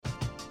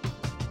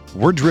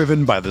We're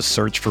driven by the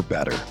search for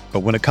better. But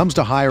when it comes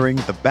to hiring,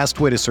 the best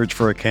way to search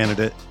for a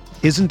candidate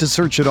isn't to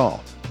search at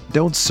all.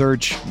 Don't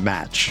search,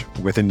 match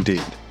with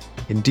Indeed.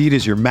 Indeed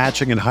is your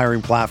matching and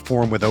hiring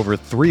platform with over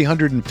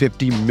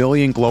 350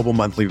 million global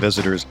monthly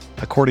visitors,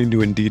 according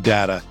to Indeed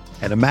data,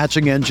 and a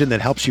matching engine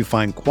that helps you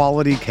find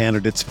quality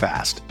candidates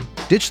fast.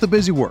 Ditch the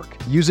busy work.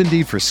 Use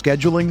Indeed for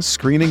scheduling,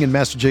 screening, and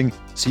messaging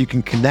so you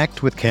can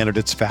connect with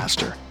candidates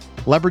faster.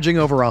 Leveraging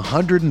over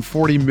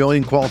 140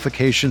 million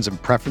qualifications and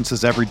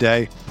preferences every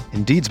day,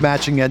 Indeed's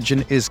matching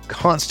engine is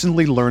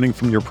constantly learning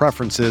from your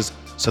preferences,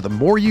 so the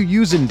more you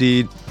use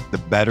Indeed, the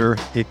better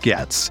it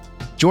gets.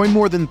 Join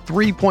more than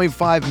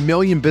 3.5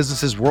 million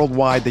businesses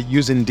worldwide that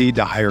use Indeed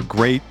to hire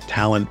great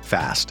talent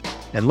fast.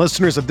 And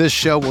listeners of this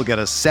show will get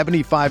a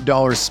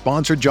 $75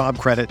 sponsored job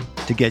credit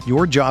to get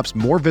your jobs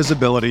more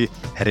visibility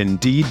at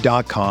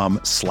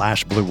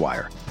Indeed.com/Blue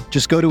Wire.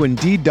 Just go to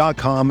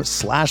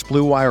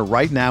Indeed.com/Blue Wire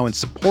right now and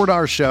support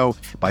our show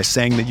by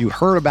saying that you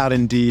heard about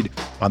Indeed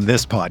on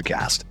this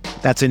podcast.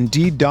 That's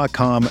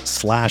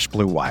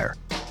Indeed.com/Blue Wire.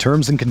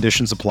 Terms and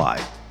conditions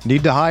apply.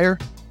 Need to hire?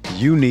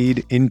 You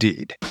need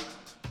Indeed.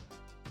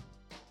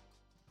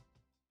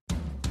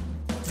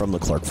 From the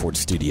Clark Ford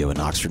Studio in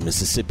Oxford,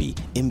 Mississippi,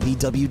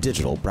 MVW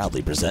Digital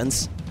proudly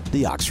presents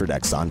the Oxford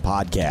Exxon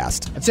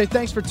Podcast. I'd say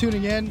thanks for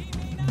tuning in,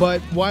 but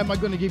why am I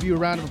going to give you a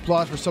round of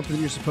applause for something that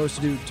you're supposed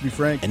to do, to be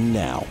frank? And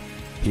now,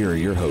 here are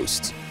your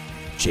hosts,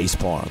 Chase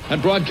Parham.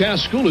 And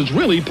broadcast school has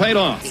really paid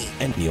off.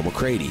 And Neil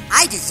McCready.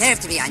 I deserve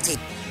to be on TV.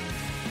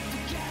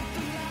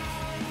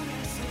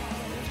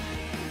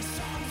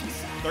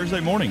 Thursday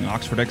morning,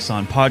 Oxford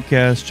Exxon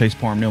Podcast. Chase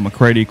Parham, Neil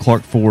McCready,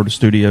 Clark Ford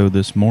Studio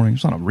this morning.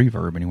 There's not a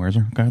reverb anywhere, is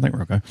there? Okay, I think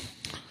we're okay.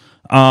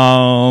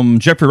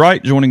 Jeffrey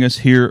Wright joining us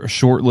here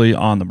shortly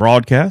on the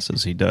broadcast,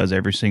 as he does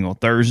every single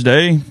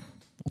Thursday.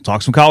 We'll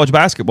talk some college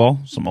basketball,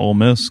 some Ole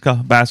Miss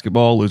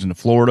basketball, losing to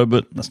Florida,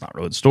 but that's not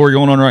really the story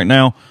going on right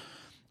now.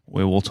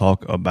 We will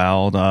talk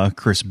about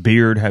Chris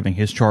Beard having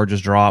his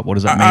charges dropped. What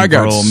does that mean I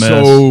got for Ole Miss?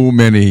 so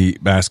many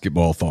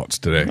basketball thoughts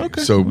today.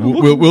 Okay. So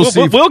we'll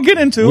see. We'll get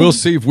into them. We'll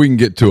see if we can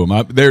get to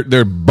them.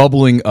 They're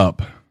bubbling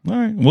up. All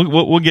right,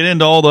 we'll get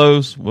into all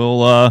those.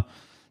 We'll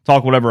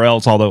talk whatever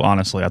else. Although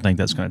honestly, I think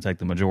that's going to take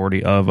the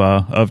majority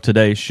of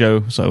today's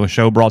show. So a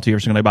show brought to you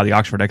every single day by the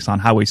Oxford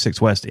Exxon, Highway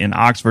 6 West in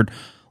Oxford.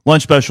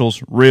 Lunch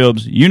specials,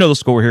 ribs. You know the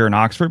score here in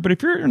Oxford. But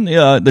if you're in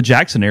the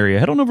Jackson area,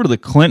 head on over to the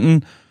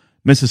Clinton,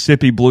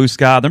 Mississippi Blue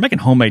Sky. They're making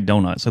homemade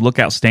donuts. They look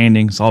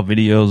outstanding. Saw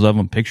videos of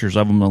them, pictures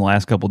of them in the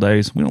last couple of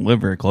days. We don't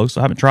live very close, so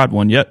I haven't tried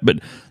one yet. But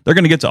they're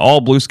going to get to all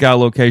Blue Sky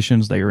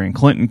locations. They are in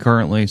Clinton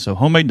currently. So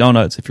homemade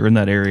donuts, if you're in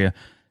that area,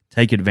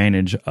 take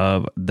advantage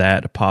of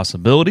that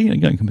possibility.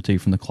 Again, coming to you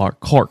from the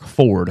Clark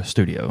Ford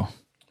Studio.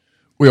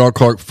 We are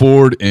Clark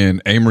Ford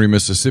in Amory,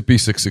 Mississippi.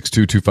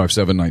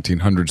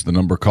 662-257-1900 is the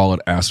number. Call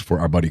it. Ask for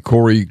our buddy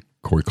Corey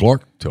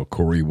Clark. Tell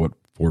Corey what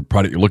Ford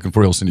product you're looking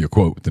for. He'll send you a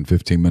quote within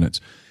 15 minutes.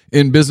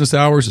 In business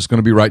hours, it's going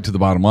to be right to the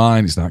bottom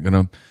line. He's not going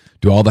to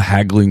do all the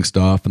haggling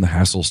stuff and the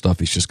hassle stuff.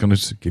 He's just going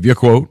to give you a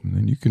quote, and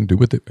then you can do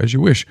with it as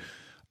you wish.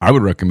 I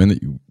would recommend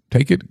that you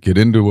take it, get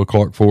into a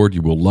Clark Ford.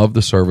 You will love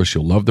the service.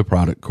 You'll love the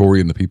product.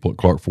 Corey and the people at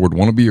Clark Ford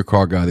want to be your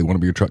car guy. They want to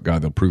be your truck guy.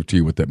 They'll prove to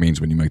you what that means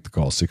when you make the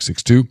call.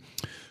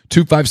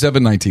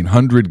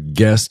 662-257-1900.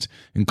 Guest,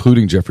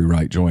 including Jeffrey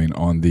Wright, join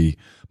on the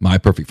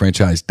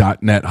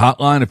MyPerfectFranchise.net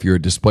hotline. If you're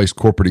a displaced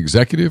corporate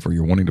executive or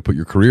you're wanting to put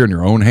your career in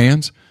your own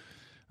hands,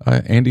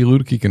 Andy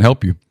Ludicky can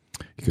help you.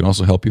 He can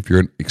also help you if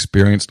you're an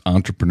experienced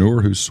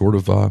entrepreneur who's sort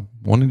of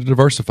wanting to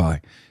diversify.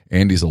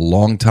 Andy's a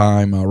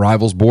longtime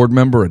Rivals board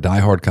member, a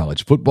diehard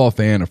college football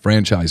fan, a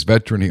franchise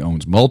veteran. He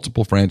owns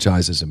multiple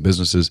franchises and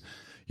businesses,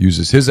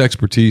 uses his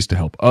expertise to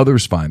help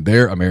others find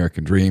their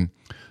American dream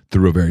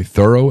through a very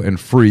thorough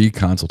and free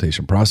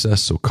consultation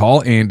process. So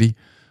call Andy.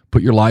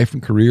 Put your life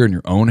and career in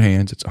your own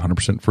hands. It's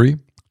 100% free.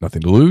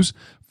 Nothing to lose.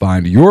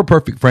 Find your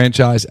perfect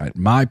franchise at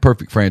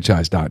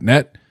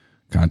myperfectfranchise.net.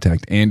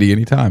 Contact Andy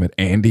anytime at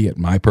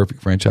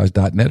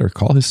andy@myperfectfranchise.net or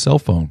call his cell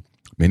phone.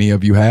 Many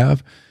of you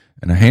have,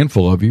 and a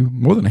handful of you,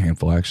 more than a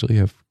handful actually,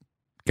 have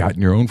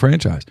gotten your own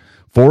franchise.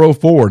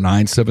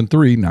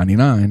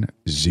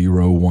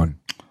 404-973-9901.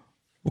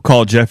 We'll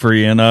call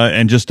Jeffrey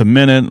in just a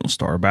minute. We'll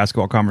start our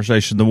basketball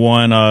conversation. The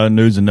one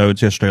news and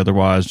notes yesterday,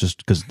 otherwise, just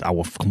because I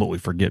will completely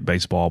forget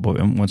baseball.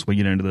 But once we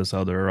get into this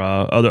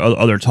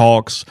other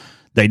talks,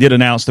 they did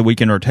announce the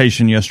weekend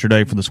rotation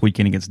yesterday for this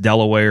weekend against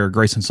Delaware.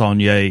 Grayson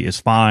Saunier is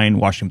fine.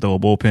 Watched him throw a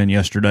bullpen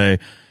yesterday.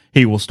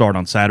 He will start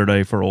on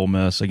Saturday for Ole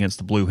Miss against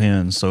the Blue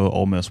Hens. So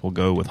Ole Miss will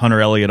go with Hunter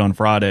Elliott on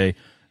Friday,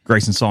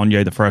 Grayson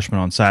Saunier, the freshman,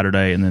 on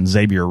Saturday, and then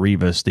Xavier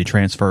Rivas, the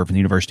transfer from the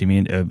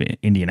University of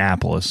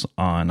Indianapolis,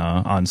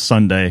 on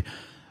Sunday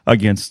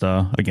against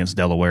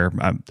Delaware.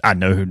 I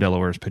know who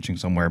Delaware is pitching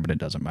somewhere, but it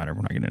doesn't matter.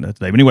 We're not getting into that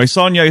today. But anyway,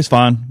 Saunier is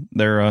fine.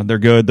 They're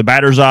good. The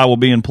batter's eye will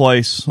be in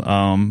place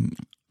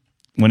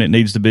when it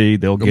needs to be.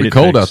 They'll get it It'll be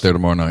cold fixed. out there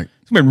tomorrow night.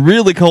 It's going to be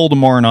really cold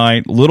tomorrow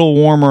night, a little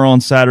warmer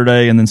on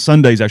Saturday, and then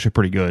Sunday's actually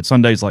pretty good.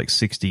 Sunday's like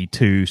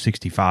 62,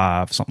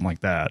 65, something like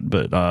that.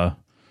 But,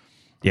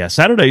 yeah,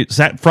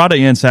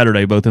 Friday and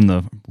Saturday, both in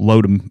the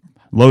low to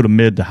low to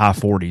mid to high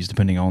 40s,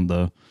 depending on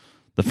the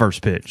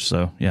first pitch.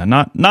 So yeah,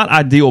 not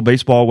ideal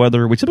baseball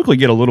weather. We typically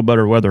get a little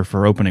better weather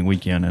for opening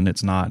weekend, and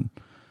it's not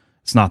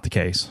the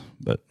case,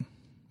 but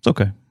it's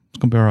okay. It's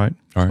gonna be all right.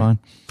 It's fine.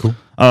 Cool.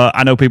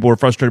 I know people were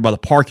frustrated by the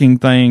parking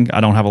thing.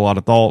 I don't have a lot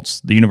of thoughts.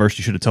 The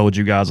university should have told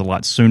you guys a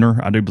lot sooner.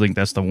 I do think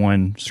that's the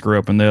one screw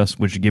up in this,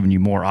 which is giving you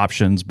more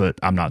options, but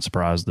I'm not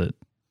surprised that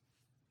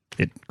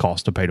it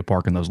costs to pay to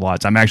park in those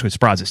lots. I'm actually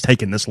surprised it's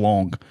taken this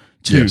long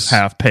to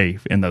have pay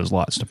in those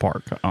lots to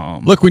park.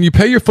 Look, when you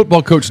pay your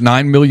football coach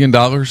 $9 million,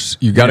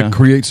 you got to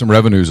create some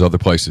revenues other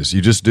places.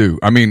 You just do.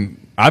 I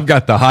mean, I've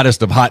got the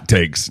hottest of hot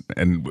takes,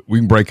 and we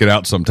can break it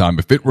out sometime.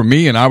 If it were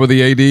me and I were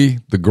the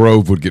AD, the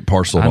Grove would get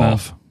parceled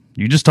off.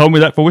 You just told me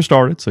that before we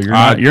started, so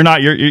you're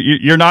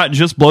not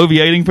just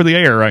bloviating for the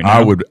air right now.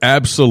 I would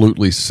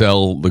absolutely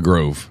sell the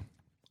Grove.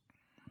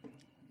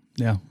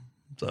 Yeah.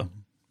 So,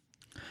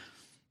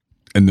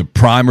 and the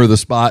primer the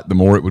spot, the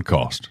more it would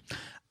cost.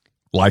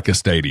 Like a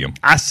stadium.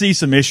 I see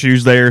some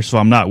issues there, so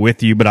I'm not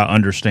with you, but I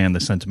understand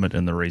the sentiment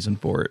and the reason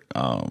for it.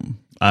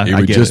 It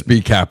would just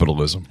be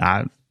capitalism.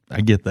 I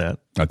get that.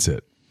 That's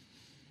it.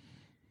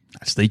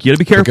 I just think you got to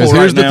be careful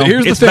here's now.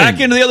 Here's it's the thing. back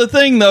into the other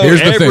thing, though.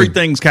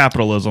 Everything's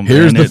capitalism.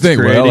 Here's the thing.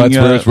 Well,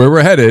 that's where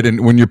we're headed.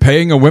 And when you're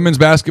paying a women's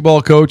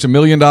basketball coach $1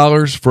 million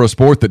for a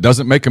sport that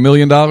doesn't make $1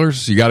 million,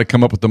 you got to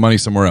come up with the money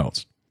somewhere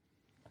else.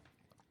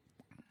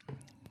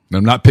 And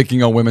I'm not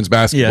picking on women's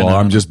basketball.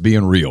 I'm just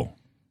being real.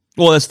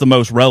 Well, that's the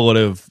most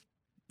relative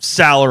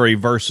salary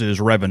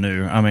versus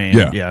revenue. I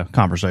mean,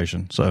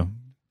 conversation. So,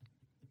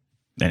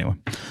 anyway.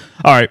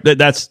 All right.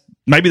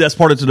 Maybe that's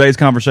part of today's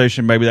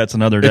conversation. Maybe that's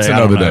another day. It's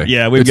another day.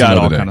 Yeah, we've got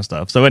all kind of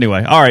stuff. So,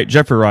 anyway. All right.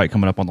 Jeffrey Wright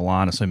coming up on the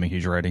line, assuming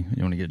he's ready.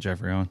 You want to get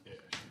Jeffrey on?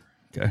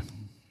 Okay.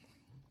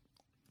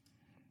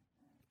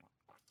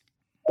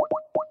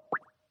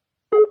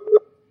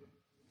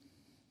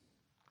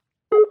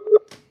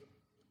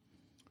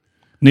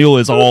 Neil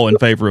is all in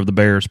favor of the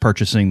Bears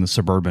purchasing the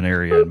suburban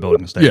area and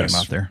building a stadium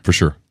out there. For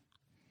sure.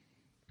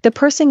 The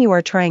person you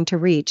are trying to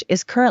reach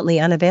is currently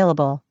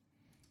unavailable.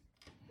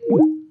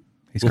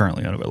 He's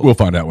currently unavailable. We'll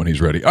find out when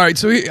he's ready. All right,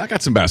 so I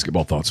got some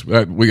basketball thoughts.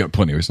 We got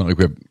plenty. It's not like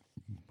we have.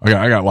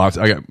 I got lots.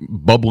 I got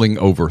bubbling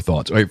over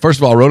thoughts. All right, first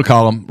of all, I wrote a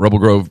column,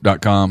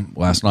 rebelgrove.com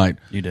last night.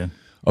 You did.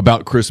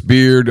 About Chris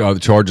Beard. The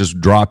charges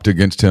dropped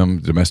against him.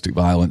 Domestic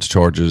violence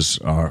charges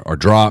are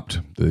dropped.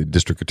 The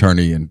district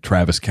attorney in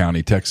Travis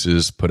County,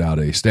 Texas, put out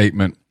a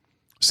statement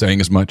saying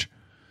as much.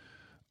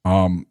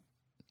 Not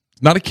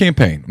a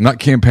campaign. I'm not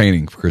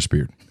campaigning for Chris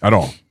Beard at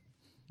all.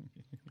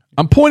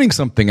 I'm pointing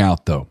something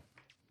out, though.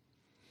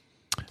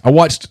 I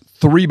watched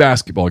 3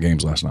 basketball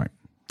games last night.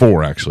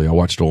 4, actually. I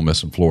watched Ole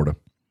Miss in Florida.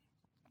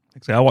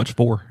 I watched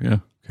 4, yeah.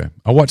 Okay.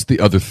 I watched the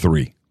other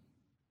 3.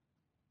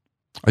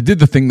 I did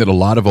the thing that a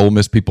lot of Ole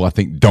Miss people, I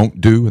think, don't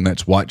do, and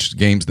that's watch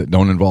games that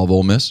don't involve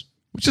Ole Miss,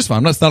 which is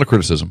fine. That's not a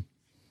criticism.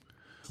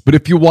 But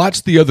if you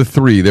watch the other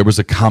 3, there was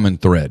a common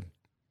thread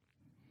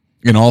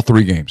in all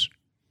 3 games.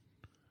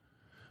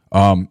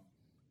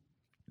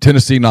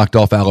 Tennessee knocked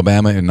off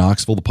Alabama in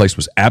Knoxville. The place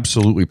was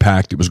absolutely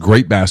packed. It was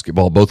great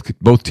basketball.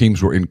 Both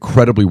teams were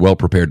incredibly well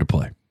prepared to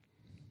play.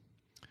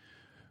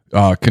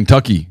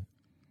 Kentucky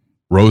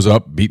rose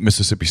up, beat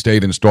Mississippi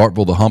State in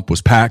Starkville. The hump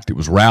was packed. It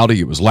was rowdy.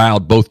 It was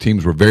loud. Both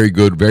teams were very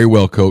good, very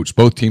well coached.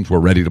 Both teams were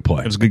ready to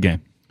play. It was a good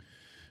game.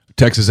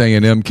 Texas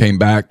A&M came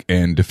back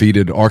and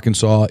defeated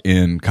Arkansas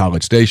in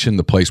College Station.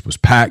 The place was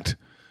packed.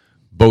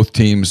 Both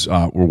teams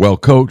were well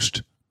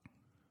coached.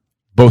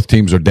 Both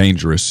teams are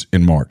dangerous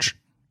in March.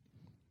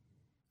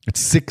 It's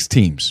 6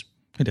 teams.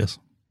 It is.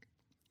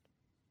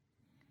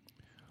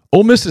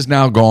 Ole Miss has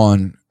now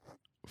gone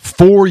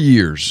 4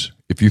 years,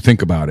 if you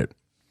think about it,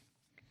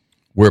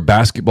 where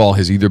basketball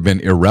has either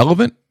been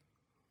irrelevant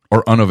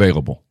or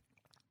unavailable.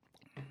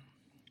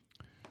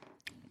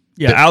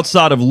 Yeah,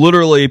 outside of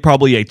literally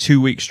probably a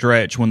 2-week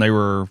stretch when they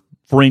were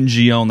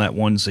fringy on that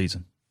one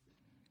season.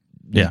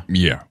 Yeah.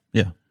 Yeah.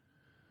 Yeah.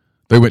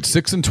 They went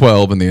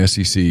 6-12 in the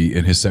SEC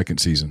in his second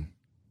season.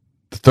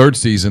 The third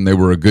season, they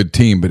were a good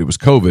team, but it was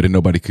COVID and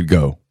nobody could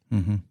go.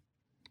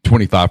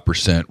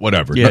 25%,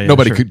 whatever.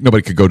 Nobody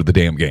could go to the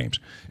damn games.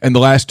 And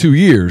the last 2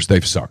 years,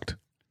 they've sucked.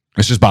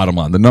 It's just bottom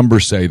line. The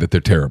numbers say that they're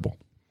terrible.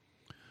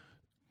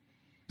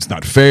 It's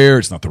not fair.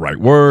 It's not the right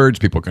words.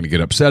 People are going to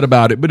get upset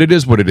about it, but it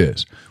is what it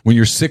is. When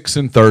you're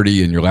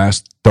 6-30 in your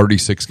last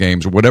 36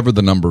 games or whatever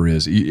the number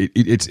is,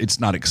 it's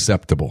not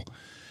acceptable.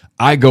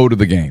 I go to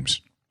the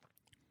games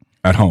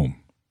at home.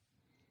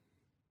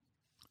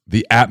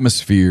 The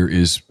atmosphere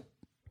is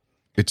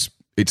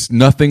it's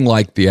nothing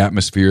like the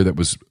atmosphere that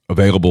was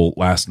available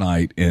last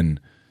night in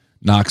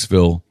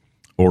Knoxville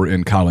or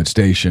in College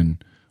Station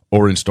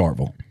or in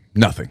Starkville.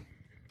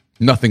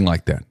 Nothing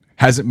like that.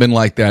 Hasn't been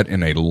like that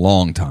in a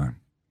long time.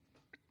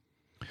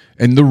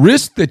 And the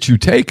risk that you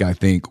take, I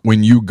think,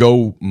 when you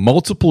go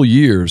multiple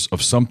years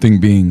of something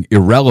being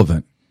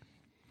irrelevant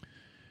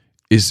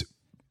is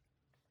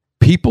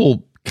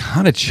people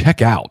kind of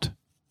check out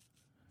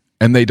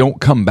and they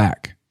don't come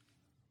back.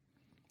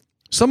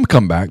 Some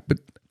come back, but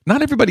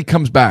not everybody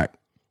comes back.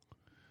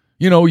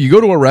 You know, you go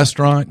to a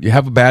restaurant, you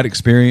have a bad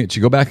experience,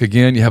 you go back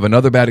again, you have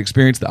another bad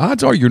experience. The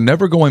odds are you're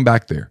never going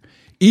back there.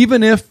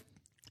 Even if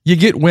you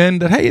get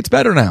wind that, hey, it's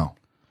better now.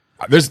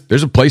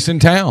 There's a place in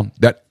town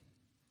that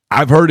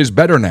I've heard is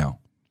better now.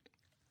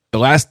 The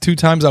last 2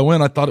 times I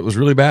went, I thought it was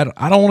really bad.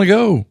 I don't want to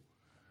go.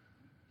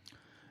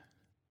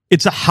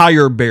 It's a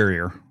higher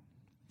barrier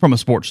from a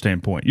sports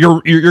standpoint.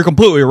 You're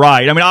completely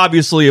right. I mean,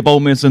 obviously, if Ole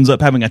Miss ends up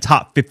having a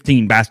top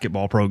 15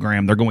 basketball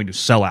program, they're going to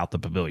sell out the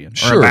pavilion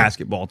or a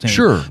basketball team.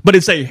 Sure, but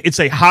it's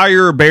a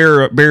higher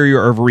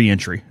barrier of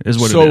reentry is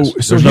what it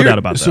is. There's no doubt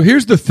about that. So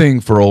here's the thing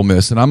for Ole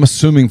Miss, and I'm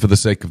assuming for the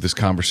sake of this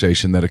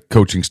conversation that a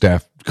coaching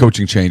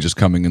change is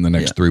coming in the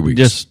next 3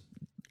 weeks.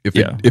 If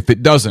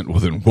it doesn't, well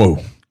then whoa.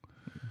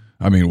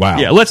 I mean, wow.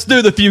 Yeah, let's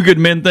do the few good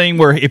men thing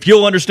where if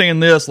you'll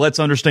understand this, let's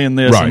understand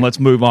this, and let's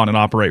move on and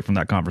operate from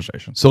that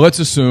conversation. So let's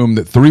assume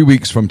that 3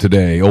 weeks from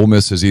today, Ole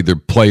Miss has either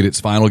played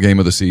its final game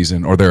of the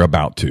season or they're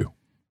about to.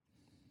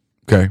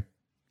 Okay?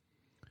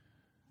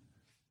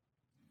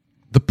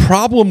 The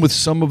problem with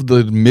some of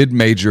the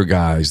mid-major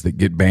guys that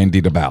get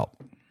bandied about,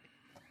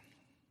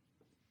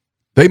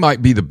 they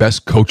might be the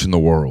best coach in the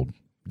world.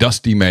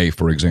 Dusty May,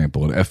 for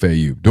example, at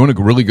FAU, doing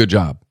a really good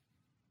job.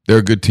 They're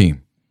a good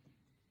team.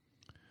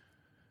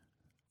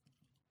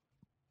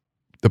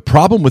 The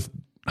problem with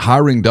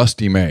hiring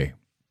Dusty May,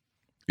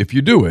 if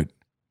you do it,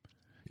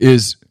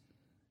 is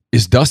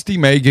Dusty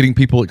May getting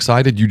people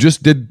excited? You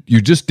just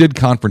did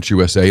Conference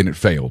USA and it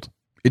failed.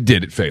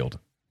 It failed.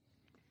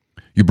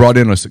 You brought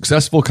in a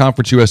successful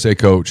Conference USA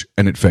coach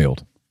and it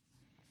failed.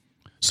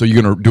 So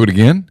you're going to do it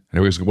again? And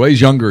everybody's, well,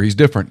 he's younger, he's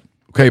different.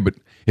 Okay, but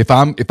if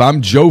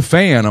I'm Joe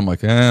Fan, I'm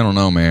like, I don't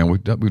know, man.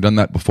 We've done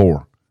that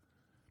before.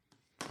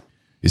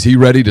 Is he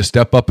ready to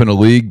step up in a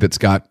league that's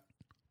got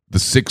the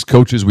 6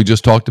 coaches we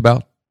just talked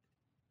about?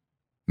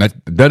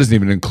 That doesn't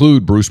even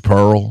include Bruce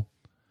Pearl.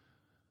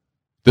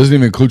 Doesn't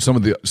even include some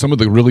of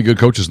the really good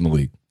coaches in the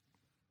league.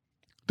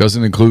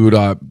 Doesn't include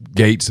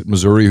Gates at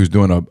Missouri, who's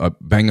doing a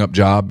bang-up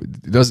job.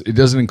 It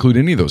doesn't include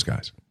any of those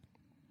guys.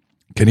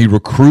 Can he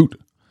recruit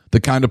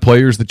the kind of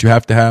players that you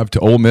have to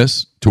Ole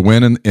Miss to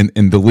win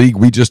in the league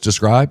we just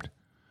described,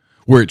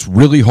 where it's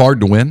really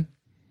hard to win?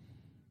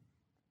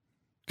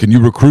 Can you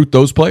recruit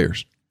those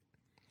players?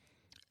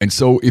 And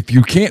so if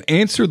you can't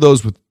answer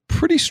those with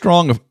pretty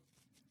strong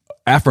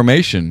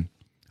affirmation,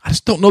 I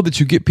just don't know that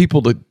you get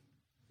people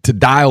to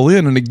dial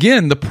in. And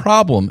again, the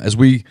problem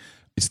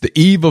it's the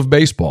eve of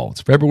baseball.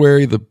 It's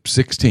February the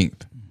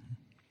 16th.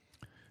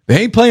 They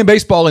ain't playing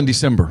baseball in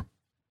December.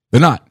 They're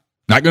not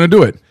going to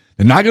do it.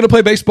 They're not going to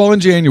play baseball in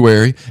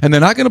January, and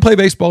they're not going to play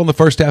baseball in the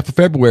first half of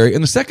February,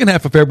 and the second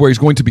half of February is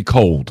going to be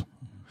cold.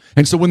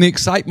 And so when the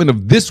excitement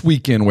of this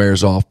weekend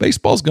wears off,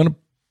 baseball's going to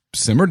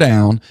simmer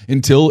down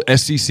until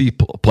SEC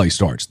play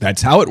starts.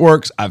 That's how it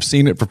works. I've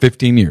seen it for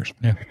 15 years.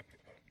 Yeah.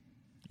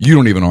 You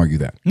don't even argue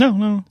that.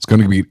 No. It's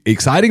going to be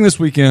exciting this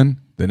weekend,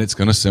 then it's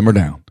going to simmer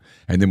down.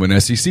 And then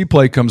when SEC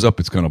play comes up,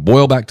 it's going to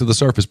boil back to the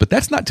surface. But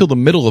that's not till the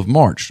middle of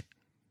March.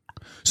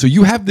 So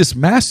you have this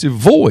massive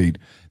void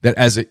that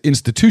as an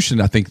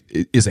institution, I think,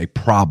 is a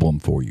problem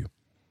for you.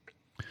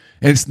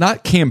 And it's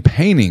not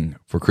campaigning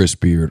for Chris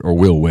Beard or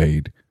Will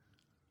Wade,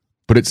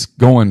 but it's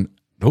going,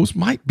 those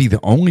might be the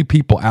only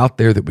people out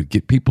there that would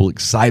get people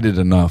excited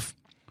enough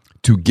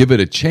to give it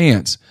a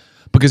chance.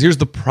 Because here's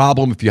the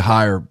problem if you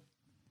hire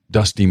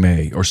Dusty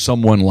May or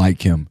someone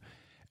like him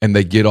and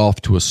they get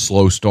off to a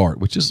slow start,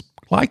 which is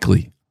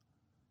likely.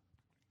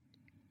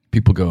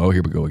 People go, oh,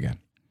 here we go again.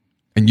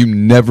 And you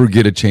never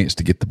get a chance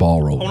to get the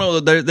ball rolling. Oh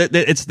no,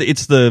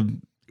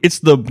 it's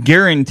the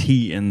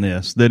guarantee in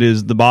this that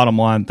is the bottom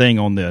line thing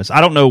on this.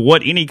 I don't know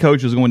what any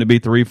coach is going to be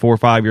 3, 4,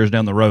 5 years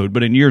down the road,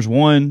 but in years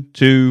 1,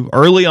 2,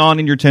 early on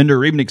in your tenure,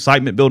 or even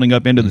excitement building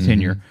up into the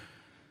tenure,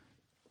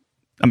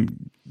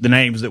 the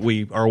names that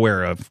we are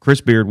aware of: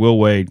 Chris Beard, Will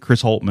Wade,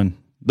 Chris Holtman,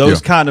 those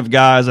kind of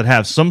guys that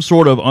have some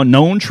sort of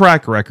unknown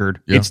track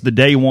record. Yeah. It's the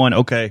day one.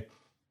 Okay,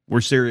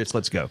 we're serious.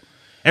 Let's go.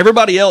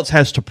 Everybody else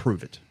has to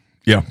prove it.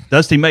 Yeah.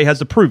 Dusty May has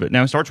to prove it.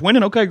 Now he starts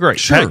winning. Okay, great.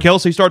 Sure. Pat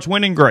Kelsey starts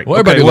winning. Great. Well,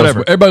 okay,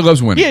 everybody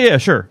loves winning. Yeah,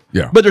 sure.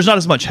 Yeah. But there's not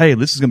as much, hey,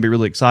 this is going to be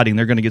really exciting.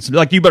 They're going to get some,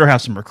 like, you better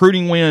have some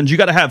recruiting wins. You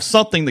got to have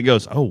something that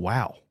goes, oh,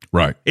 wow.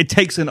 Right. It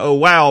takes an oh,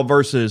 wow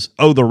versus,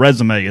 oh, the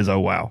resume is oh,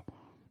 wow.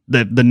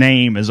 The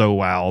name is oh,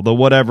 wow. The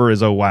whatever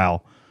is oh,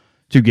 wow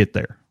to get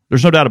there.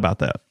 There's no doubt about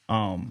that.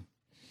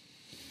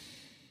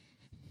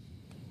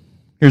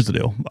 Here's the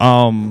deal.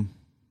 And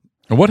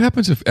what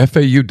happens if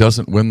FAU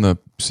doesn't win the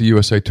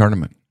CUSA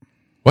tournament?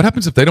 What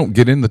happens if they don't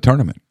get in the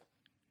tournament?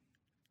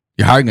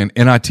 You're hiring an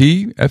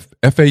NIT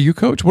FAU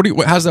coach? How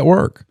does that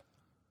work?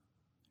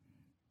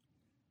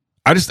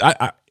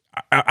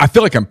 I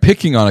feel like I'm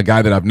picking on a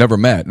guy that I've never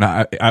met, and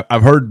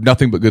I've heard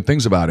nothing but good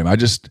things about him.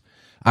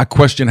 I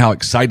question how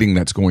exciting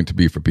that's going to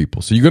be for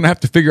people. So you're going to have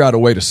to figure out a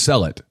way to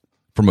sell it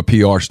from a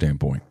PR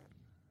standpoint.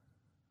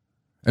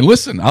 And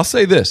listen, I'll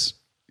say this.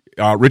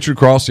 Richard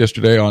Cross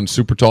yesterday on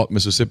Super Talk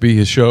Mississippi,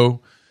 his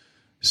show,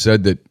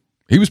 said that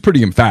he was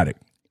pretty emphatic.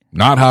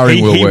 Not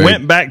hiring Will Wade. He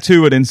went back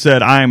to it and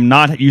said, I am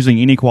not using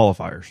any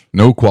qualifiers.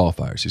 No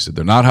qualifiers. He said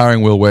they're not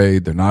hiring Will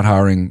Wade. They're not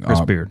hiring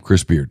Chris Beard.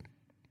 Chris Beard.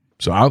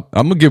 So I'm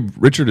going to give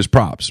Richard his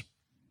props.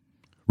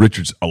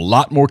 Richard's a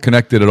lot more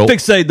connected at Ole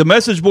Miss. Say the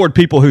message board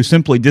people who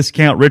simply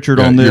discount Richard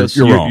on this,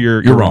 you're wrong.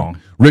 You're wrong.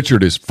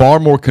 Richard is far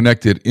more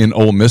connected in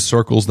Ole Miss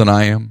circles than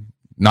I am.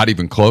 Not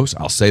even close.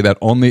 I'll say that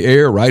on the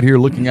air right here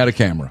looking at a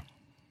camera.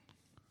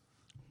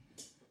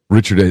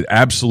 Richard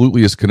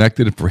absolutely is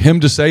connected. And for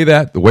him to say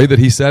that, the way that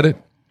he said it,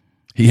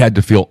 he had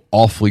to feel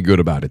awfully good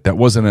about it. That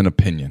wasn't an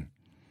opinion.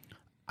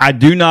 I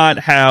do not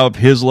have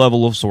his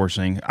level of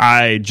sourcing.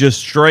 I just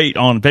straight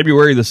on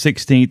February the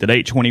 16th at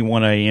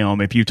 8:21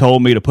 a.m., if you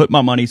told me to put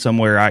my money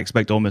somewhere, I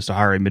expect Ole Miss to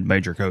hire a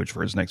mid-major coach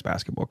for his next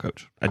basketball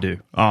coach. I do.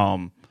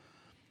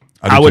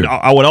 I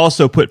would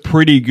also put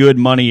pretty good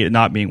money at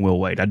not being Will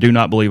Wade. I do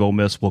not believe Ole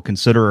Miss will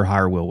consider or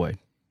hire Will Wade.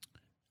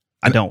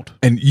 I don't.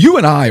 And you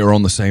and I are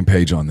on the same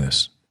page on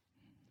this.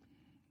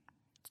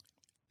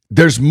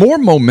 There's more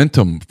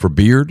momentum for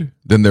Beard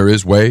than there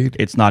is Wade.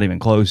 It's not even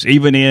close,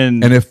 even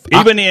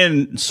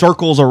in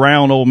circles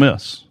around Ole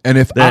Miss, and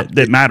if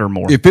that matter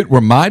more. If it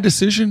were my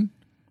decision,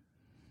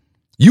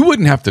 you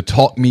wouldn't have to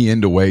talk me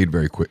into Wade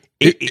very quick.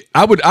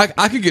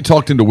 I could get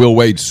talked into Will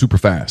Wade super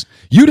fast.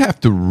 You'd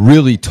have to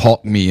really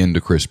talk me into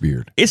Chris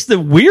Beard. It's the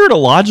weird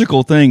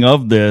illogical thing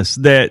of this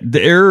that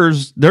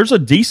there's a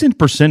decent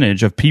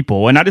percentage of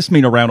people, and I just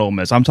mean around Ole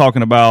Miss. I'm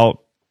talking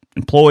about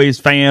employees,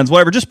 fans,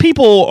 whatever, just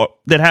people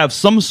that have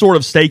some sort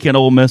of stake in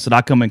Ole Miss that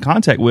I come in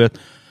contact with.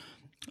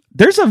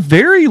 There's a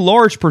very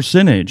large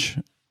percentage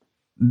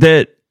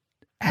that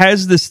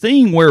has this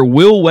thing where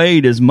Will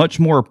Wade is much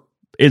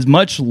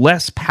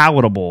less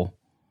palatable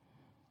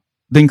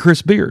than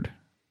Chris Beard.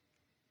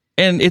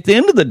 And at the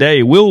end of the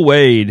day, Will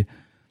Wade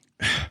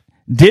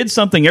did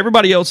something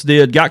everybody else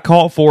did, got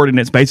caught for it, and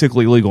it's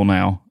basically legal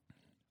now.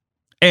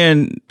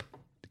 And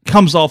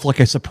comes off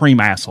like a supreme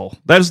asshole.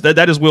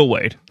 That is Will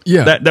Wade.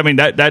 Yeah.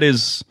 That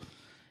is,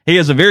 he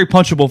has a very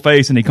punchable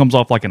face and he comes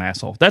off like an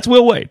asshole. That's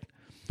Will Wade.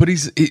 But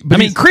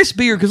Chris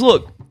Beard, because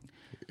look.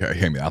 Yeah,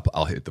 hear me.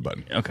 I'll hit the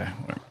button. Okay.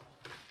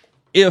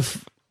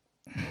 If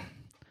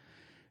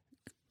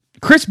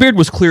Chris Beard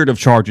was cleared of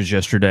charges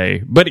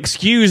yesterday, but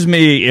excuse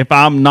me if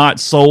I'm not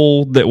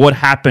sold that what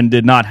happened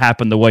did not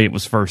happen the way it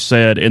was first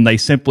said, and they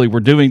simply were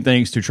doing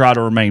things to try to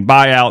remain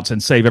buyouts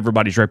and save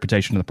everybody's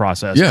reputation in the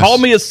process. Yes. Call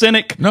me a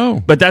cynic, no,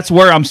 but that's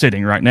where I'm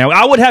sitting right now.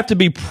 It would have to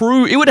be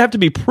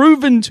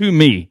proven to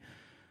me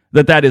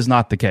that is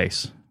not the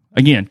case.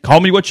 Again, call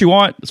me what you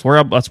want. That's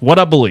what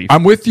I believe.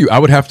 I'm with you. I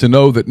would have to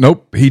know that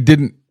nope, he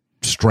didn't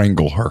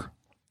strangle her.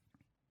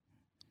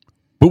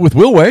 But with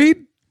Will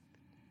Wade,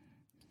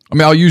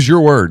 I'll use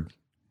your word.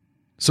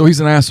 So he's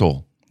an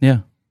asshole. Yeah.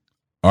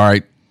 All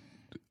right.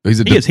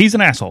 He's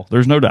an asshole.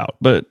 There's no doubt.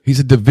 But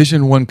he's a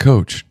Division I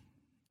coach.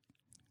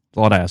 A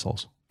lot of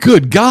assholes.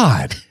 Good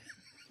God.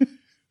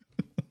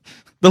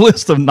 The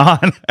list of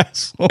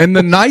non-assholes. And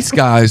the nice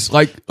guys,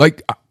 like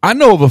I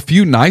know of a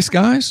few nice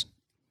guys,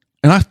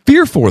 and I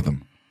fear for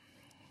them.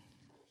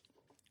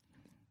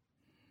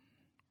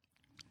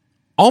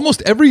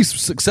 Almost every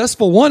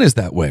successful one is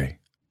that way.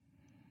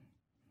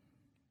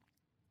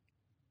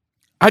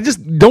 I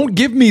just don't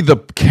give me the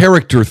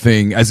character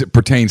thing as it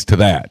pertains to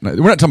that. We're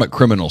not talking about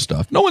criminal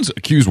stuff. No one's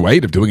accused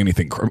Wade of doing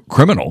anything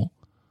criminal.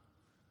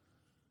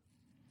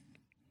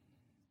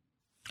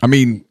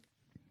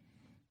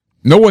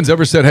 No one's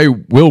ever said, hey,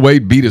 Will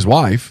Wade beat his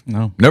wife.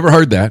 No. Never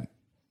heard that.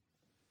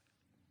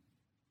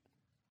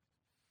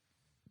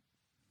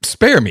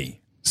 Spare me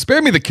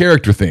the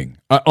character thing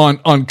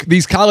on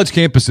these college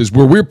campuses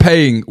where we're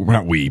paying,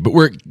 not we, but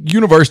where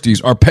universities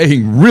are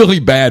paying really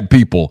bad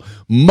people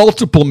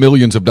multiple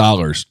millions of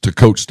dollars to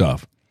coach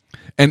stuff.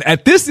 And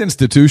at this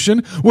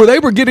institution where they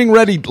were getting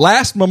ready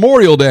last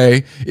Memorial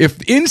Day, if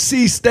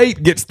NC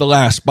State gets the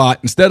last spot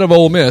instead of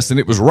Ole Miss, and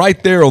it was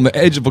right there on the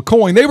edge of a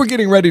coin, they were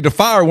getting ready to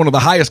fire one of the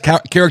highest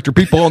character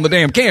people on the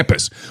damn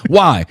campus.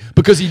 Why?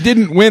 Because he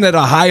didn't win at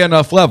a high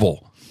enough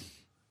level.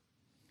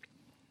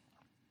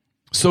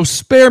 So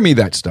spare me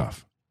that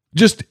stuff.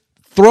 Just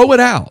throw it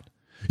out.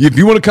 If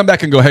you want to come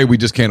back and go, hey, we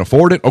just can't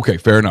afford it, okay,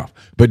 fair enough.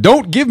 But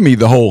don't give me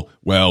the whole,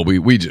 well,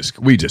 we just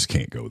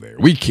can't go there.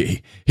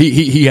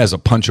 He has a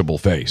punchable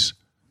face.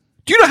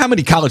 Do you know how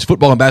many college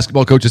football and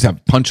basketball coaches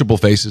have punchable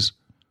faces?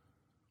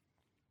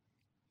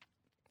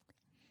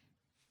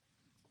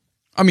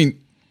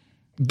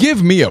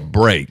 Give me a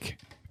break.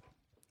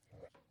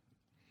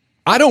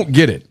 I don't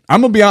get it.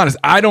 I'm going to be honest,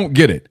 I don't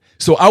get it.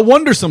 So I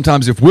wonder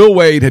sometimes if Will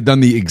Wade had done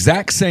the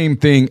exact same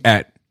thing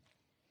at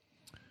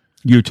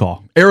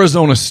Utah,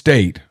 Arizona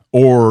State,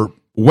 or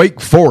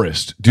Wake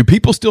Forest, do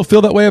people still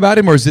feel that way about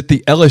him, or is it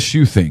the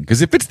LSU thing?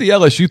 Because if it's the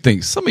LSU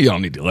thing, some of y'all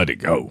need to let it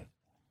go.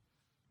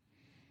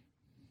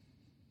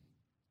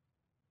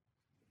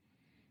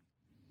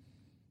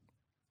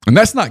 And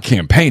that's not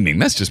campaigning.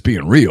 That's just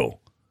being real.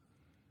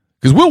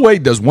 Because Will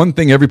Wade does one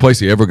thing every place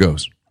he ever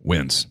goes,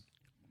 wins.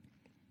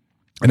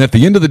 And at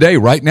the end of the day,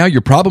 right now, your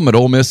problem at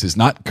Ole Miss is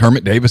not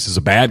Kermit Davis is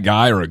a bad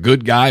guy or a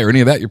good guy or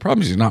any of that. Your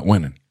problem is he's not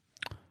winning.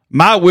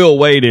 My Will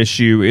Wade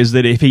issue is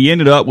that if he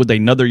ended up with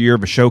another year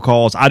of a show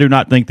calls, I do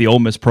not think the Ole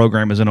Miss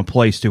program is in a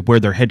place to where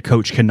their head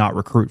coach cannot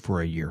recruit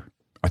for a year.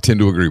 I tend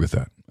to agree with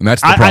that. And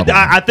that's the problem.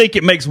 I think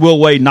it makes Will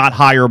Wade not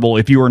hireable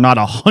if you are not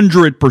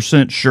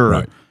 100%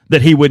 sure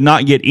that he would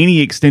not get any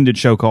extended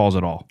show calls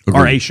at all. Agreed.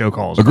 Or a show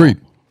calls. Agreed.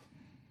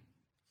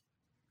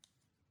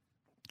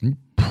 You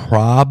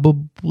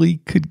probably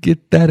could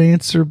get that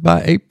answer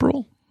by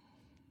April.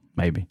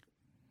 Maybe.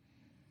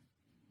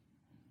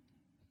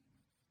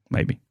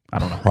 I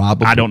don't know.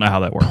 Probably. I don't know how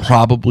that works.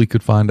 Probably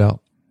could find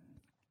out.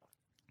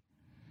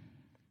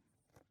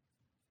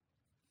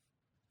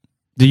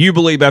 Do you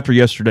believe after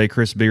yesterday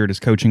Chris Beard is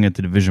coaching at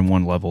the Division I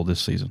level this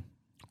season?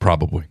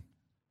 Probably.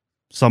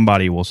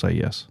 Somebody will say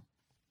yes.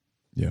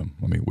 Yeah,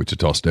 I mean,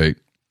 Wichita State.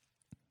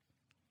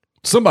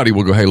 Somebody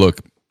will go, hey,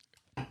 look,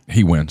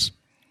 he wins.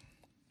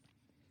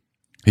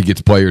 He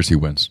gets players, he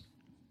wins.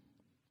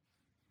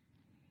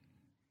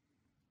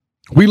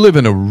 We live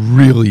in a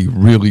really,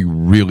 really,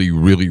 really,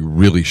 really,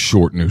 really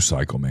short news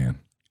cycle, man.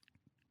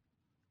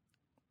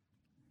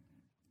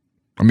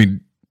 I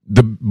mean,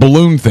 the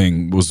balloon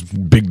thing was a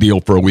big deal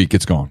for a week.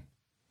 It's gone.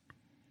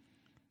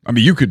 I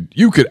mean,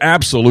 you could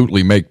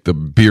absolutely make the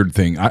Beard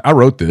thing. I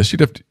wrote this.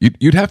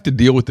 You'd have to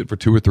deal with it for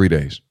 2 or 3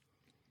 days,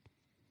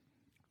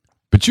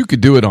 but you could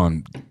do it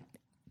on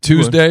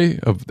Tuesday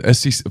of the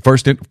SEC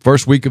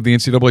first week of the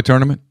NCAA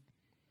tournament.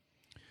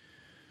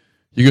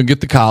 You're gonna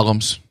get the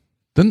columns.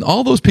 Then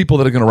all those people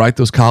that are going to write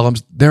those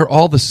columns, they're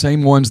all the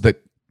same ones that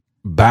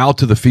bow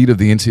to the feet of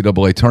the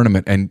NCAA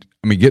tournament and,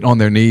 get on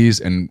their knees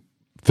and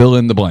fill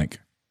in the blank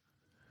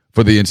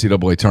for the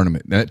NCAA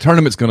tournament. And that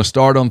tournament's going to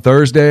start on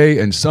Thursday,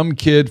 and some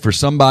kid for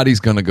somebody's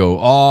going to go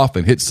off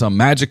and hit some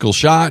magical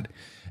shot,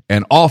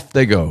 and off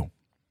they go.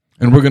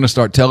 And we're going to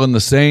start telling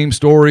the same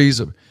stories.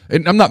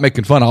 And I'm not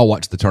making fun. I'll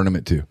watch the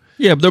tournament too.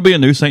 Yeah, but there'll be a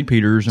new St.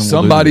 Peter's. And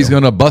somebody's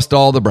going to bust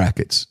all the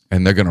brackets,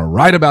 and they're going to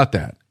write about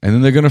that, and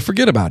then they're going to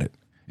forget about it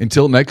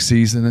until next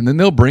season, and then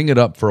they'll bring it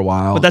up for a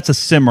while. But that's a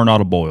simmer,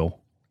 not a boil.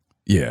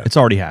 Yeah. It's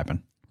already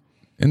happened.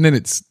 And then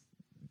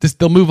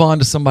they'll move on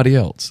to somebody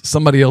else.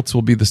 Somebody else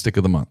will be the stick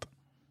of the month.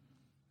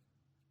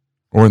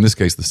 Or in this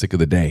case, the stick of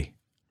the day.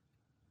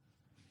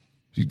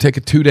 You take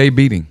a 2-day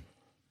beating.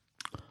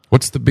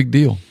 What's the big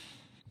deal?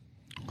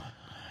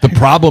 The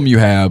problem you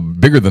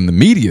have, bigger than the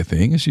media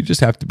thing, is you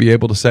just have to be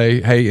able to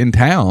say, hey, in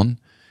town,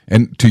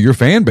 and to your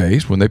fan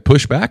base, when they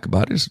push back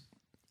about it, is,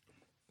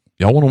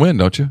 y'all want to win,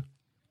 don't you?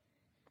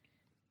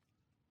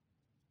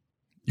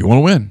 You want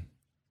to win.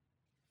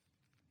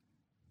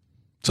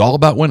 It's all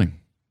about winning.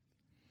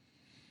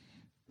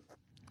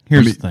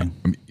 Here's the thing.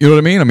 You know what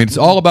I mean? It's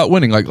all about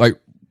winning.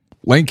 Like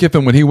Lane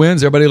Kiffin, when he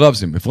wins, everybody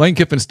loves him. If Lane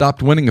Kiffin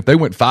stopped winning, if they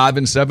went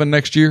 5-7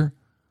 next year,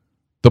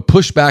 the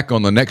pushback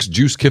on the next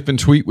Juice Kiffin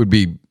tweet would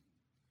be...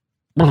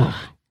 Yeah,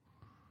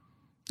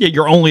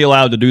 you're only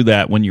allowed to do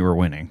that when you are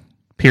winning.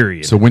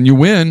 Period. So when you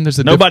win, there's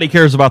nobody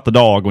cares about the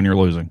dog when you're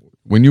losing.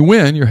 When you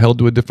win, you're held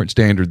to a different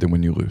standard than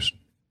when you lose.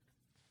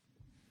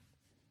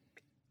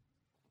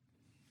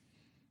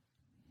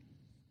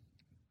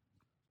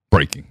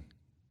 Breaking.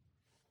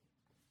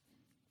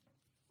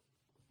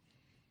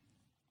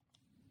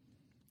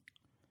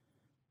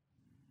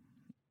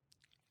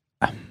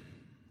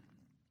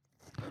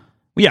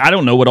 Yeah, I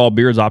don't know what all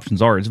Beard's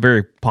options are. It's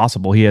very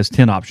possible he has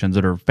 10 options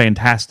that are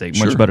fantastic,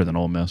 much better than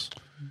Ole Miss.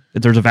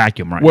 If there's a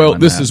vacuum right now. Well,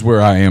 this is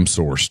where I am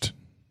sourced.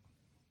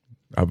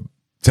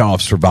 It's how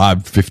I've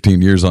survived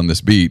 15 years on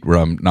this beat, where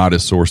I'm not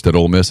as sourced at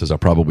Ole Miss as I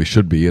probably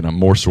should be, and I'm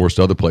more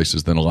sourced other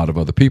places than a lot of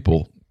other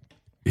people.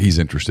 He's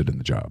interested in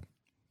the job.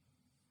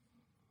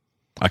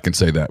 I can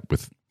say that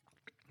with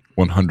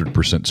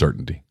 100%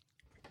 certainty.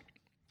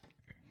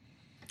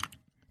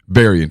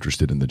 Very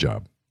interested in the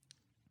job.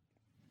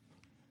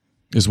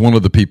 Is one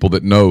of the people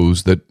that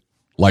knows that,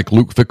 like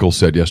Luke Fickell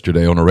said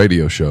yesterday on a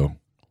radio show,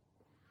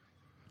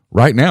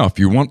 right now, if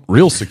you want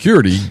real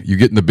security, you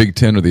get in the Big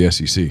Ten or the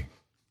SEC.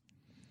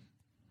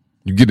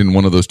 You get in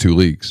one of those two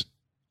leagues.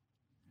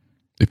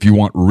 If you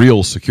want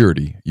real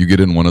security, you get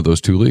in one of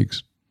those two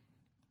leagues.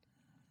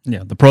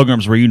 Yeah, the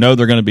programs where you know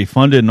they're going to be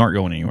funded and aren't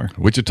going anywhere.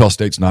 Wichita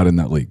State's not in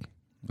that league.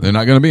 They're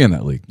not going to be in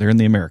that league. They're in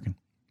the American.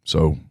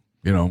 So,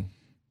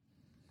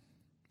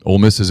 Ole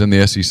Miss is in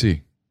the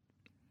SEC.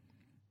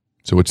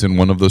 So it's in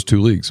one of those two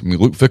leagues.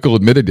 Luke Fickell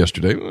admitted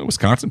yesterday,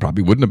 Wisconsin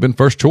probably wouldn't have been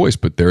first choice,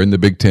 but they're in the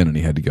Big Ten and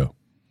he had to go.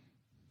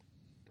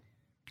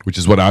 Which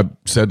is what I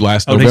said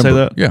last November. Did he say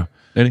that? Yeah.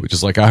 Did he? Which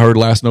is like I heard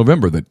last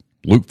November that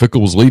Luke Fickell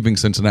was leaving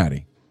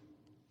Cincinnati.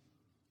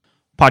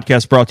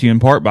 Podcast brought to you in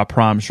part by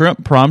Prime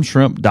Shrimp,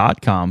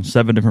 primeshrimp.com.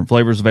 7 different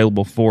flavors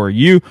available for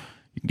you.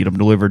 You can get them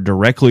delivered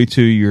directly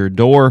to your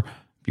door.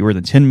 Fewer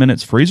than 10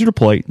 minutes, freezer to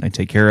plate, and they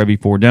take care of you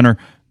for dinner.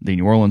 The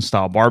New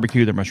Orleans-style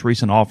barbecue, their most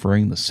recent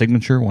offering, the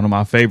Signature, one of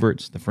my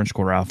favorites, the French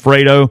Quarter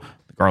Alfredo,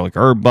 the garlic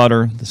herb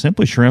butter, the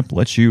Simply Shrimp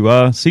lets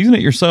you season it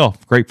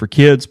yourself. Great for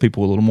kids,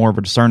 people with a little more of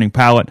a discerning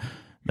palate.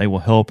 They will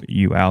help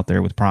you out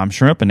there with Prime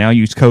Shrimp. And now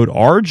use code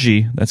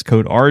RG. That's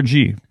code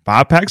RG.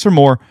 5 packs or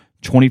more,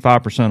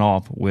 25%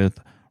 off with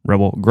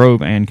Rebel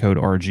Grove and code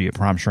RG at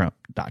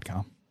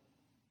primeshrimp.com.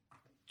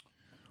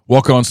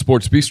 Walk On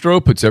Sports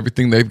Bistro puts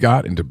everything they've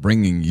got into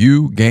bringing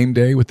you game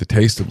day with the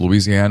taste of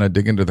Louisiana.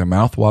 Dig into their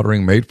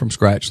mouth-watering,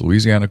 made-from-scratch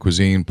Louisiana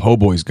cuisine, po'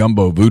 boys,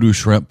 gumbo, voodoo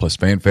shrimp, plus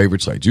fan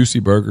favorites like juicy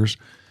burgers,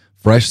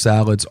 fresh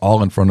salads,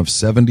 all in front of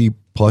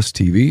 70-plus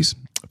TVs,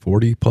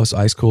 40-plus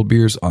ice-cold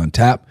beers on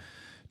tap.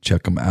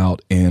 Check them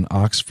out in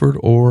Oxford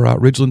or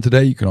Ridgeland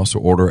today. You can also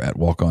order at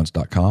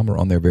walkons.com or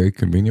on their very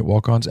convenient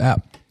Walk-Ons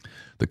app.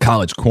 The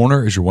College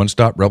Corner is your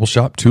one-stop Rebel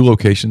Shop, 2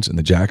 locations in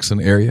the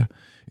Jackson area.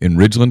 In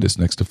Ridgeland, it's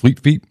next to Fleet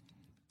Feet.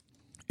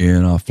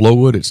 In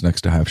Flowood, it's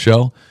next to Half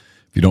Shell.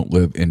 If you don't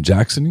live in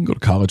Jackson, you can go to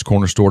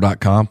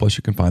collegecornerstore.com. Plus,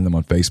 you can find them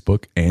on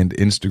Facebook and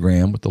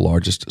Instagram with the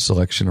largest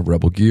selection of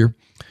Rebel gear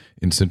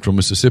in central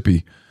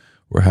Mississippi.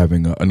 We're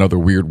having another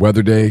weird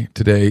weather day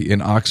today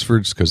in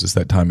Oxford because it's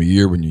that time of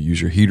year when you use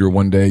your heater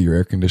one day, your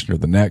air conditioner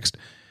the next.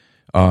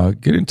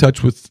 Get in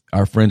touch with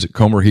our friends at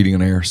Comer Heating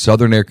and Air,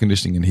 Southern Air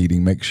Conditioning and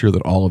Heating. Make sure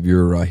that all of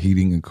your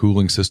heating and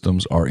cooling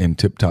systems are in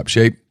tip-top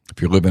shape.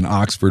 If you live in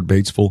Oxford,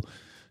 Batesville,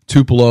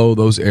 Tupelo,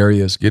 those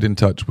areas, get in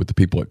touch with the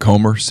people at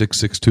Comer,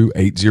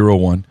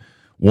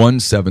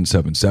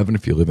 662-801-1777.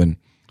 If you live in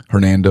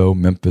Hernando,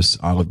 Memphis,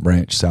 Olive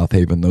Branch, South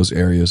Haven, those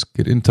areas,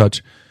 get in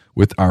touch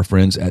with our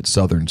friends at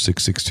Southern,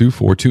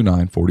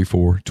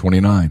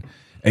 662-429-4429.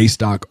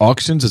 A-Stock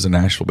Auctions is a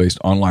Nashville-based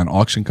online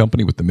auction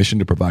company with the mission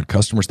to provide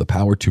customers the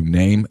power to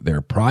name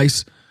their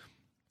price.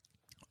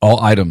 All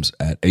items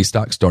at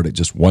A-Stock start at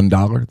just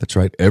 $1. That's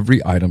right,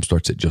 every item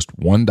starts at just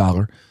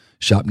 $1.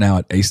 Shop now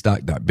at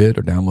astock.bid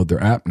or download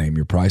their app. Name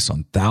your price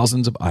on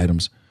thousands of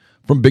items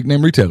from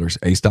big-name retailers.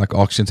 A-Stock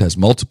Auctions has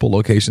multiple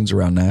locations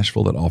around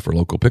Nashville that offer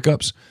local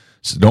pickups,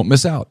 so don't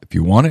miss out. If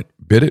you want it,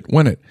 bid it,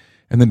 win it.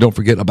 And then don't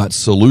forget about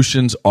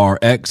Solutions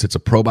RX. It's a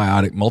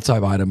probiotic,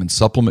 multivitamin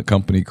supplement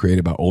company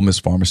created by Ole Miss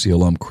Pharmacy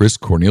alum Chris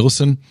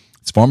Cornelison.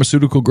 It's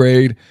pharmaceutical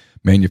grade,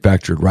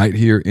 manufactured right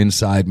here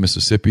inside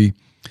Mississippi.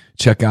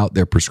 Check out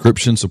their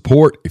prescription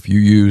support. If you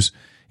use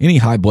any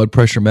high blood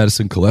pressure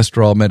medicine,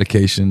 cholesterol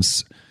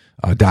medications,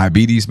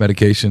 diabetes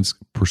medications,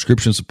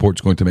 prescription support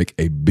is going to make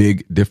a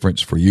big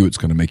difference for you. It's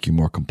going to make you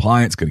more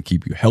compliant. It's going to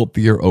keep you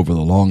healthier over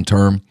the long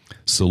term.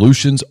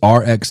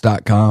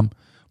 SolutionsRx.com.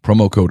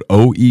 Promo code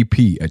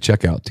OEP at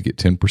checkout to get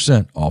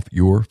 10% off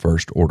your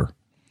first order.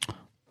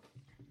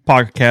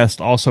 Podcast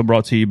also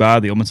brought to you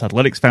by the Ole Miss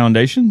Athletics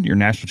Foundation. Your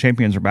national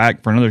champions are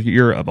back for another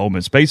year of Ole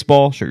Miss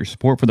baseball. Show your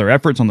support for their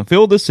efforts on the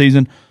field this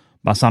season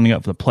by signing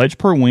up for the Pledge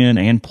Per Win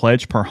and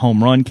Pledge Per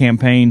Home Run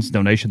campaigns.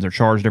 Donations are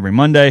charged every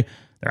Monday.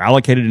 They're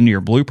allocated into your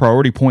Blue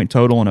Priority point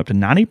total and up to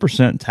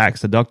 90%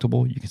 tax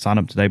deductible. You can sign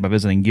up today by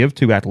visiting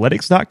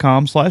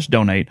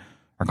givetoathletics.com/donate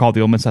or call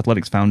the Ole Miss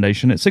Athletics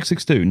Foundation at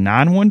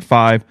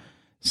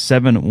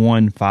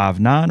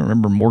 662-915-7159.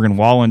 Remember, Morgan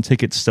Wallen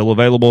tickets still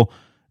available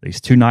these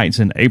 2 nights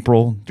in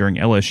April during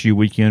LSU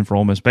weekend for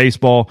Ole Miss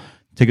baseball.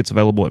 Tickets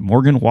available at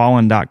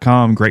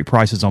morganwallen.com. Great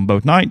prices on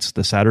both nights,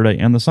 the Saturday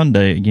and the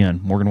Sunday. Again,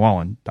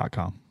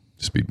 morganwallen.com.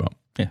 Speed bump.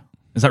 Yeah.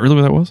 Is that really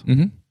what that was?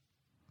 Mm-hmm.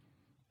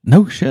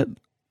 No shit.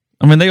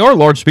 I mean, they are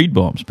large speed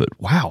bumps, but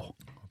wow.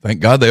 Thank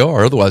God they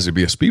are. Otherwise, it'd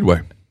be a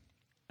speedway.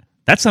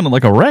 That sounded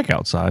like a wreck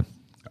outside.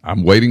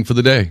 I'm waiting for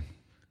the day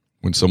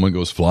when someone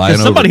goes flying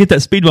over. Somebody hit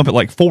that speed bump at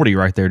like 40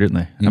 right there, didn't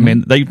they? Mm-hmm. I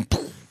mean, they...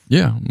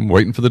 Yeah, I'm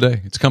waiting for the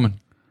day. It's coming.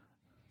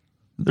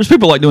 There's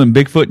people like doing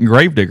Bigfoot and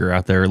Gravedigger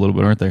out there a little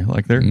bit, aren't they?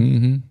 Like they're...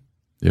 Mm-hmm.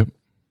 Yep.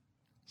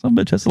 Some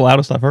bitch, that's the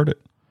loudest I've heard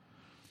it.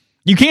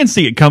 You can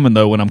see it coming,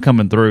 though, when I'm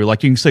coming through.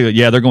 Like, you can see that,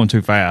 yeah, they're going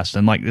too fast.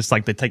 And, like, it's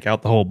like they take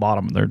out the whole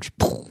bottom and they're just...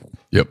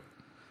 Yep.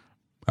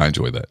 I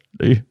enjoy that.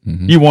 Do you?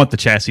 Mm-hmm. You want the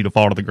chassis to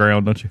fall to the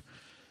ground, don't you?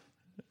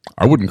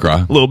 I wouldn't cry.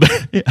 A little bit.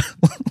 Yeah.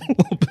 A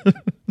little bit.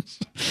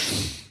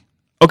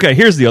 Okay,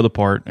 here's the other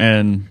part,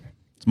 and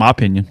it's my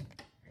opinion.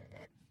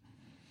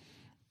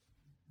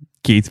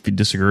 Keith, if you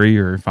disagree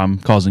or if I'm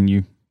causing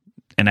you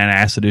an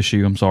acid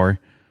issue, I'm sorry.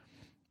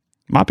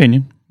 My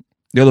opinion.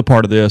 The other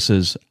part of this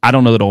is I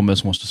don't know that Ole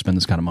Miss wants to spend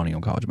this kind of money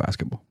on college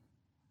basketball.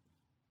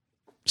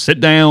 Sit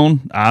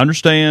down. I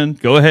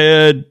understand. Go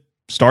ahead.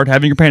 Start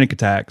having your panic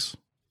attacks.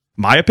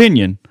 My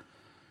opinion,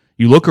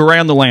 you look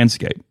around the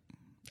landscape.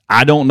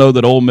 I don't know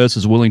that Ole Miss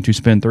is willing to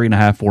spend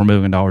 $3.5–4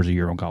 million a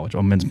year on college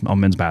on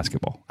men's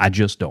basketball. I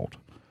just don't.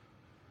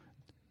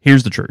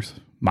 Here's the truth.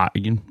 My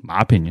opinion.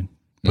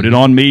 Put it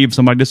on me. If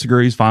somebody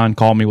disagrees, fine.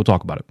 Call me. We'll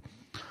talk about it.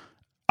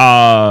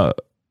 I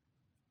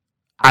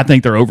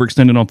think they're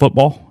overextended on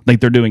football. I think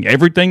they're doing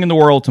everything in the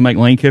world to make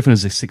Lane Kiffin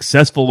as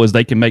successful as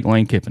they can make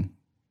Lane Kiffin.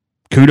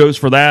 Kudos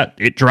for that.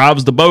 It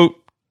drives the boat.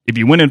 If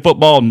you win in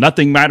football,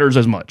 nothing matters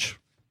as much.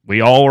 We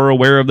all are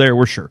aware of that,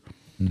 we're sure.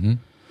 Mm-hmm.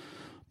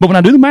 But when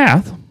I do the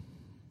math,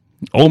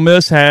 Ole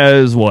Miss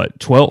has, 12th,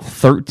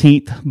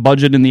 13th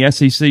budget in the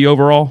SEC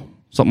overall?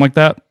 Something like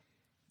that?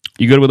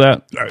 You good with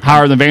that?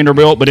 Higher than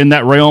Vanderbilt, but in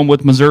that realm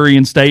with Missouri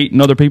and State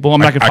and other people?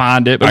 I'm not going to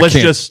find it, but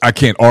I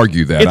can't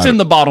argue that. It's in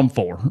the bottom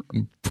 4.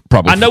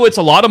 Probably. I know it's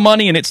a lot of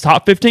money and it's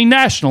top 15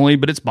 nationally,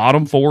 but it's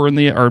bottom 4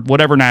 or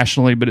whatever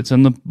nationally, but it's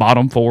in the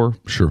bottom 4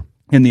 sure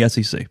in the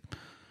SEC.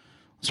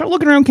 Start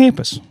looking around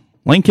campus.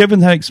 Lane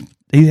Kiffin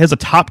has a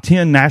top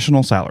 10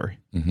 national salary.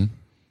 Mm-hmm.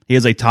 He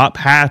has a top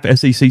half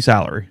SEC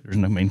salary. There's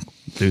no,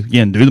 do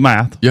the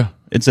math. Yeah.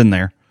 It's in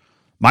there.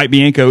 Mike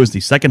Bianco is the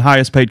second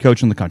highest paid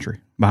coach in the country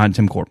behind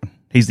Tim Corbin.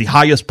 He's the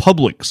highest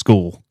public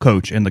school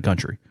coach in the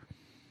country.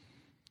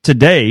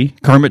 Today,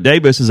 Kermit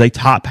Davis is a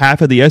top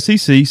half of the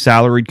SEC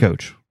salaried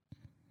coach.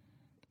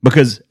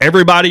 Because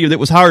everybody that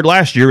was hired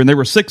last year, and there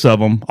were 6 of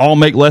them, all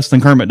make less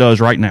than Kermit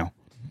does right now.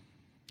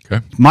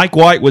 Okay. Mike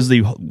White was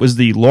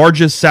the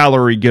largest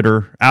salary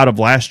getter out of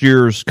last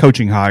year's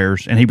coaching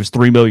hires, and he was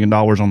 $3 million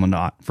on the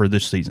knot for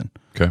this season.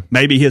 Okay.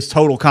 Maybe his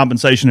total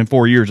compensation in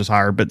 4 years is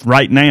higher, but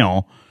right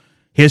now,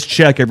 his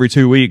check every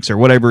 2 weeks or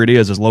whatever it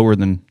is lower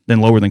than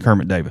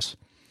Kermit Davis.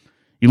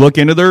 You look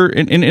into their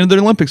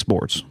Olympic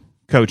sports.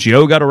 Coach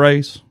Yo got a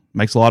raise,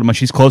 makes a lot of money.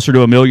 She's closer to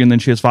 $1 million than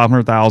she is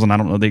 $500,000. I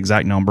don't know the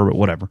exact number, but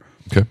whatever.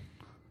 Okay.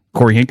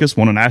 Corey Hinkes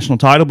won a national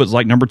title, but it's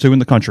like number 2 in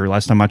the country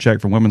last time I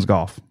checked for women's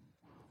golf.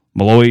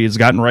 Malloy has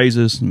gotten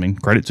raises.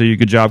 Credit to you.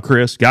 Good job,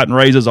 Chris. Gotten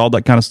raises, all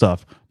that kind of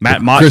stuff.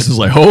 Matt Mott. Chris is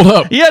like, hold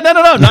up. Yeah, no.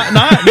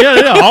 Not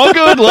yeah, all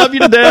good. Love you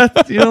to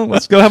death.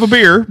 Let's go have a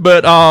beer.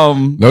 But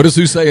notice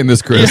who's saying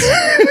this, Chris.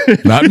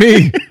 Not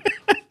me.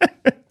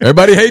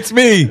 Everybody hates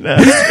me.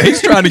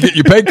 He's trying to get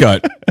you pay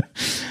cut.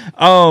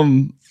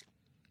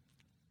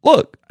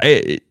 Look,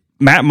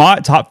 Matt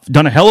Mott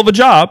done a hell of a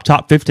job,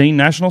 top 15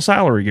 national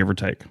salary, give or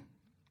take.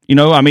 You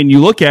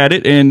look at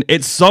it, and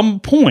at some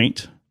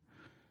point,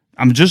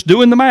 I'm just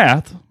doing the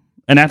math,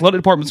 and athletic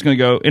department's going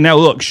to go, and now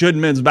look, should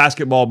men's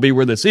basketball be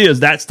where this is?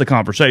 That's the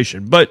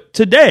conversation. But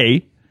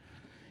today,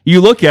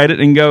 you look at it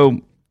and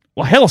go,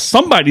 well, hell,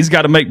 somebody's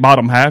got to make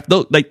bottom half.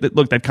 They've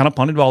kind of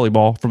punted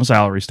volleyball from a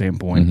salary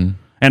standpoint,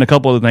 and a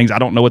couple other things. I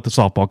don't know what the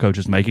softball coach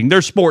is making.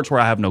 There's sports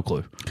where I have no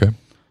clue. Okay.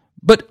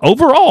 But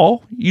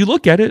overall, you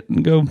look at it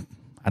and go,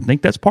 I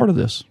think that's part of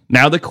this.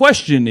 Now, the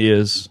question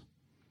is,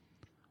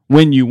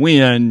 when you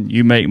win,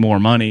 you make more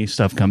money,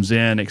 stuff comes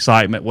in,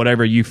 excitement,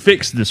 whatever, you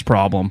fix this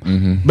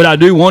problem. But I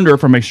do wonder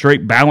from a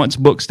straight balance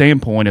book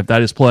standpoint if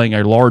that is playing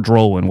a large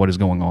role in what is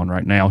going on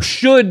right now.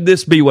 Should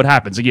this be what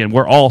happens? Again,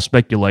 we're all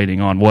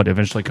speculating on what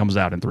eventually comes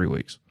out in 3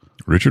 weeks.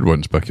 Richard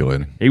wasn't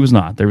speculating. He was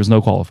not. There was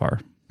no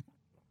qualifier.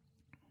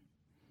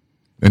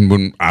 And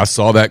when I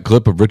saw that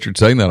clip of Richard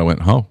saying that, I went,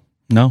 oh,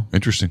 no.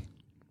 Interesting.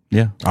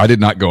 Yeah. I did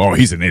not go, oh,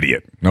 he's an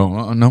idiot.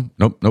 No, nope.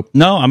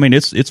 No,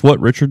 it's what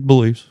Richard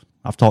believes.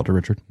 I've talked to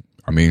Richard.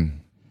 I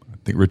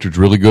think Richard's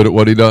really good at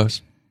what he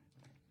does.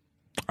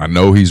 I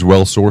know he's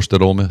well-sourced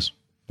at Ole Miss.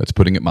 That's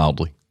putting it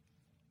mildly.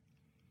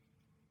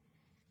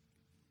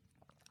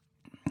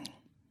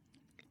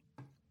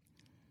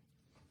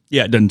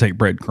 Yeah, it doesn't take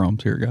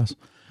breadcrumbs here, guys.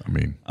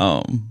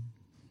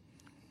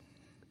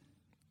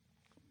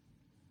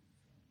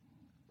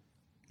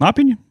 My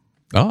opinion.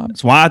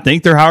 That's why I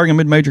think they're hiring a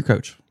mid-major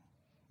coach.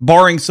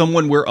 Barring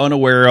someone we're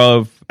unaware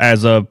of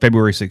as of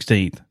February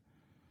 16th.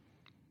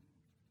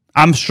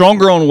 I'm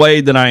stronger on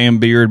Wade than I am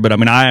Beard, but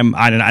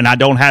I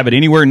don't have it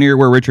anywhere near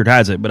where Richard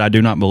has it, but I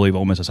do not believe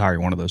Ole Miss is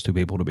hiring one of those two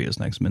people to be his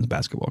next men's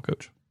basketball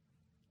coach.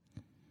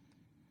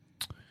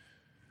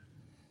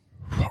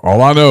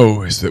 All I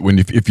know is that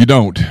if you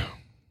don't,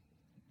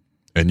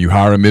 and you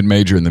hire a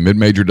mid-major and the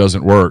mid-major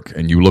doesn't work,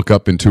 and you look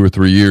up in 2 or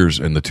 3 years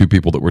and the two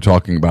people that we're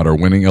talking about are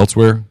winning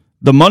elsewhere.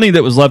 The money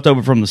that was left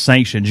over from the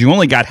sanctions, you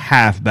only got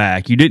half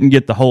back. You didn't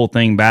get the whole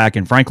thing back,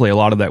 and frankly, a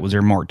lot of that was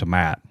earmarked to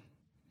Matt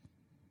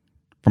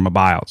from a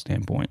buyout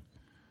standpoint.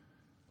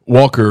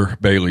 Walker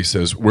Bailey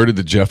says, where did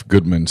the Jeff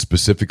Goodman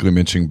specifically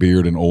mentioning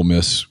Beard and Ole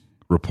Miss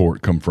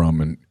report come from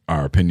in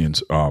our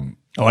opinions? I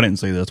didn't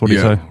see this. What did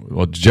he say?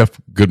 Well, Jeff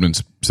Goodman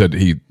said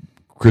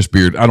Chris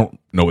Beard, I don't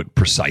know it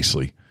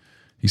precisely.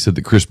 He said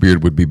that Chris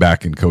Beard would be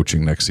back in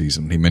coaching next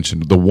season. He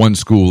mentioned the one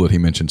school that he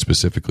mentioned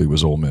specifically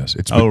was Ole Miss.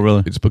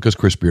 Really? It's because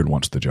Chris Beard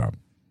wants the job.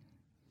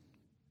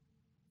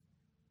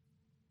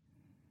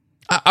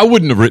 I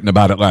wouldn't have written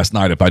about it last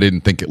night if I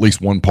didn't think at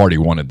least one party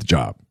wanted the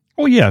job.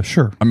 Oh, yeah,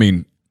 sure.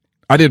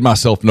 I did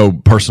myself no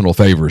personal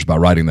favors by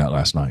writing that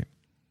last night.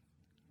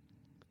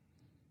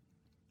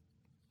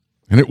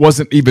 And it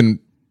wasn't even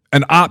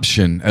an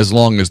option as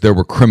long as there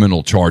were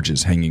criminal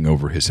charges hanging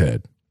over his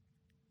head.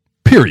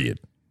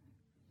 Period.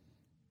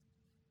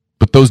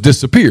 But those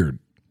disappeared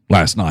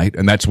last night,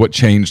 and that's what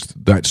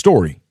changed that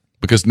story.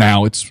 Because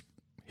now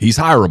he's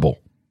hireable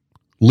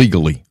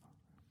legally.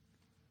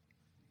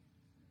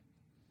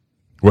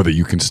 Whether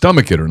you can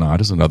stomach it or not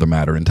is another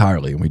matter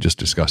entirely, and we just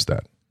discussed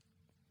that.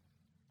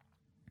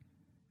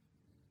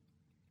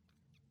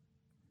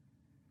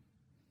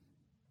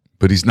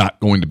 But he's not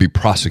going to be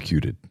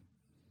prosecuted.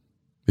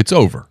 It's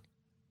over.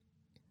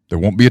 There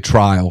won't be a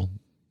trial.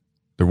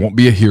 There won't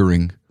be a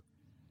hearing.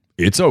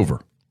 It's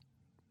over.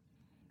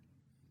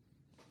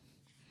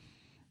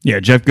 Yeah,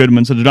 Jeff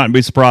Goodman said, do not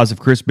be surprised if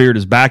Chris Beard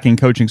is back in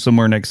coaching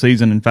somewhere next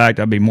season. In fact,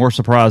 I'd be more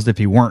surprised if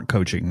he weren't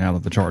coaching now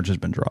that the charge has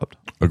been dropped.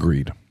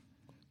 Agreed.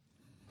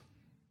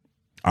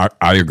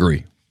 I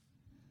agree.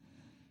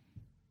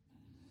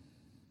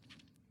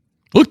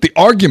 Look, the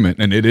argument,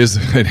 and it is.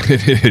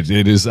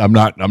 I'm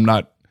not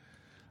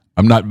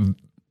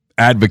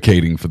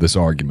advocating for this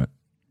argument.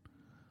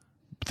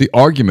 But the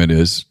argument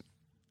is,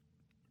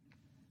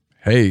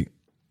 hey,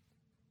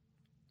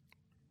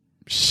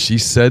 She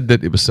said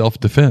that it was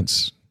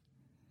self-defense.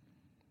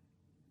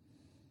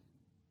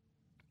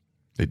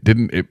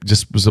 It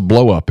just was a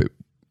blow-up.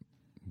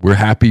 We're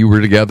happy we're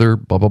together,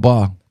 blah, blah,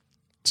 blah.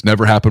 It's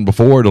never happened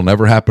before. It'll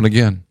never happen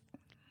again.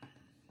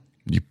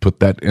 You put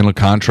that in a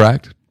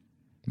contract,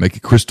 make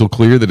it crystal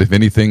clear that if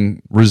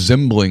anything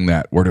resembling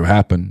that were to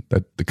happen,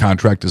 that the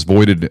contract is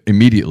voided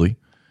immediately,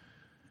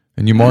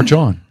 and you march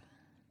on.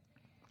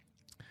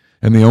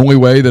 And the only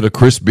way that a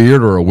Chris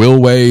Beard or a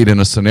Will Wade in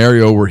a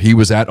scenario where he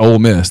was at Ole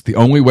Miss, the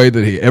only way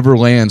that he ever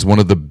lands one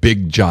of the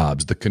big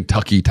jobs, the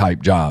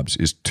Kentucky-type jobs,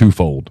 is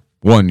twofold.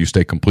 One, you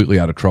stay completely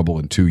out of trouble,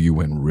 and two, you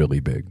win really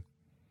big.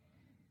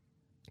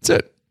 That's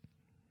it.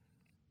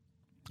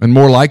 And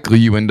more likely,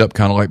 you end up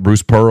kind of like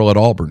Bruce Pearl at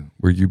Auburn,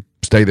 where you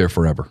stay there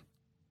forever.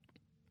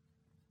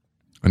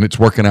 And it's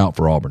working out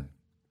for Auburn.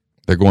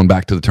 They're going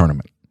back to the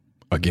tournament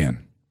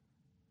again.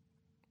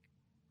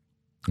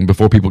 And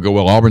before people go,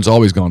 well, Auburn's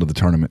always gone to the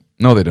tournament.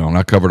 No, they don't.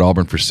 I covered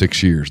Auburn for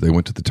 6 years. They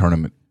went to the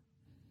tournament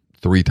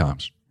 3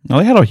 times. No,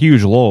 they had a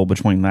huge lull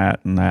between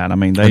that and that. I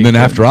mean, and then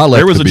after I left,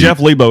 there was a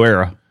Jeff Lebo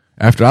era.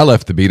 After I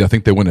left the beat, I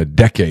think they went a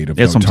decade of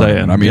That's no what I'm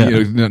tournament. saying.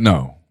 I mean, Yeah.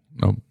 no.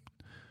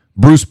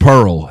 Bruce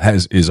Pearl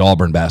is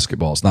Auburn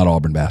basketball. It's not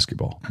Auburn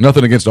basketball.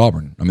 Nothing against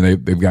Auburn. I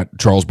mean, they've got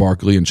Charles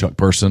Barkley and Chuck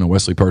Person and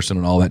Wesley Person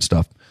and all that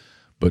stuff.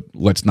 But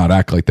let's not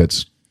act like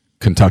that's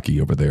Kentucky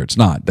over there. It's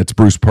not. That's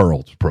Bruce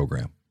Pearl's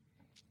program.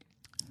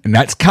 And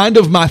that's kind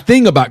of my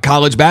thing about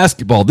college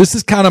basketball. This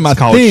is kind of my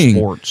thing.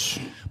 Sports.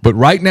 But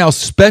right now,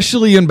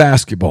 especially in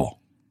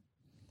basketball,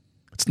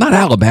 it's not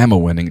Alabama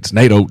winning. It's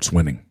Nate Oates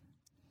winning.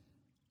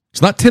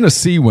 It's not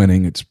Tennessee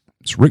winning. It's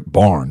Rick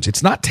Barnes.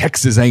 It's not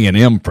Texas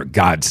A&M, for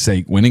God's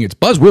sake, winning. It's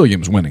Buzz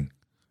Williams winning.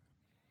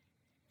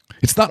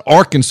 It's not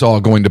Arkansas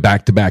going to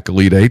back-to-back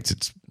Elite Eights.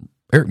 It's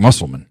Eric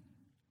Musselman.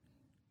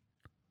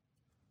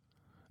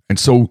 And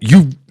so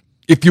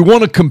if you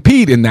want to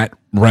compete in that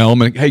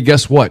realm, and hey,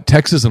 guess what?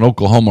 Texas and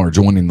Oklahoma are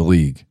joining the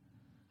league.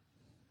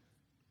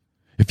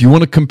 If you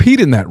want to compete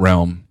in that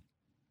realm,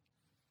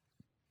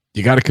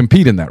 you got to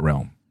compete in that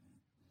realm.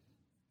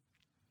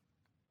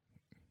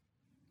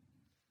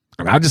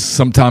 And I just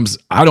sometimes,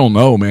 I don't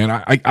know, man.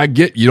 I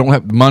get you don't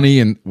have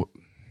money, and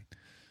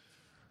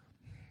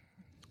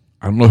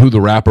I don't know who the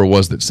rapper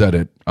was that said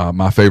it.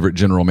 My favorite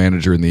general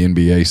manager in the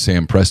NBA,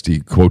 Sam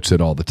Presti, quotes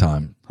it all the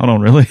time. Hold on,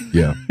 really?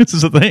 Yeah. This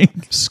is a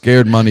thing?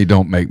 Scared money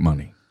don't make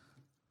money.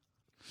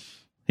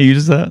 He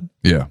uses that?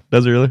 Yeah.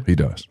 Does he really? He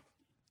does.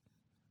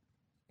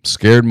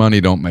 Scared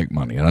money don't make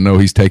money. And I know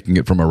he's taking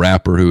it from a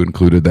rapper who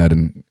included that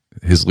in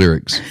his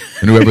lyrics.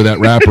 And whoever that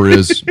rapper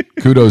is,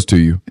 kudos to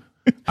you.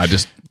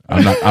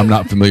 I'm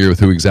not familiar with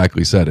who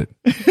exactly said it.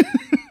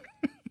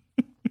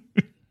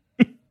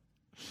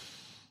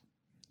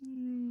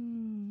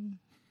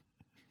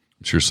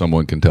 I'm sure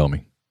someone can tell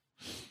me.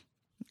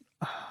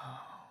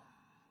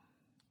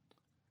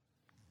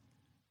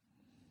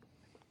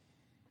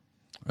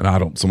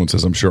 And someone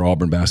says, I'm sure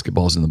Auburn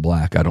basketball is in the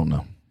black. I don't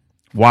know.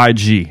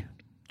 YG.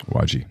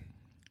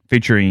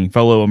 Featuring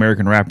fellow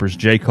American rappers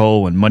J.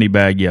 Cole and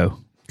Moneybagg Yo.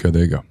 Okay,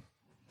 there you go.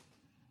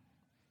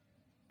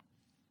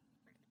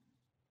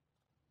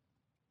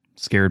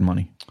 Scared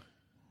money.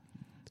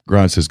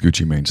 Grind says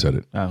Gucci Mane said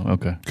it. Oh,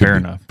 okay. Could Fair be.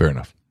 enough. Fair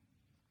enough.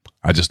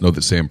 I just know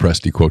that Sam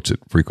Presti quotes it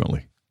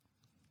frequently.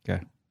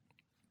 Okay.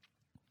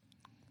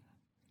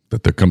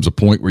 That there comes a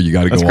point where you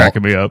got to go That's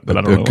cracking me up, but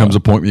I don't know There comes why.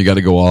 a point where you got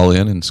to go all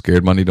in, and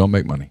scared money don't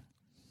make money.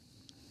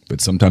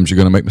 But sometimes you're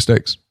going to make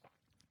mistakes.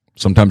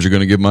 Sometimes you're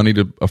going to give money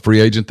to a free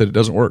agent that it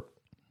doesn't work.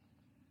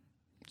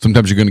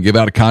 Sometimes you're going to give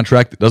out a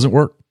contract that doesn't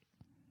work.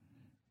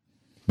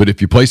 But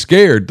if you play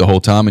scared the whole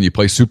time and you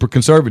play super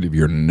conservative,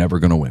 you're never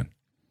going to win.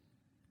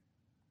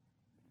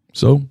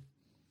 So,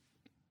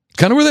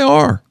 kind of where they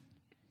are.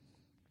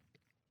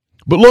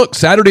 But look,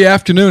 Saturday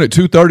afternoon at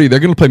 2:30, they're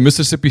going to play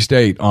Mississippi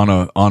State on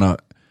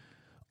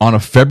a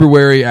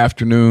February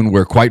afternoon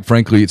where, quite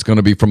frankly, it's going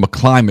to be, from a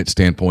climate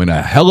standpoint,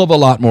 a hell of a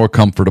lot more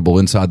comfortable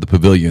inside the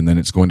pavilion than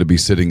it's going to be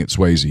sitting at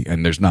Swayze,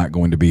 and there's not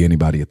going to be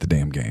anybody at the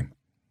damn game.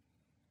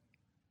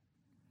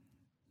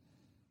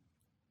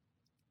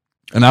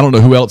 And I don't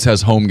know who else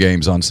has home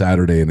games on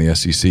Saturday in the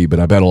SEC, but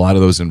I bet a lot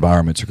of those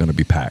environments are going to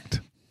be packed.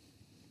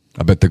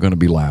 I bet they're going to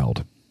be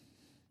loud.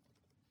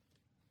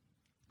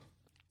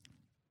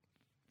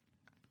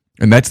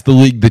 And that's the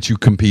league that you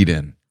compete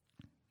in.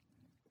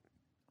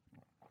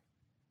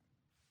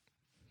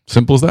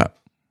 Simple as that.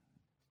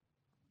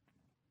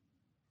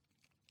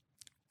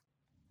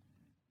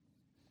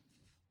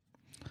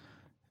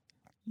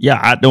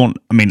 Yeah,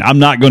 I'm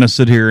not going to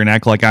sit here and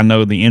act like I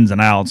know the ins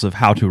and outs of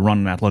how to run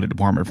an athletic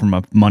department from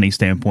a money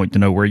standpoint, to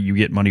know where you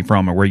get money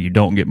from or where you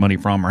don't get money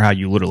from, or how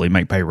you literally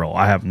make payroll.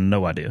 I have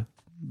no idea.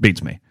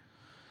 Beats me.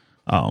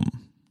 But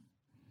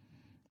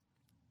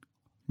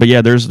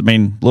yeah,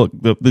 look,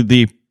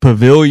 the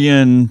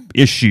pavilion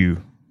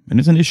issue, and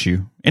it's an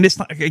issue. And it's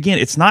not, again,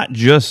 it's not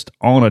just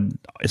on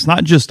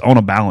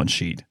a balance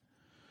sheet.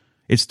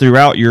 It's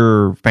throughout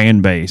your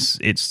fan base.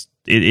 It's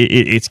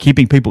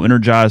keeping people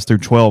energized through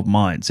 12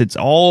 months. It's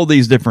all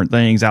these different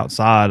things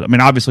outside. I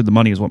mean, obviously the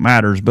money is what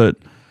matters, but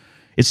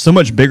it's so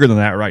much bigger than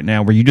that right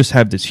now, where you just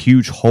have this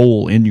huge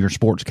hole in your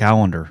sports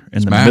calendar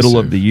in the middle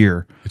of the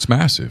year. It's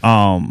massive.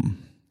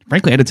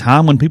 Frankly, at a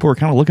time when people are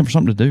kind of looking for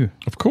something to do.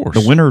 Of course.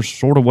 The winter's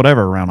sort of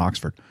whatever around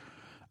Oxford.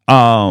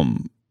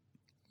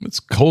 It's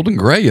cold and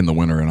gray in the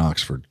winter in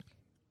Oxford.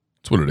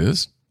 That's what it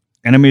is.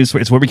 And I mean,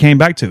 it's where we came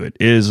back to it.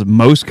 Is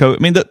most coach?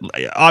 I mean,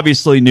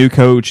 obviously, new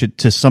coach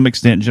to some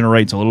extent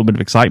generates a little bit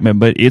of excitement,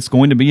 but it's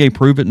going to be a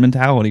proven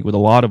mentality with a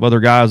lot of other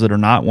guys that are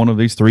not one of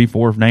these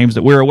 3-4 names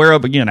that we're aware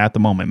of. Again, at the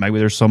moment, maybe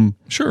there's some.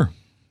 Sure.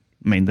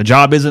 I mean, the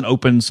job isn't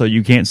open, so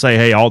you can't say,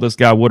 "Hey, all this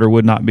guy would or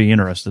would not be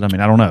interested." I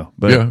mean, I don't know,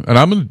 but yeah. And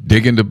I'm going to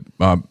dig into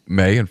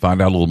May and find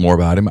out a little more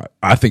about him.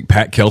 I think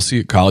Pat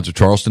Kelsey at College of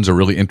Charleston's a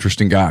really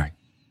interesting guy.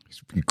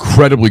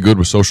 Incredibly good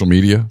with social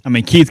media. I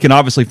mean, Keith can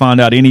obviously find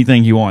out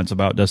anything he wants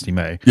about Dusty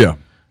May. Yeah.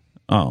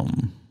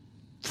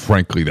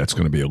 Frankly, that's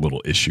going to be a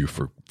little issue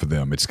for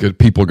them. It's good.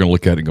 People are going to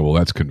look at it and go, well,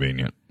 that's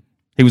convenient.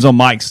 He was on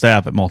Mike's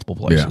staff at multiple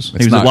places. Yeah,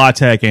 he was at La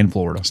Tech and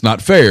Florida. It's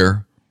not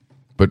fair,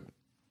 but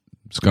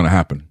it's going to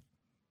happen.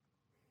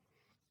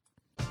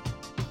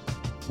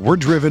 We're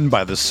driven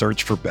by the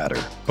search for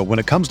better. But when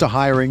it comes to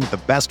hiring,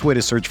 the best way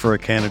to search for a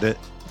candidate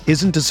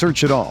isn't to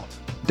search at all.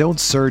 Don't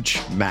search,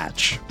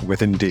 match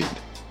with Indeed.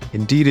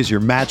 Indeed is your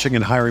matching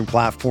and hiring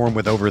platform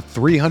with over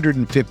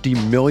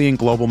 350 million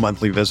global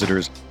monthly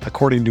visitors,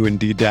 according to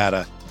Indeed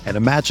data, and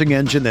a matching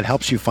engine that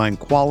helps you find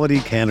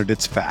quality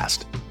candidates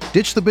fast.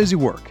 Ditch the busy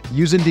work.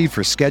 Use Indeed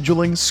for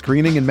scheduling,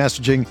 screening, and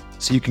messaging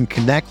so you can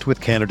connect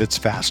with candidates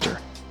faster.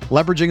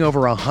 Leveraging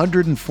over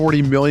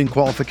 140 million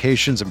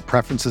qualifications and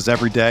preferences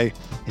every day,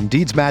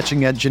 Indeed's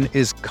matching engine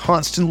is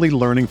constantly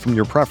learning from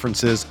your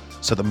preferences,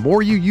 so the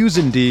more you use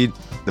Indeed,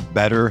 the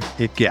better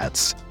it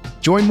gets.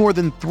 Join more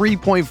than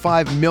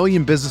 3.5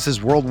 million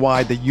businesses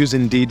worldwide that use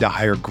Indeed to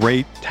hire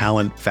great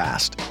talent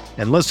fast.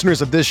 And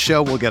listeners of this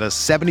show will get a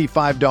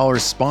 $75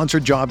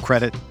 sponsored job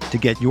credit to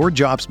get your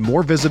jobs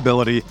more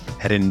visibility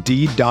at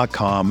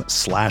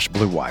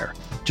Indeed.com/Blue Wire.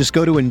 Just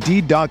go to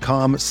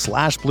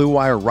Indeed.com/Blue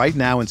Wire right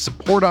now and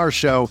support our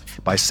show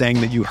by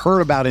saying that you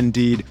heard about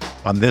Indeed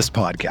on this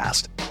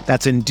podcast.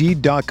 That's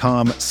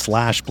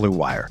Indeed.com/Blue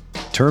Wire.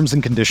 Terms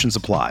and conditions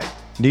apply.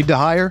 Need to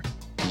hire?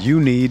 You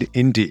need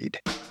Indeed.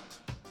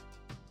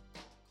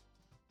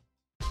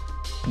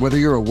 Whether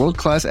you're a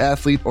world-class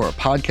athlete or a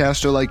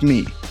podcaster like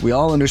me, we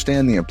all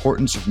understand the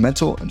importance of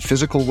mental and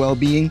physical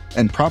well-being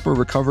and proper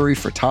recovery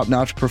for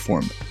top-notch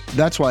performance.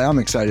 That's why I'm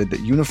excited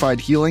that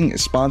Unified Healing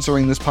is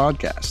sponsoring this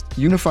podcast.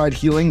 Unified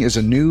Healing is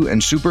a new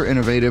and super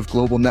innovative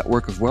global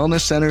network of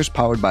wellness centers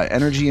powered by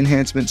Energy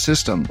Enhancement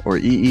System, or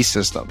EE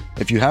System.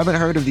 If you haven't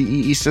heard of the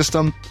EE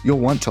System, you'll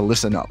want to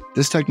listen up.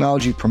 This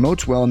technology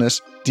promotes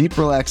wellness, deep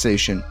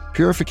relaxation,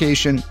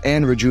 purification,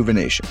 and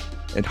rejuvenation.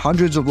 In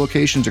hundreds of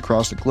locations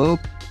across the globe,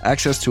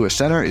 access to a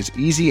center is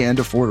easy and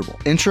affordable.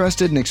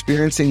 Interested in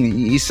experiencing the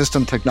EE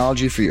System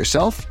technology for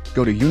yourself?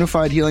 Go to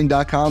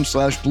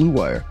unifiedhealing.com/Blue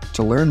Wire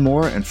to learn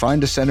more and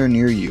find a center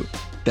near you.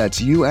 That's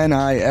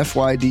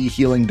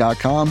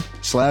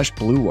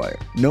UNIFYDhealing.com/Blue Wire.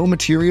 No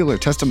material or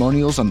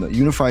testimonials on the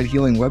Unified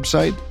Healing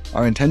website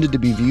are intended to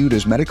be viewed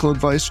as medical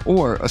advice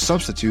or a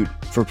substitute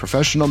for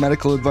professional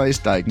medical advice,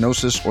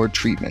 diagnosis, or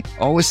treatment.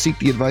 Always seek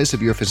the advice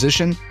of your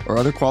physician or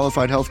other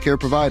qualified healthcare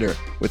provider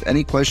with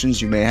any questions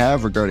you may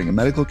have regarding a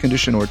medical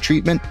condition or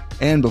treatment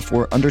and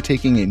before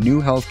undertaking a new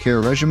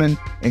healthcare regimen,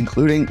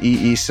 including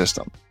EE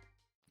System.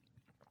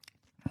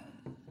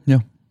 Yeah.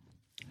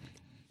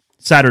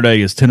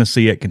 Saturday is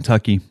Tennessee at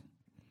Kentucky.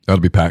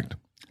 That'll be packed.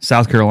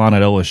 South Carolina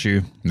at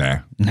LSU. Nah.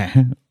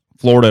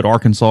 Florida at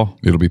Arkansas.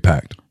 It'll be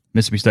packed.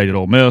 Mississippi State at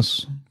Ole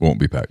Miss. Won't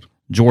be packed.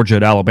 Georgia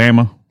at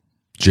Alabama.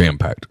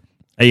 Jam-packed.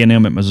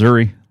 A&M at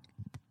Missouri.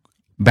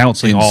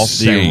 Bouncing off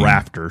the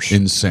rafters.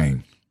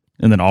 Insane.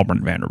 And then Auburn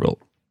at Vanderbilt.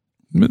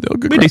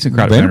 Good be a decent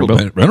crowd at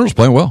Vanderbilt. Vanderbilt's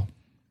playing well.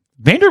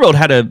 Vanderbilt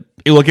had it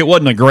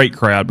wasn't a great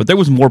crowd, but there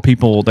was more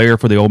people there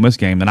for the Ole Miss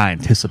game than I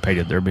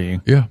anticipated there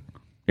being. Yeah.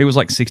 It was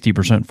like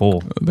 60%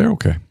 full. They're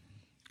okay.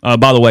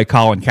 By the way,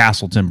 Colin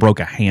Castleton broke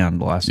a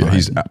hand last night. Yeah,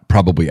 he's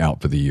probably out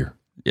for the year.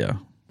 Yeah.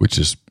 Which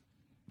is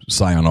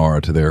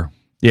sayonara to their...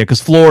 Yeah, because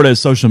Florida's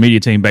social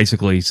media team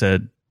basically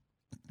said,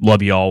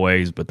 love you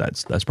always, but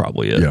that's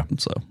probably it. Yeah.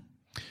 So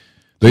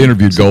they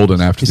interviewed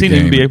Golden after the game. Is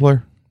he an NBA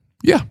player?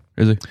 Yeah.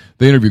 Is he?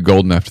 They interviewed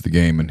Golden after the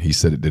game, and he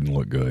said it didn't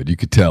look good. You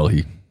could tell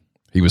he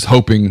was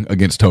hoping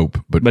against hope,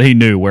 but he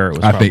knew where it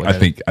was.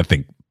 I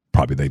think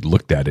probably they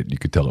looked at it and you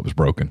could tell it was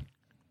broken.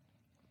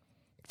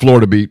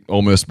 Florida beat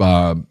Ole Miss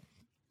by, I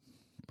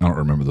don't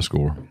remember the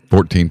score,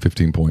 14,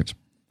 15 points.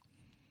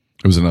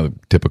 It was another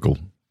typical.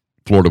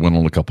 Florida went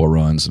on a couple of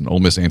runs, and Ole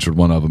Miss answered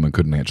one of them and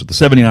couldn't answer the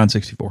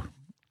 79-64.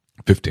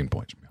 15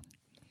 points.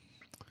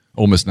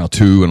 Ole Miss now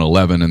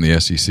 2-11 in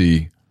the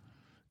SEC,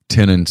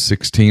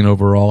 10-16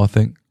 overall, I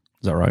think.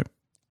 Is that right?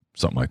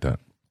 Something like that.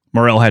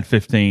 Morrell had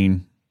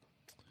 15.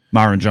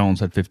 Myron Jones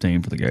had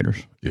 15 for the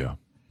Gators. Yeah.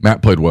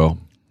 Matt played well.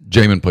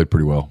 Jamin played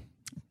pretty well.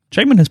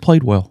 Jamin has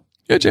played well.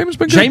 Yeah, Jamin's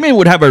been good. Jamin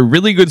would have a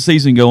really good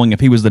season going if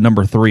he was the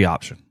number 3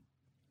 option.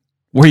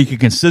 where you could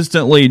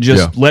consistently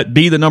just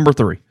be the number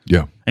 3.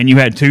 Yeah. And you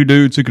had 2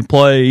 dudes who could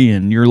play,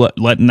 and you're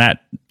letting that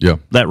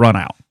run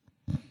out.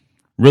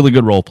 Really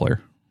good role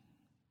player.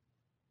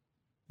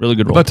 Really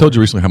good role player. I told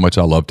you recently how much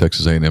I love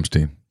Texas A&M's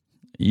team.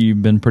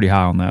 You've been pretty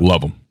high on that.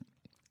 Love them.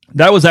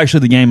 That was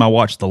actually the game I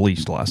watched the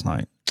least last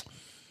night.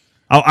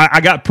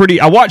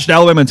 I watched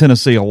Alabama and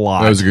Tennessee a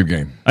lot. That was a good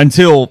game.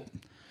 Until,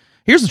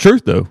 here's the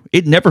truth though,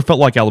 it never felt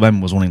like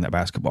Alabama was winning that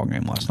basketball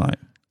game last night.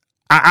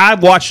 I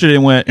watched it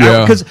and went,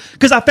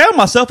 because I found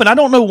myself, and I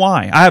don't know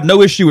why. I have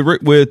no issue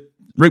with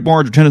Rick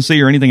Barnes or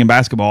Tennessee or anything in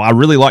basketball. I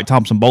really like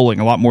Thompson Bowling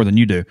a lot more than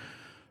you do.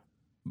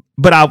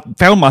 But I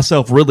found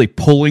myself really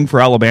pulling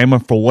for Alabama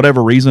for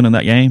whatever reason in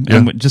that game,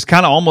 and just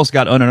kind of almost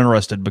got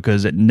uninterested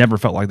because it never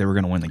felt like they were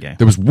going to win the game.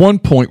 There was one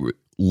point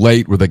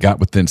late where they got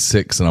within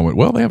 6, and I went,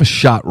 well, they have a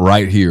shot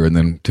right here, and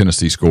then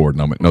Tennessee scored,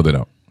 and I went, no, they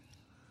don't.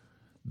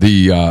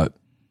 The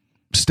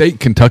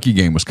State-Kentucky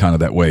game was kind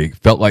of that way.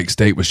 Felt like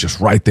State was just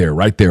right there,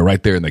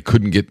 and they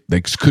couldn't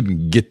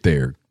get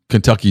there.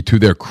 Kentucky, to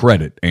their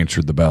credit,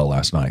 answered the bell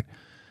last night.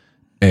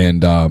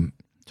 And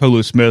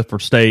Tolu Smith for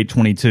State,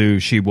 22,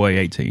 Sheboy,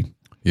 18.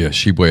 Yeah,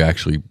 Sheboy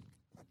actually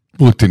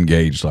looked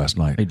engaged last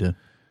night. He did.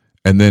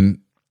 And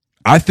then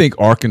I think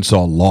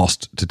Arkansas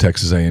lost to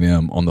Texas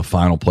A&M on the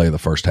final play of the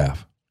first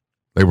half.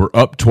 They were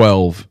up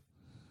 12,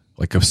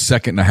 like a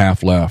second and a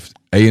half left.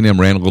 A&M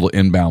ran a little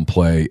inbound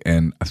play,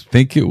 and I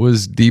think it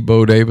was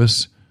Debo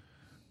Davis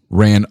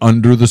ran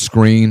under the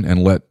screen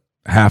and let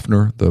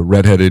Hafner, the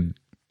redheaded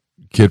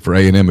kid for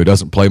A&M who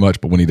doesn't play much,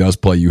 but when he does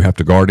play, you have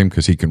to guard him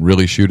because he can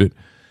really shoot it.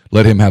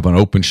 Let him have an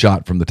open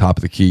shot from the top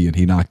of the key, and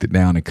he knocked it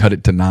down and cut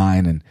it to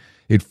 9, and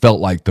it felt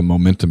like the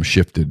momentum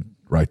shifted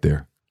right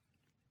there.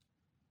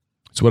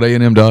 That's what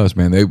A&M does,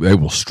 man. They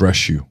will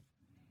stress you.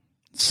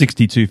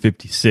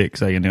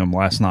 62-56 A&M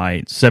last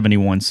night,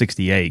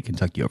 71-68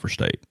 Kentucky over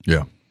State.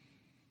 Yeah.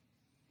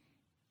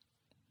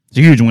 It's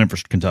a huge win for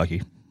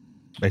Kentucky.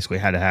 Basically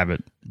had to have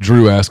it.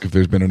 Drew asked if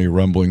there's been any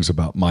rumblings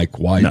about Mike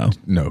White.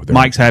 No.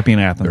 Mike's happy in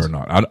Athens. They're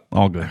not.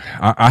 All good.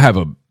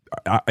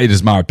 It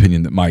is my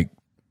opinion that Mike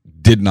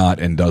did not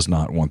and does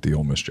not want the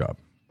Ole Miss job.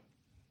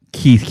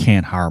 Keith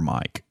can't hire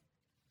Mike.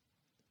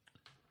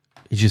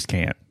 He just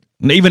can't.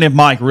 And even if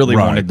Mike really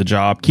wanted the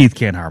job, Keith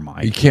can't hire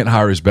Mike. He can't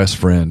hire his best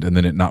friend and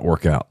then it not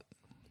work out.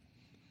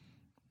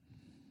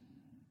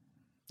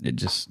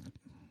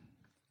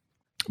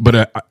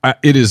 But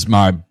it is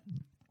my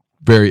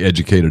very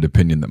educated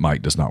opinion that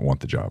Mike does not want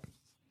the job.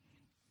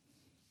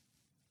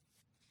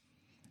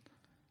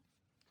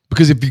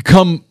 Because if you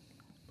come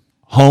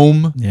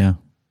home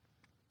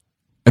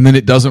and then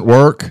it doesn't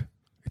work,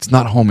 it's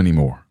not home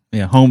anymore.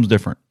 Yeah, home's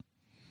different.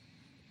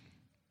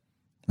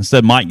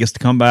 Instead, Mike gets to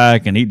come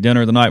back and eat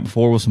dinner the night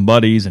before with some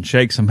buddies and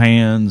shake some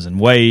hands and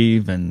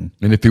wave. And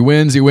if he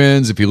wins, he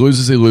wins. If he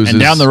loses, he loses.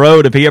 And down the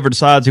road, if he ever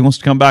decides he wants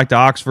to come back to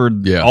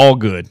Oxford, all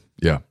good.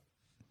 Yeah.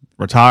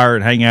 Retire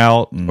and hang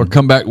out. Or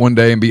come back one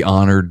day and be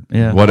honored.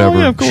 Yeah. Whatever. Oh,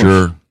 yeah, of course.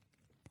 Sure.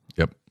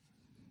 Yep.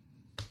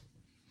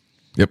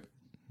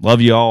 Love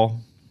you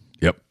all.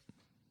 Yep.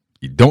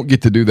 You don't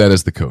get to do that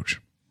as the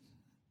coach.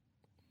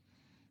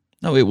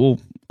 No, it will.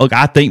 Look,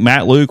 I think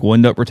Matt Luke will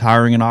end up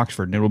retiring in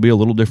Oxford, and it will be a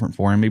little different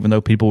for him, even though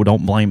people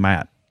don't blame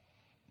Matt.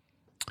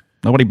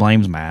 Nobody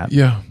blames Matt.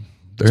 Yeah.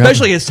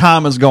 Especially as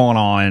time is going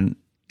on.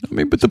 I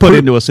mean, but put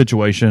into a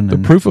situation. The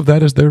proof of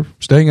that is they're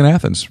staying in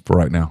Athens for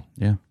right now.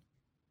 Yeah.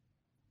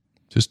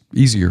 Just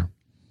easier.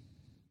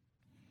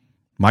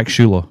 Mike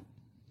Shula.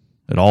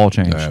 It all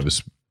changed.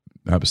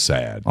 That was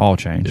sad. All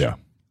changed. Yeah.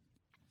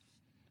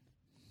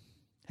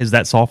 Has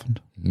that softened?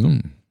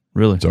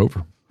 Really? It's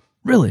over.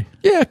 Really?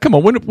 Yeah, come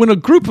on. When a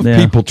group of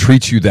people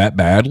treat you that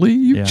badly,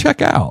 you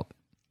check out.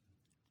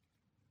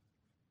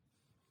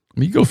 I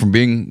mean, you go from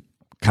being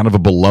kind of a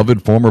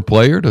beloved former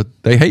player to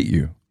they hate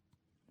you.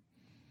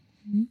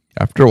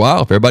 After a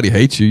while, if everybody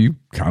hates you, you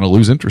kind of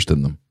lose interest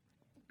in them.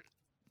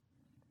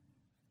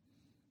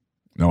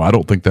 No, I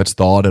don't think that's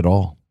thawed at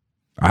all.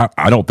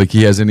 I don't think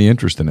he has any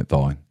interest in it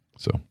thawing.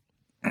 So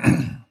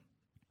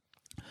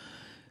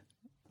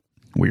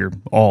we're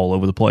all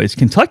over the place.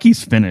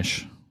 Kentucky's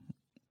finish.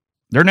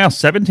 They're now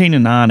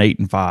 17-9,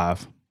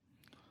 8-5.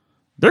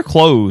 Their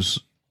close,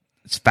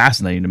 it's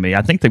fascinating to me.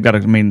 I think they've got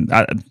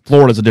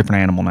Florida's a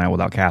different animal now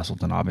without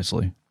Castleton,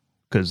 obviously,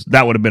 because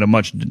that would have been a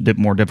much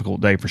more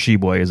difficult day for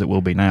Sheboy as it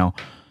will be now.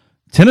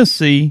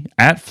 Tennessee,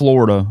 at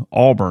Florida,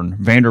 Auburn,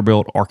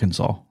 Vanderbilt,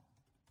 Arkansas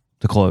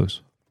to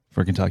close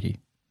for Kentucky.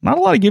 Not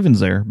a lot of givens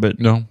there, but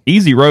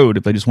easy road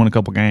if they just win a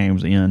couple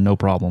games in, no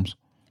problems.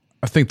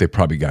 I think they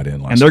probably got in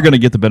last night. And they're going to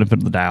get the benefit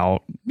of the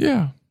doubt.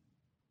 Yeah.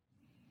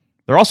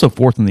 They're also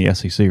fourth in the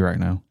SEC right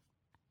now.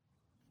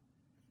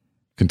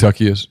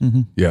 Kentucky is?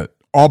 Mm-hmm. Yeah.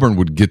 Auburn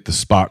would get the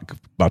spot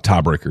by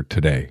tiebreaker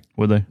today.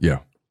 Would they? Yeah.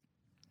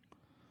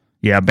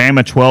 Yeah,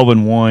 Bama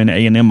 12-1,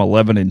 A&M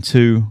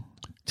 11-2,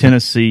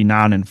 Tennessee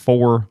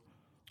 9-4,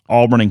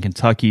 Auburn and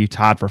Kentucky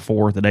tied for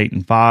fourth at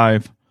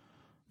 8-5,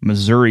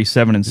 Missouri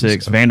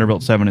 7-6,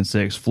 Vanderbilt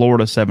 7-6,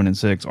 Florida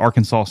 7-6,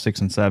 Arkansas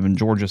 6-7,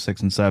 Georgia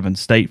 6-7,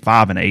 State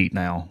 5-8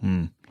 now.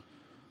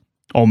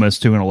 Ole Miss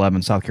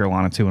 2-11, South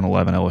Carolina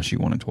 2-11, LSU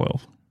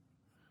 1-12.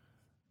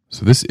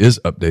 So this is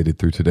updated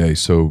through today.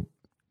 So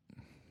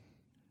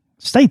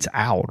State's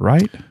out,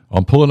 right?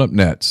 I'm pulling up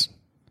nets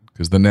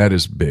because the net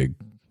is big.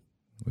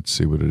 Let's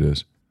see what it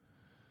is.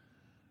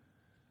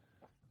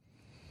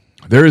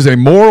 There is a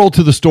moral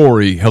to the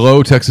story.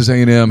 Hello, Texas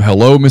A&M.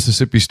 Hello,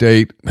 Mississippi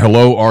State.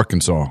 Hello,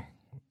 Arkansas.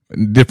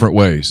 In different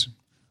ways.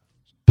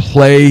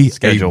 Play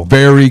Schedule. a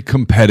very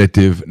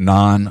competitive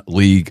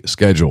non-league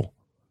schedule.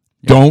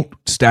 Yep. Don't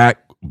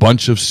stack a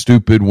bunch of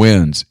stupid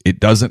wins. It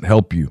doesn't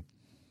help you.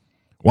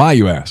 Why,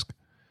 you ask?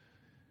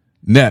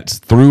 Nets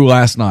through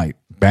last night.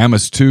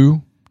 Bama's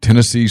 2,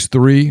 Tennessee's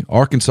 3.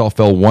 Arkansas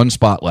fell 1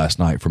 spot last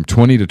night from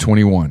 20 to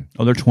 21.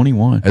 Oh, they're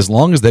 21. As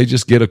long as they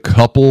just get a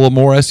couple of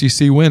more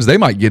SEC wins, they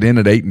might get in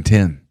at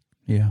 8-10.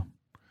 Yeah.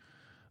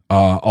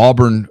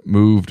 Auburn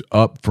moved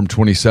up from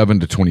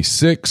 27 to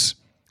 26.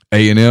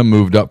 A&M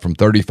moved up from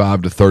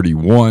 35 to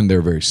 31.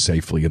 They're very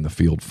safely in the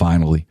field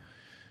finally.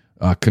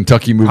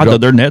 Kentucky moved up.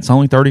 Their net's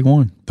only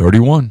 31.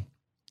 31.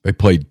 They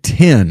played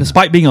 10.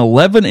 Despite being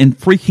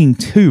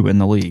 11-2 in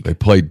the league. They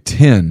played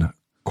 10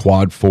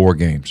 quad 4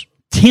 games.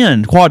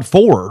 10 quad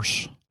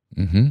 4s.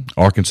 Mm-hmm.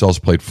 Arkansas's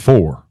played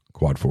 4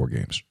 quad 4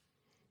 games.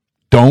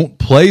 Don't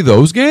play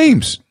those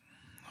games.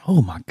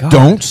 Oh, my God.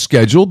 Don't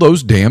schedule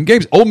those damn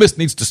games. Ole Miss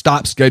needs to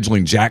stop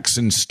scheduling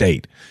Jackson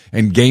State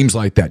and games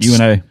like that.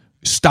 UNA.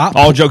 Stop.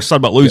 All jokes aside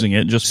about losing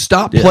it. Just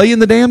stop playing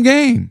the damn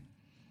game.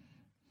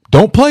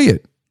 Don't play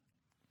it.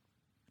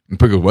 And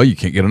people go, well, you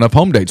can't get enough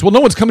home dates. Well, no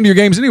one's coming to your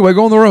games anyway.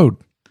 Go on the road.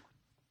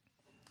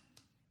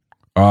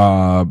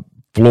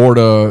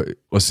 Florida,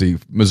 let's see.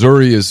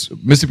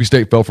 Mississippi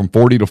State fell from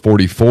 40 to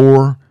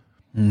 44.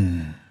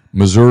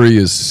 Missouri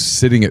is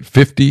sitting at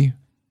 50.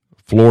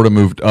 Florida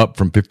moved up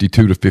from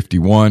 52 to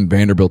 51.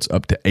 Vanderbilt's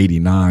up to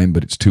 89,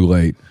 but it's too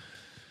late.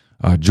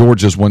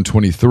 Georgia's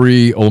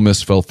 123. Ole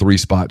Miss fell 3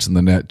 spots in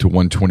the net to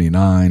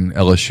 129.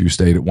 LSU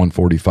stayed at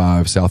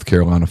 145. South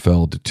Carolina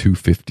fell to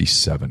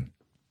 257.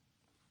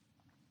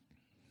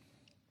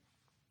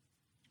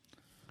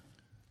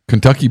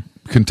 Kentucky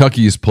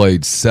has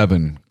played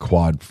 7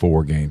 quad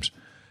 4 games.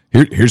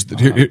 Here's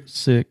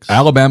 6.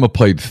 Alabama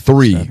played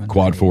 3 7,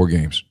 quad 4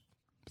 games.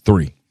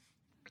 3.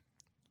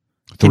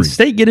 Can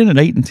State get in at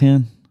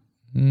 8-10?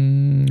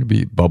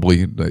 Be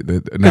bubbly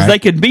because they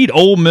could beat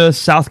Ole Miss,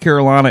 South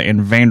Carolina,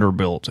 and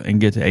Vanderbilt and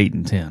get to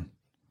 8-10.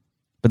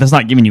 But that's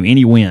not giving you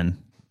any win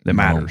that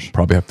matters.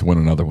 Probably have to win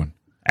another one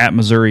at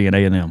Missouri and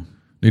A&M.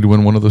 Need to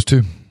win one of those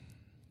two.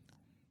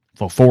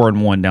 For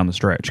 4-1 down the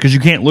stretch because you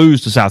can't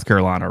lose to South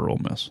Carolina or Ole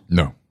Miss.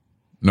 No.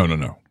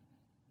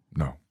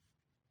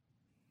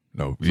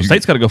 So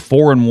State's got to go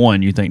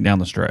 4-1. You think down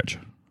the stretch,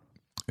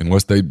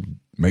 unless they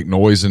make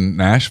noise in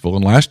Nashville.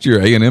 And last year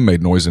A&M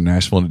made noise in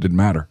Nashville, and it didn't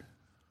matter.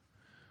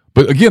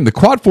 But again, the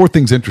quad 4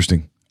 thing's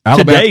interesting.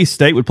 Today,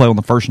 State would play on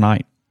the first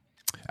night.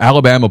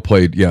 Alabama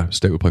played,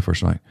 State would play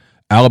first night.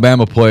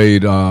 Alabama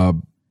played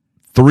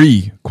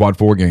 3 quad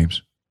 4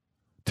 games.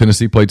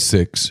 Tennessee played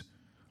 6.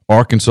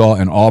 Arkansas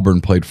and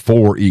Auburn played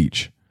 4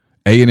 each.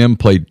 A&M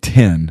played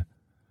 10.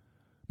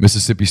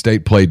 Mississippi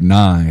State played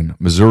 9.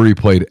 Missouri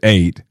played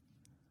 8.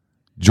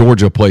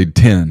 Georgia played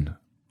 10.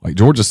 Like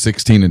Georgia's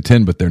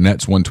 16-10, but their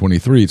net's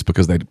 123. It's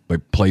because they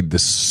played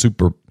this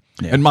super.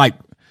 Yeah. And Mike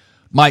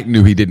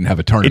knew he didn't have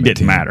a tournament. It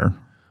didn't matter.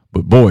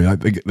 But boy,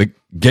 the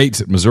Gates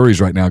at Missouri's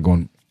right now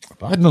going,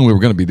 if I'd known we were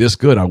going to be this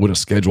good, I would have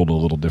scheduled a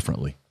little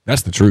differently.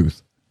 That's the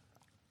truth.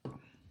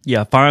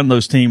 Yeah, find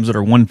those teams that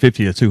are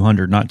 150 to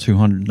 200, not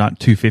 200, not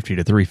 250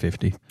 to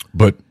 350.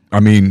 But I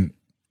mean,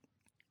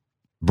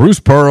 Bruce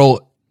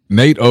Pearl,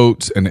 Nate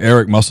Oates, and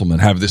Eric Musselman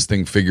have this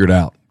thing figured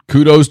out.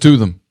 Kudos to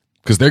them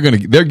because they're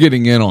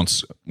getting in on.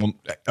 Well,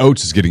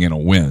 Oates is getting in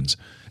on wins,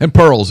 and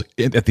Pearl's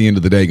at the end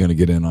of the day going to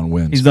get in on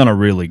wins. He's done a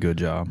really good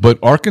job. But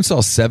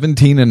Arkansas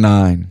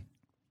 17-9,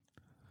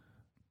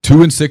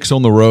 2-6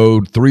 on the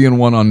road,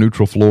 3-1 on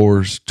neutral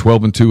floors,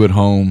 12-2 at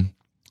home,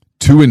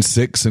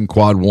 2-6 in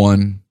quad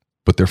 1.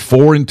 But they're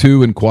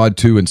 4-2 in quad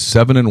 2 and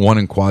 7-1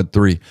 in quad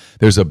 3.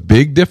 There's a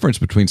big difference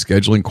between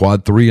scheduling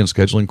quad 3 and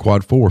scheduling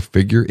quad 4.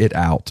 Figure it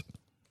out.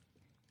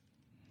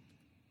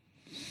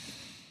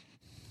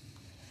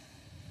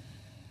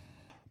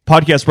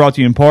 Podcast brought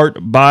to you in part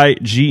by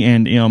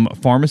G&M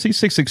Pharmacy,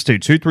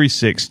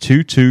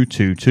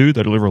 662-236-2222.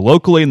 They deliver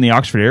locally in the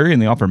Oxford area,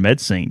 and they offer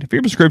MedSync. For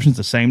your prescriptions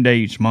the same day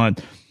each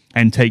month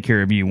and take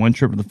care of you. One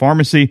trip to the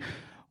pharmacy,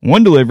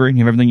 one delivery, and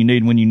you have everything you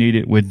need when you need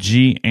it with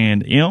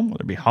G&M,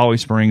 whether it be Holly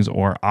Springs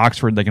or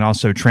Oxford. They can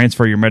also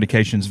transfer your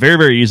medications very,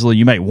 very easily.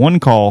 You make one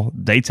call,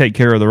 they take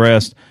care of the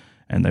rest,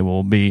 and they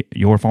will be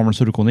your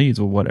pharmaceutical needs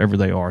with whatever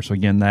they are. So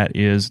again, that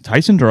is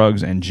Tyson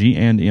Drugs and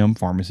G&M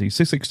Pharmacy,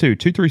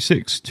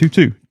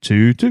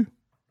 662-236-2222.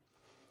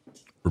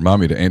 Remind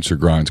me to answer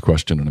Grind's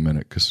question in a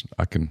minute because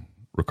I can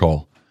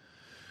recall.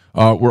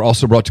 We're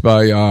also brought to you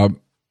by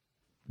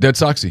Dead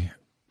Soxy.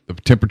 The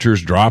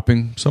temperature's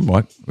dropping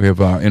somewhat. We have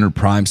entered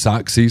prime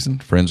sock season.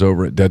 Friends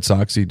over at Dead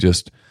Soxy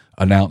just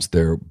announced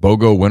their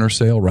BOGO winter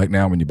sale. Right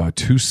now, when you buy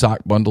 2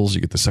 sock bundles,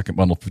 you get the second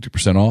bundle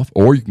 50% off,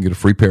 or you can get a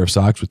free pair of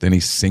socks with any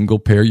single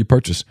pair you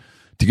purchase.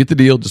 To get the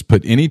deal, just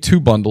put any 2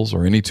 bundles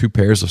or any 2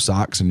 pairs of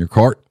socks in your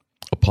cart.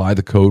 Apply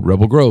the code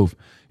Rebel Grove.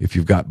 If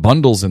you've got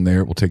bundles in there,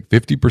 it will take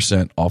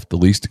 50% off the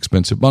least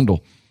expensive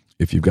bundle.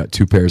 If you've got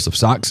 2 pairs of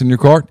socks in your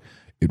cart,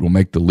 it will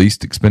make the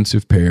least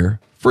expensive pair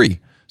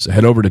free. So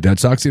head over to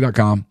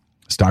deadsoxy.com,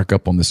 stock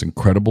up on this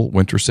incredible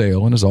winter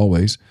sale, and as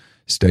always,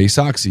 stay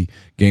soxy.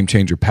 Game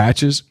Changer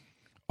patches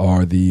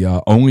are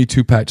the only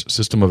 2-patch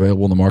system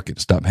available in the market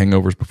to stop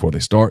hangovers before they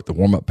start. The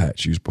warm-up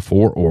patch used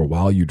before or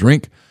while you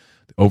drink.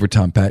 The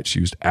overtime patch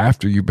used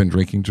after you've been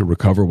drinking to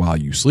recover while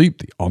you sleep.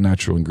 The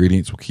all-natural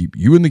ingredients will keep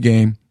you in the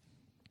game,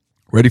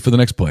 ready for the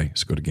next play.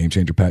 So go to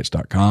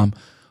GameChangerPatch.com,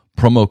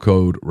 promo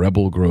code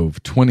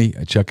RebelGrove20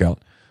 at checkout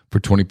for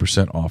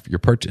 20% off your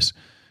purchase.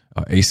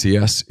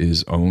 ACS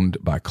is owned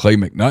by Clay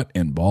McNutt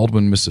in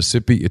Baldwin,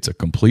 Mississippi. It's a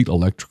complete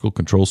electrical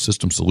control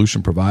system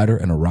solution provider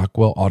and a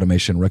Rockwell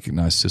Automation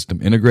recognized system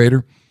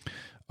integrator.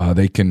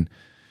 They can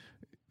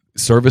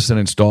service and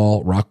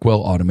install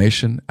Rockwell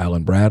Automation,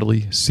 Allen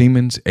Bradley,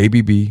 Siemens,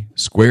 ABB,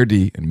 Square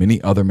D, and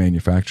many other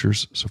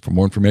manufacturers. So for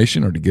more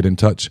information or to get in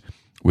touch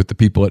with the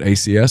people at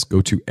ACS, go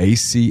to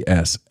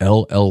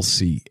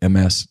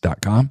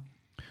acsllcms.com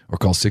or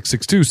call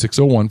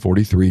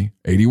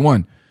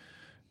 662-601-4381.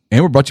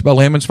 And we're brought to you by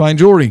Lammon's Fine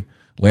Jewelry.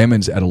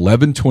 Lammon's at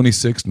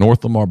 1126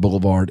 North Lamar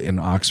Boulevard in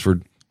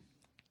Oxford.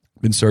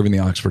 Been serving the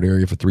Oxford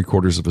area for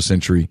 3/4 of a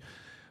century.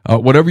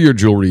 Whatever your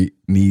jewelry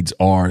needs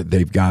are,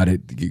 they've got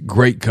it.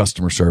 Great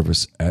customer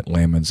service at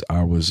Lammon's.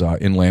 I was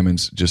in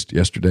Lammon's just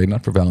yesterday,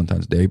 not for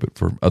Valentine's Day, but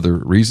for other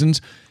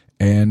reasons.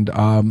 And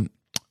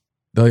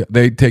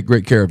they take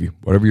great care of you.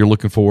 Whatever you're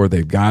looking for,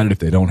 they've got it. If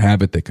they don't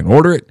have it, they can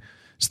order it.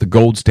 It's the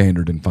gold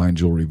standard in fine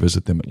jewelry.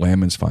 Visit them at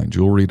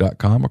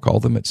lamonsfinejewelry.com or call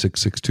them at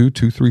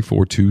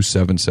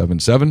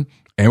 662-234-2777.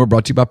 And we're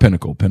brought to you by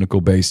Pinnacle.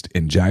 Pinnacle, based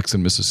in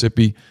Jackson,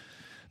 Mississippi.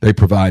 They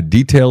provide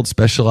detailed,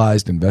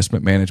 specialized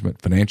investment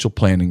management, financial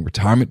planning,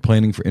 retirement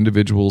planning for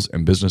individuals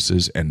and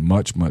businesses, and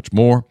much, much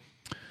more.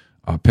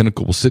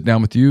 Pinnacle will sit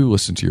down with you,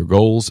 listen to your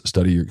goals,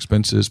 study your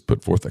expenses,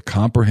 put forth a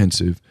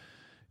comprehensive,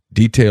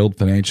 detailed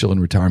financial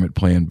and retirement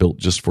plan built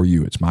just for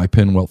you. It's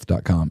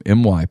mypinwealth.com,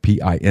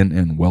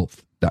 MYPINN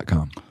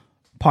wealth.com.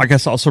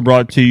 Podcast also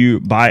brought to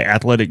you by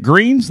Athletic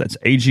Greens. That's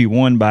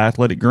AG1 by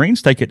Athletic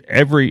Greens. Take it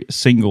every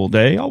single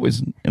day,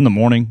 always in the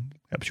morning.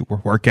 Helps you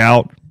work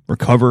out,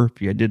 recover.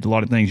 If you did a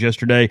lot of things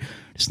yesterday,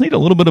 just need a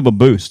little bit of a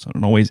boost. I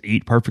don't always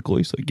eat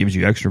perfectly, so it gives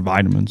you extra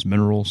vitamins,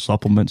 minerals,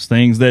 supplements,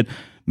 things that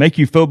make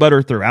you feel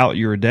better throughout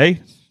your day.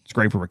 It's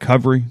great for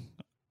recovery,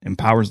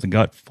 empowers the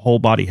gut, whole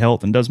body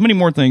health, and does many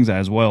more things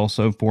as well.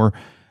 So for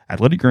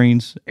Athletic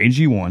Greens,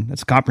 AG1,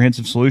 that's a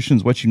comprehensive solution,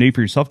 is what you need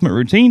for your supplement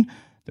routine.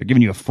 They're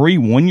giving you a free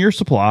 1-year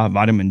supply of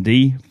vitamin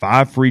D,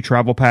 5 free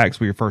travel packs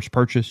with your first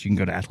purchase. You can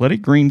go to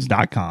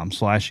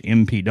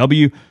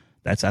athleticgreens.com/MPW.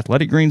 That's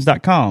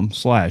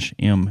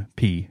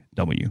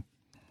athleticgreens.com/MPW.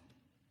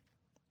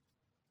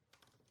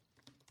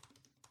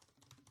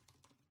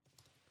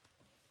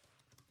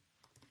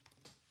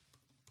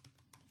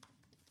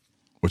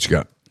 What you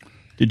got?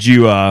 Did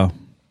you, I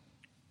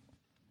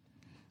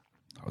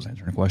was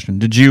answering a question.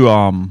 Did you,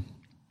 how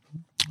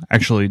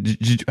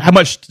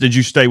much did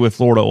you stay with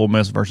Florida Ole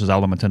Miss versus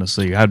Alabama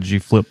Tennessee? How did you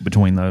flip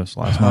between those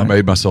last night? I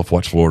made myself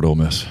watch Florida Ole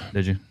Miss.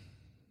 Did you?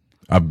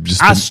 I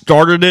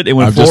started it, and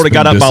when Florida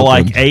got up by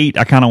like 8,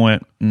 I kind of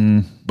went.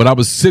 But I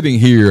was sitting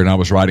here and I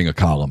was writing a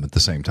column at the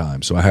same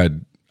time, so I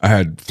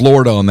had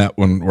Florida on that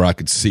one where I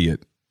could see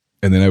it,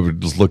 and then I would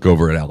just look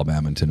over at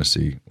Alabama and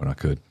Tennessee when I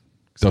could,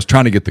 because I was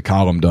trying to get the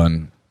column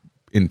done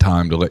in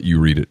time to let you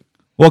read it.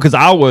 Well, because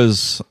I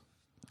was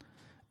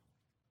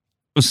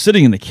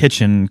sitting in the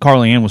kitchen.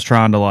 Carly Ann was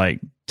trying to like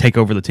take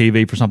over the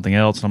TV for something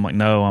else, and I'm like,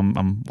 no,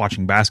 I'm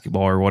watching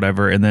basketball or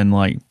whatever. And then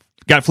like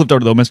got flipped over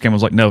to the Ole Miss game. I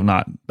was like, no,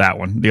 not that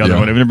one, the other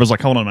one. And everybody was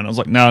like, hold on a minute. I was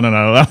like, no,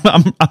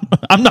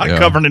 I'm not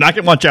covering it. I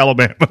can watch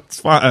Alabama. It's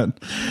fine.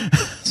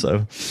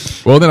 So,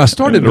 well, then I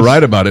started to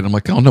write about it. And I'm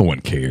like, oh, no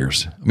one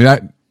cares. I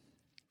mean,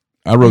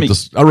 I wrote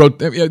this. There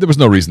was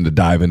no reason to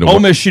dive into Ole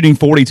Miss shooting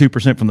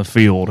 42% from the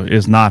field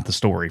is not the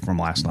story from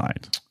last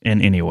night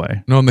in any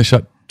way. No, and they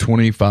shot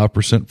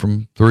 25%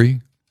 from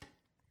 3.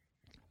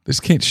 They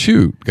just can't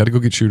shoot. Got to go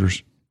get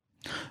shooters.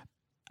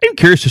 I'm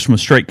curious just from a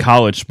straight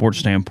college sports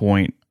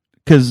standpoint,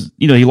 because,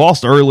 you know, he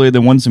lost early,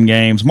 then won some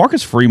games.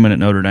 Marcus Freeman at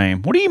Notre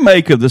Dame. What do you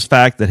make of this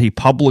fact that he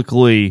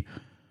publicly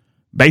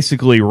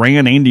basically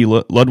ran Andy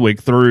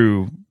Ludwig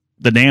through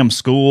the damn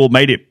school,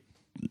 made it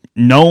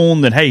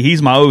known that, hey,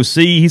 he's my OC,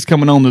 he's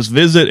coming on this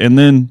visit, and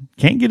then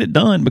can't get it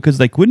done because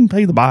they couldn't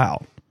pay the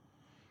buyout?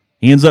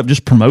 He ends up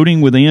just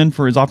promoting within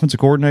for his offensive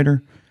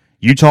coordinator.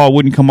 Utah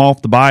wouldn't come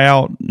off the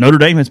buyout. Notre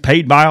Dame has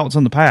paid buyouts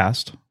in the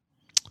past.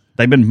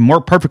 They've been more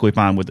perfectly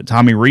fine with it.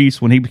 Tommy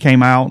Rees, when he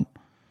came out.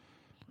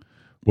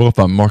 Well, if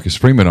I'm Marcus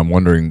Freeman, I'm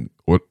wondering,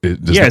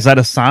 is that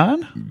a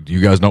sign? You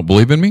guys don't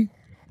believe in me?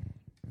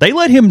 They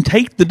let him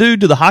take the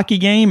dude to the hockey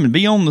game and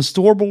be on the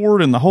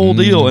scoreboard and the whole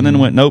deal, and then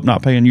went, nope,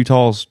 not paying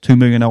Utah's $2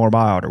 million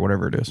buyout or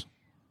whatever it is.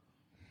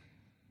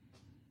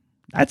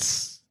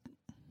 That's...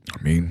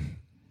 I mean,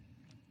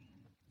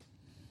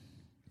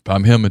 if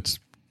I'm him, it's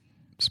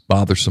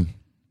bothersome.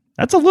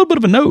 That's a little bit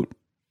of a note.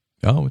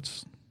 Oh,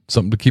 it's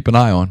something to keep an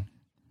eye on.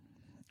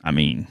 I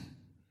mean,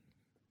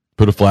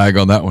 put a flag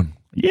on that one.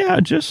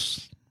 Yeah,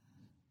 just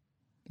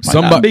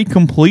might not be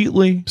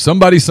completely.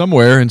 Somebody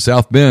somewhere in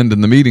South Bend in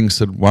the meeting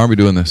said, "Why are we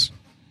doing this?"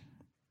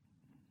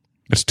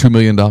 It's $2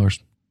 million.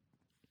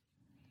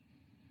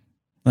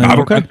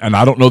 And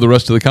I don't know the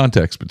rest of the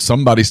context, but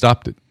somebody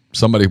stopped it.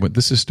 Somebody went,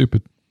 "This is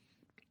stupid."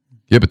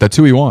 Yeah, but that's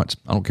who he wants.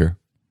 I don't care.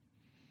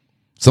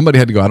 Somebody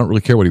had to go, "I don't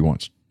really care what he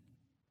wants.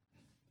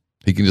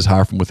 He can just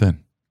hire from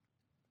within."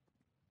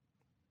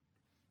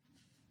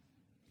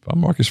 If I'm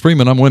Marcus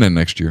Freeman, I'm winning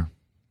next year.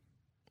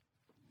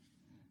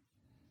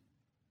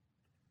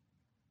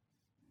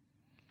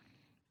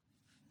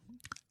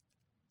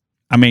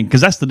 I mean,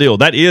 because that's the deal.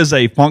 That is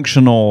a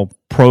functional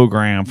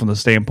program from the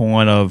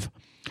standpoint of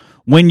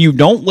when you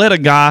don't let a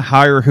guy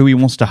hire who he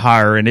wants to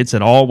hire, and it's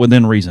at all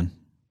within reason.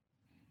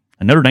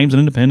 And Notre Dame's an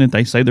independent.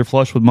 They say they're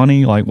flush with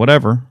money, like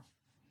whatever.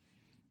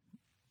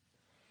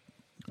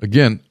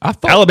 Again, I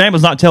thought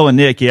Alabama's not telling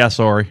Nick, "Yeah,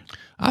 sorry,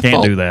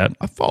 can't do that."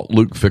 I thought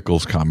Luke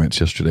Fickell's comments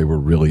yesterday were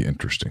really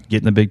interesting.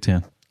 Getting the Big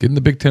Ten. Getting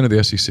the Big Ten of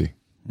the SEC.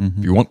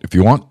 Mm-hmm. If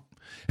you want,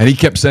 and he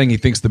kept saying he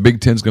thinks the Big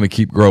Ten's going to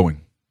keep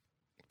growing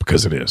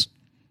because it is.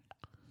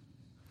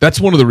 That's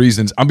one of the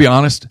reasons. I'll be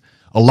honest.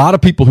 A lot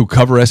of people who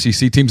cover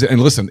SEC teams,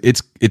 and listen,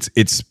 it's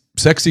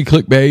sexy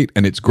clickbait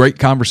and it's great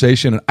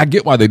conversation, and I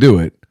get why they do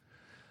it.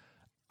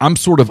 I'm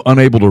sort of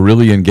unable to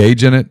really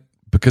engage in it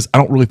because I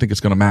don't really think it's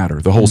going to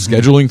matter. The whole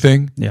scheduling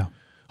thing, yeah,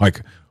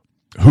 like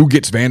who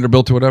gets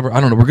Vanderbilt or whatever. I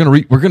don't know.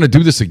 We're going to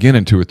do this again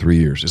in 2 or 3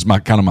 years. Is my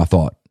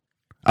thought.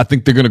 I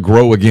think they're going to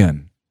grow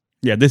again.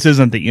 Yeah, this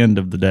isn't the end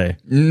of the day.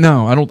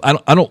 No, I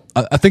don't.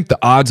 I think the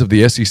odds of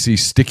the SEC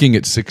sticking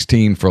at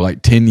 16 for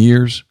like 10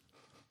 years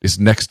is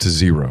next to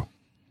zero.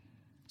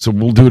 So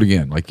we'll do it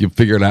again. Like you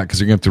figure it out because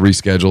you're going to have to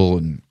reschedule,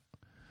 and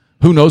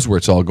who knows where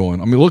it's all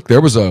going. I mean, look,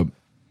 there was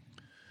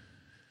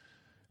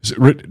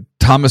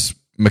Thomas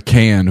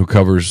McCann, who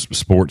covers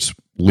sports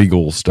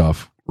legal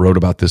stuff, wrote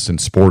about this in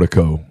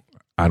Sportico.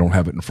 I don't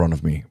have it in front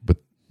of me, but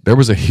there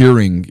was a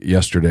hearing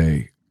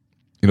yesterday.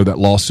 You know, that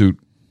lawsuit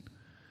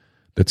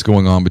that's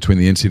going on between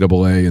the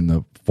NCAA and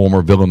the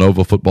former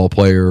Villanova football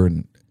player,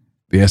 and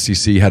the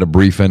SEC had a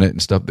brief in it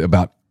and stuff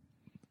about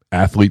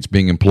athletes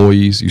being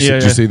employees.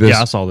 Did you see this?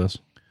 Yeah, I saw this.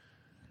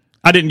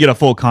 I didn't get a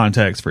full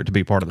context for it to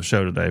be part of the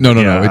show today. No.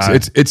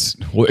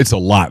 It's a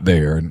lot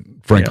there, and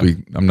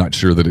frankly, I'm not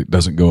sure that it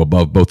doesn't go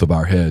above both of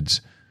our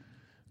heads.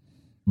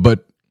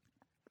 But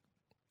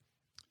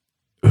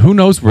who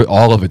knows where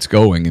all of it's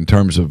going in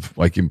terms of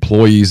like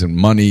employees and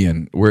money,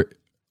 and where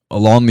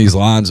along these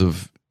lines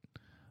of,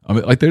 I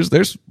mean, like there's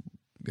the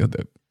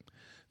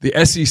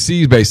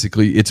SEC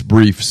basically, its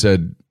brief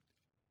said,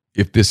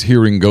 if this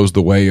hearing goes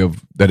the way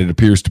of that it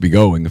appears to be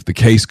going, if the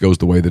case goes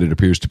the way that it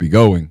appears to be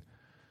going,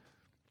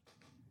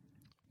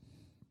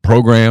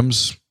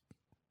 programs,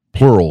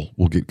 plural,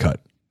 will get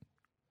cut.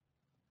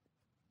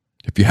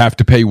 If you have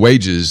to pay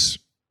wages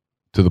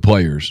to the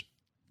players,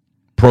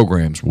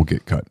 programs will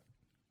get cut.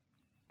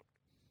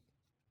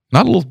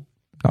 Not a little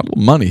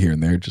money here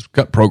and there, just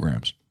cut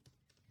programs.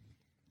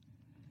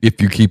 If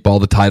you keep all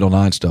the Title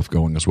IX stuff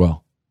going as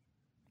well.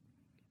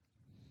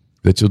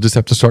 That you'll just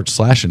have to start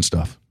slashing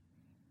stuff.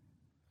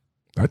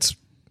 But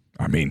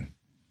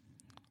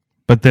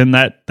then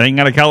that thing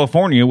out of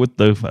California with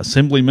the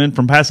assemblyman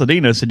from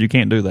Pasadena said you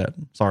can't do that.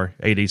 Sorry,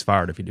 AD's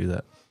fired if you do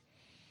that.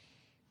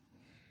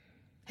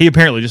 He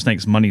apparently just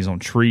thinks money's on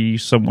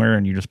trees somewhere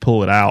and you just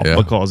pull it out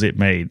because it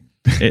made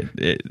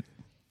it.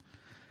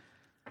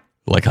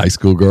 Like high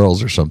school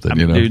girls or something,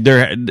 you know.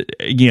 Dude,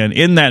 again,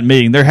 in that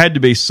meeting, there had to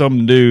be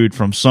some dude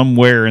from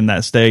somewhere in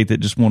that state that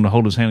just wanted to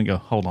hold his hand and go,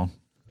 "Hold on.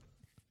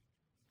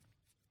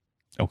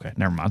 Okay,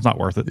 never mind. It's not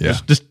worth it. Yeah.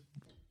 Just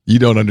you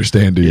don't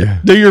understand, do you?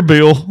 Do your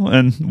bill,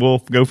 and we'll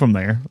go from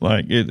there."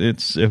 Like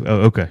it's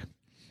okay.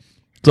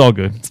 It's all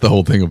good. It's the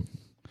whole thing of,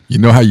 you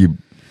know how you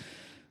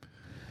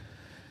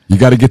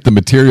got to get the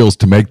materials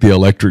to make the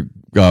electric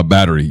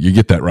battery. You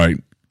get that right.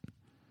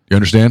 You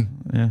understand?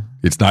 Yeah.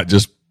 It's not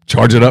just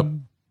charge it up.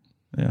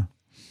 Yeah.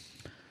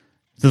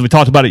 Since we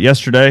talked about it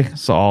yesterday,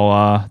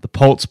 saw the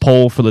Pulse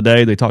poll for the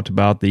day. They talked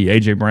about the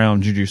A.J.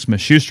 Brown, Juju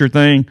Smith-Schuster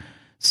thing.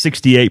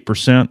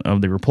 68%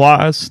 of the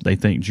replies, they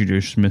think Juju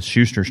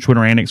Smith-Schuster's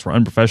Twitter antics were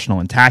unprofessional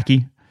and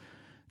tacky.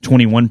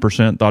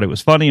 21% thought it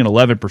was funny, and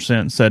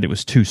 11% said it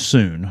was too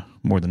soon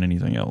more than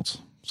anything else.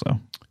 So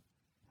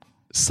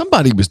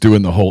somebody was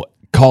doing the whole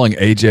calling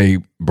A.J.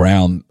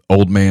 Brown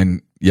old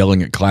man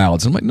yelling at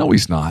clouds. I'm like, no,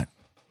 he's not.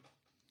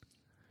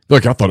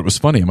 Look, I thought it was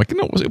funny. I'm like,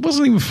 no, it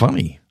wasn't even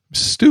funny. It was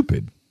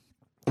stupid.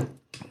 It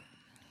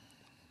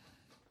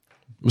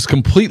was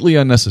completely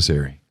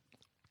unnecessary.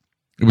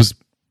 It was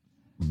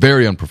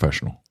very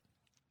unprofessional.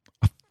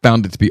 I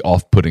found it to be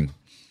off-putting.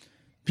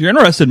 If you're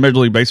interested in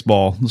Major League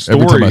Baseball, the story...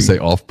 Every time I say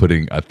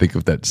off-putting, I think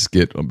of that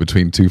skit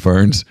between two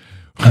ferns.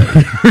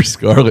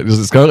 Scarlett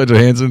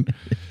Johansson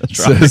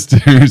says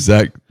to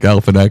Zach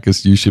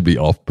Galifianakis, "You should be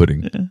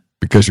off-putting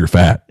because you're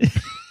fat."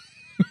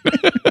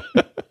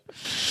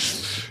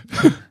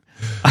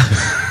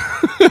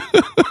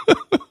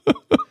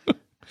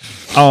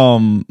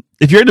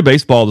 If you're into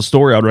baseball, the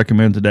story I'd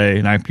recommend today,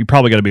 and you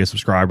probably got to be a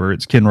subscriber,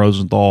 it's Ken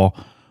Rosenthal,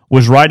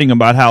 was writing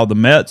about how the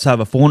Mets have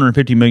a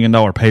 $450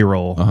 million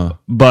payroll,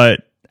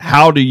 but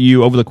how do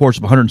you, over the course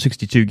of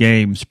 162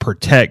 games,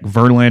 protect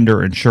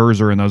Verlander and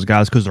Scherzer and those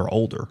guys because they're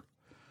older?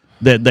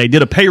 That they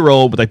did a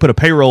payroll, but they put a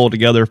payroll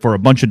together for a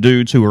bunch of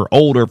dudes who are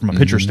older from a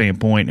pitcher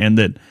standpoint, and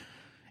that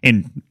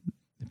in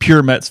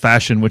pure Mets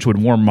fashion, which would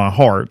warm my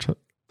heart,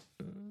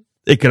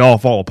 it could all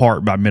fall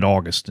apart by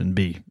mid-August and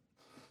be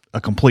a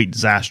complete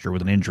disaster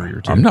with an injury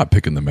or two. I'm not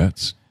picking the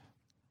Mets.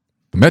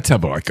 The Mets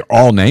have like an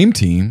all-name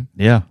team.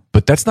 Yeah.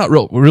 But that's not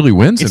really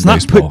wins it's in baseball.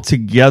 It's not put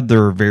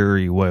together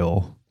very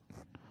well.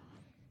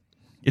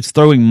 It's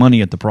throwing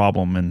money at the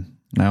problem, and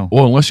now.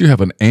 Well, unless you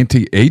have an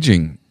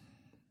anti-aging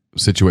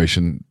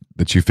situation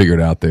that you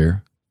figured out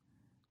there.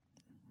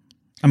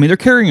 I mean, they're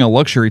carrying a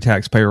luxury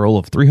tax payroll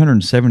of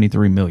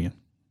 $373 million.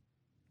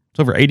 It's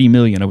over $80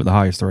 million over the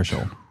highest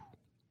threshold.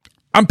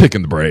 I'm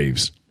picking the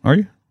Braves. Are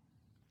you?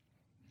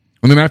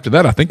 And then after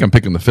that, I think I'm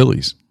picking the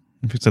Phillies.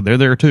 If you said they're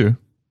there too.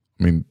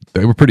 I mean,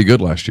 they were pretty good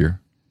last year.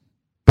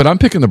 But I'm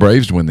picking the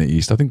Braves to win the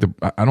East. I think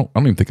I don't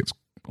even think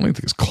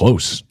it's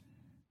close.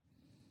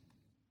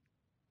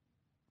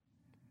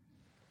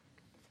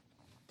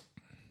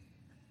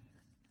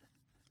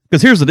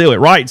 Because here's the deal. It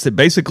writes that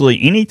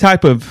basically any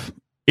type of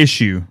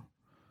issue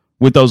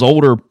with those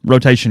older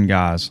rotation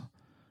guys,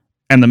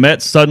 and the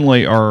Mets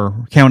suddenly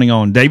are counting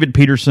on David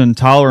Peterson,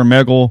 Tyler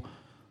Megill,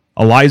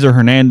 Eliza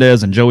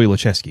Hernandez, and Joey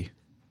Lucheski.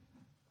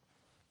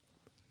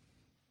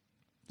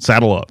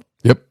 Saddle up.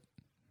 Yep.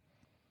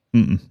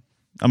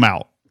 I'm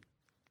out.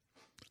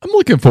 I'm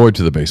looking forward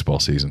to the baseball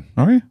season.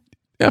 Are you?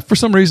 Yeah, for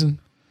some reason.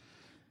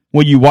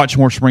 Will you watch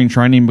more spring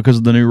training because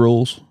of the new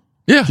rules?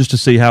 Yeah. Just to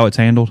see how it's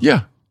handled?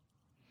 Yeah.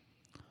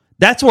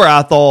 That's where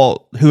I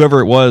thought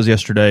whoever it was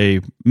yesterday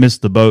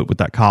missed the boat with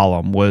that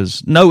column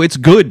was, no, it's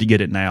good to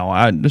get it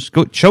now. Just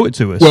go show it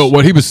to us. Well,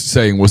 what he was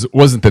saying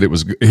wasn't that it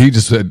was, he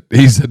said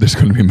there's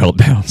going to be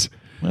meltdowns.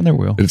 Well, there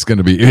will. It's going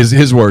to be,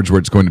 his words were,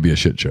 it's going to be a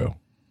shit show.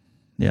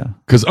 Yeah.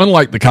 Because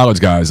unlike the college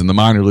guys and the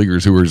minor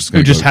leaguers who are just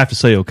going to have to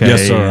say, okay.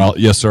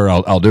 Yes, sir,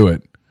 I'll do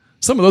it.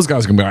 Some of those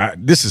guys are going to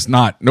be, this is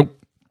not, nope.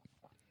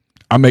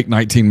 I make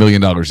 $19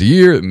 million a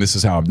year, and this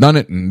is how I've done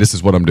it, and this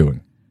is what I'm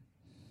doing.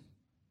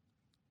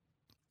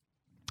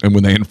 And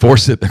when they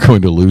enforce it, they're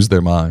going to lose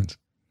their minds.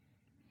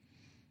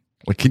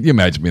 Like, can you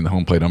imagine being the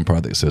home plate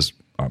umpire that says,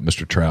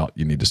 Mr. Trout,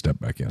 you need to step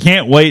back in?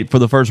 Can't wait for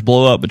the first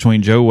blow up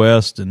between Joe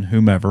West and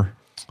whomever.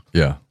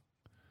 Yeah.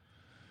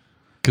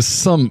 Because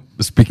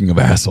speaking of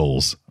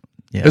assholes,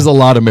 there's a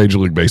lot of Major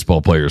League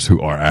Baseball players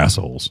who are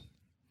assholes.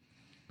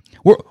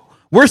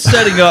 We're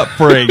setting up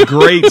for a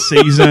great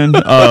season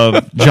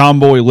of John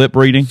Boy lip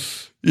reading.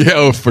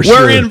 Yeah, for sure.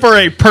 We're in for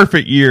a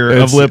perfect year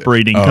of lip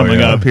reading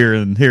coming up here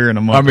in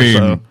a month or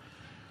so.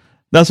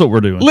 That's what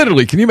we're doing.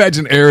 Literally, can you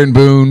imagine Aaron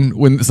Boone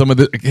when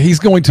he's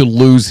going to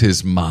lose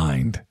his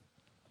mind.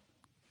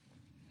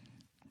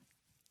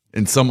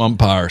 And some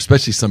umpire,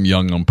 especially some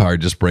young umpire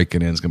just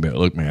breaking in, is going to be like,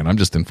 look, man, I'm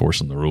just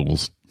enforcing the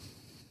rules.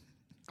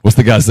 What's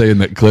the guy say in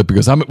that clip? He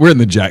goes, we're in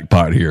the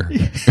jackpot here.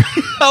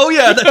 Oh,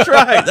 yeah, that's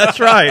right. That's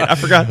right. I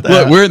forgot that.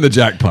 Look, we're in the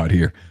jackpot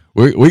here.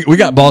 We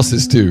got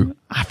bosses, too.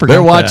 I forgot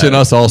They're watching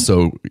us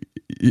also.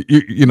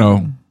 You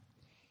know,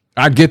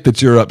 I get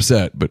that you're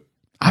upset, but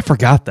I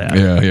forgot that.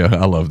 Yeah.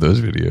 I love those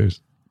videos.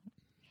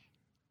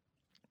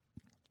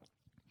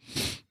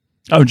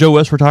 Oh, Joe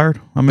West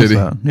retired? I missed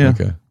that. Yeah.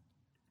 Okay.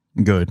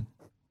 Good.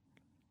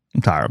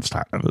 I'm tired. I was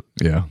tired of it.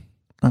 Yeah.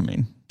 I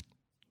mean.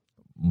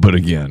 But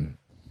again,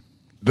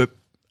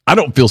 I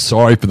don't feel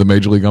sorry for the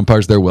Major League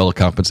umpires. They're well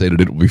compensated.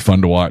 It will be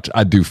fun to watch.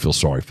 I do feel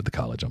sorry for the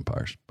college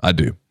umpires. I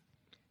do.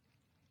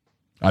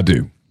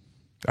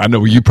 I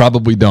know you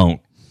probably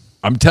don't.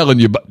 I'm telling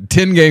you,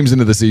 10 games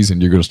into the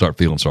season, you're going to start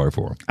feeling sorry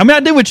for them. I mean,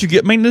 I do what you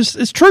get. I mean,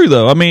 it's true,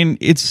 though. I mean,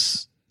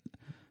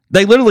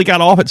 they literally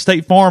got off at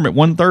State Farm at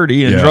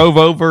 1:30 and drove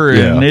over,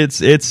 and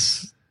it's...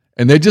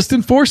 And they're just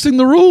enforcing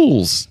the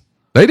rules.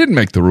 They didn't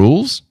make the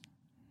rules.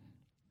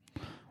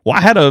 Well,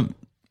 I had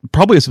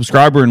probably a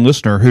subscriber and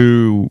listener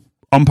who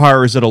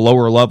umpires at a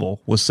lower level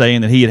was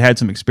saying that he had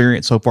some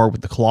experience so far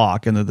with the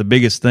clock, and that the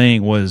biggest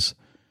thing was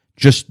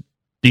just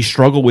the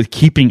struggle with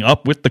keeping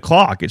up with the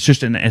clock. It's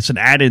just it's an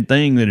added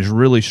thing that is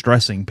really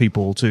stressing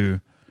people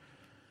to.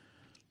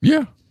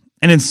 Yeah.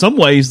 And in some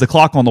ways, the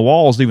clock on the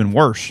wall is even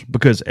worse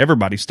because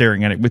everybody's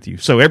staring at it with you.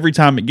 So every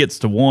time it gets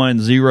to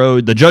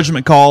 1-0, the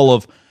judgment call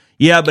of,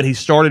 yeah, but he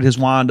started his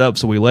wind up,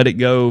 so we let it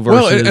go.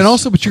 Versus, well, and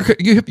also, but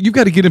you've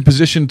got to get in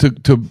position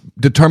to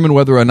determine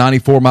whether a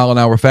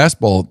 94-mile-an-hour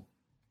fastball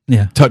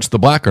touched the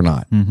black or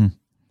not. Mm-hmm.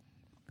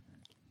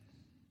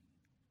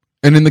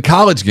 And in the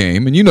college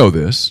game, and you know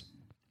this,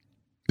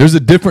 there's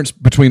a difference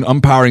between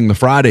umpiring the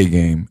Friday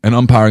game and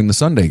umpiring the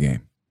Sunday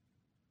game.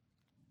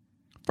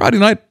 Friday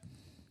night,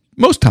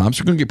 most times,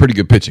 you're going to get pretty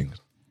good pitching.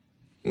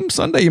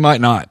 Sunday, you might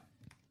not.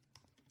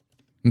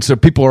 And so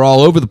people are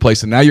all over the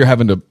place, and now you're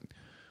having to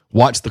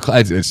watch the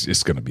class.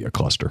 It's going to be a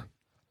cluster.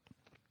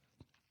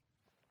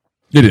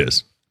 It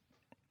is.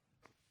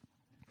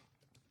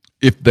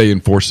 If they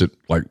enforce it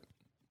like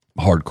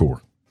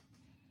hardcore?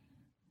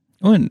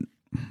 And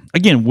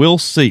again, we'll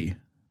see.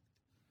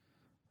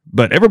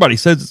 But everybody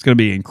says it's going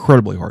to be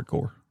incredibly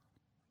hardcore.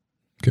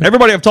 Okay.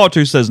 Everybody I've talked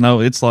to says no,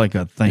 it's like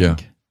a thing. Yeah.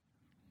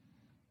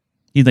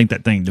 You think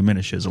that thing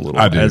diminishes a little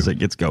as it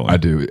gets going. I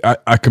do.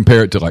 I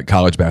compare it to like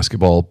college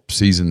basketball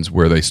seasons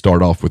where they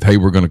start off with, hey,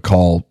 we're going to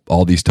call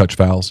all these touch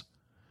fouls.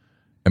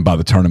 And by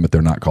the tournament,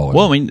 they're not calling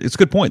Well, them. I mean, it's a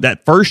good point.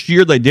 That first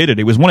year they did it,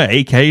 it was one of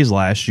AK's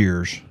last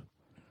years.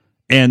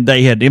 And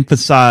they had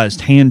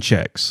emphasized hand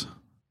checks.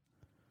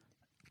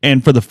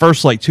 And for the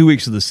first 2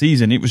 weeks of the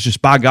season, it was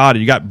just, by God,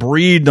 you got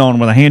breathed on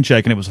with a hand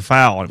check and it was a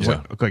foul. And it was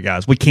like, okay,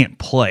 guys, we can't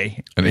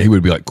play. And he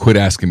would be like, quit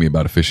asking me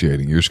about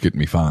officiating. You're just getting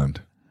me fined.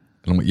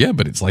 And I'm like, yeah,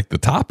 but it's like the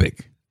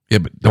topic. Yeah,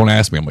 but don't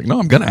ask me. I'm like, no,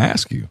 I'm going to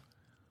ask you.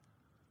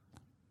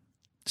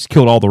 Just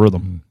killed all the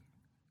rhythm.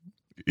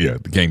 Yeah,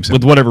 the games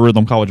with whatever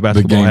rhythm college the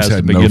basketball games has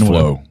had to begin no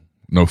flow. with.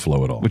 No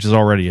flow at all. Which is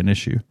already an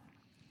issue.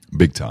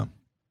 Big time.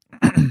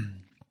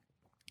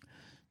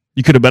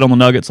 You could have bet on the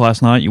Nuggets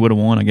last night. You would have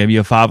won. I gave you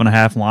a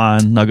 5.5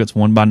 line. Nuggets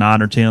won by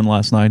 9 or 10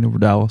 last night over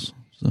Dallas.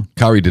 So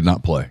Kyrie did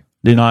not play.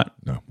 Did not?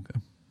 No. Okay.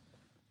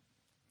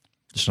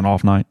 Just an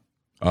off night?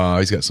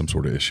 He's got some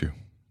sort of issue.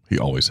 He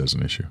always has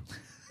an issue.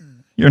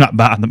 You're not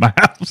buying them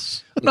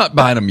house. I'm not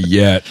buying them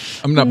yet.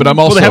 I'm not, but I'm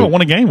also. Well, they haven't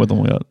won a game with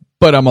them yet.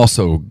 But I'm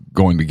also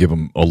going to give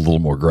him a little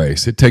more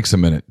grace. It takes a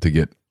minute to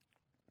get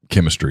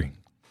chemistry.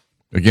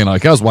 Again,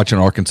 like I was watching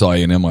Arkansas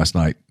A&M last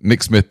night.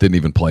 Nick Smith didn't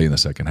even play in the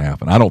second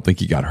half, and I don't think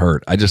he got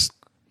hurt.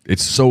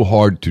 It's so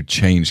hard to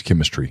change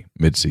chemistry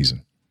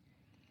midseason.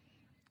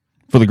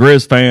 For the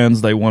Grizz fans,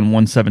 they won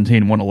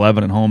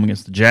 117-111 at home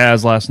against the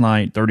Jazz last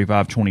night,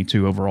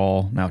 35-22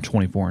 overall, now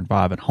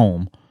 24-5 at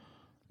home.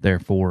 There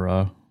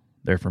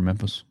for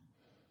Memphis.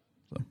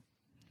 So,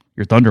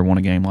 your Thunder won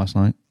a game last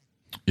night.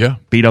 Yeah.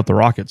 Beat up the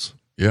Rockets.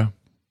 Yeah.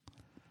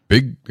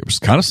 It was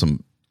kind of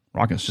some...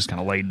 Rockets just kind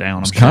of laid down.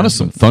 It was kind of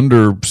some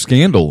Thunder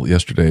scandal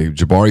yesterday.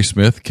 Jabari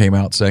Smith came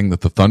out saying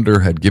that the Thunder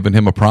had given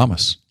him a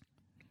promise.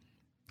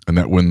 And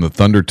that when the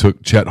Thunder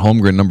took Chet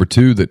Holmgren, number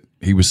 2, that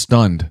he was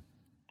stunned.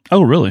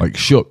 Oh, really? Like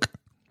shook.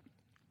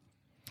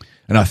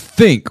 And I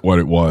think what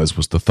it was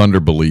the Thunder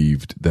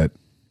believed that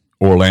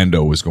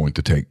Orlando was going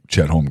to take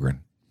Chet Holmgren.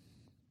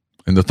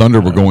 And the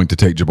Thunder were going to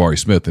take Jabari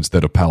Smith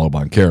instead of Paolo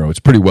Banchero. It's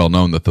pretty well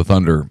known that the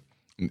Thunder,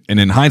 and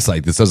in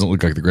hindsight, this doesn't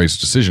look like the greatest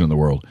decision in the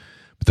world,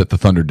 but that the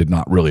Thunder did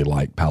not really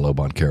like Paolo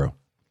Banchero,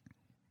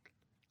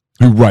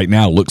 who right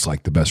now looks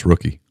like the best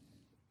rookie.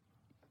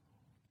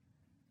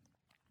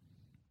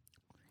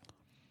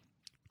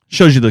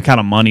 Shows you the kind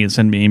of money that's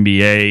in the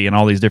NBA and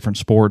all these different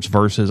sports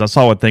versus, I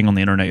saw a thing on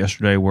the internet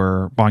yesterday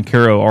where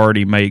Banchero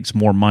already makes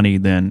more money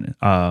than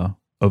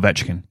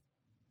Ovechkin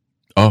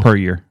per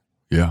year.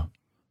 Yeah.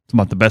 It's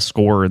about the best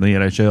scorer in the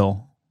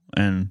NHL,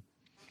 and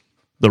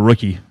the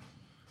rookie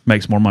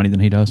makes more money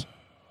than he does.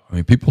 I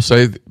mean, people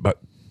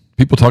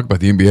talk about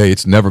the NBA.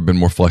 It's never been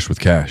more flush with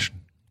cash.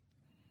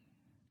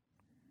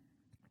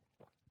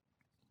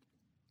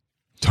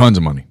 Tons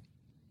of money.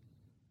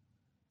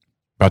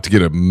 About to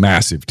get a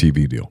massive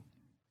TV deal.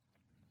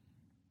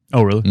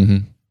 Oh, really? Mm-hmm.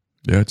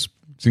 Yeah, it's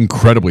an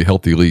incredibly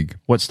healthy league.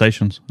 What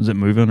stations? Is it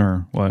moving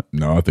or what?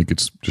 No, I think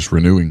it's just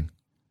renewing.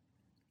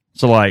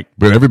 So,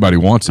 but everybody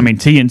wants it. I mean,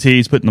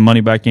 TNT's putting the money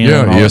back in.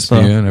 Yeah, and all that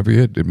stuff.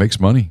 ESPN, it makes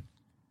money.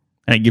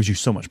 And it gives you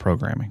so much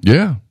programming.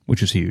 Yeah.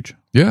 Which is huge.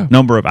 Yeah.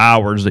 Number of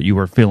hours that you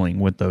are filling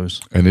with those.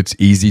 And it's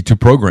easy to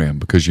program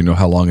because you know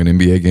how long an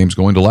NBA game's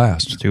going to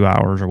last. It's 2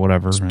 hours or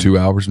whatever. It's 2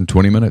 hours and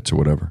 20 minutes or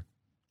whatever.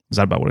 Is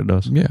that about what it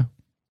does? Yeah.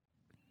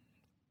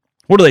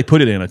 What do they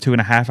put it in? A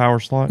 2.5 hour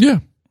slot? Yeah.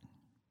 A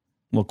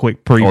little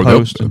quick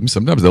pre-post?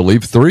 Sometimes they'll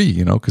leave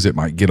 3, because it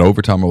might get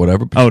overtime or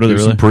whatever. Oh, do they do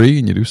really? Some pre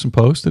and you do some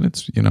post and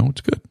it's,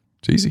 it's good.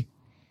 It's easy.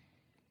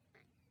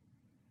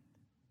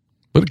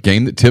 But a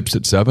game that tips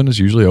at 7 is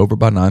usually over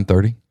by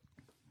 9:30.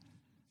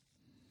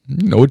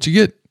 You know what you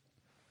get.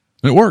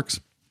 And it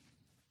works.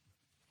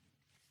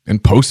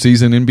 And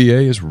postseason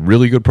NBA is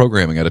really good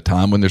programming at a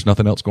time when there's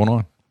nothing else going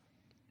on.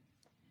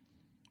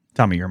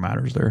 Time of year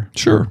matters there.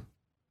 Sure.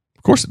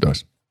 Of course it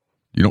does.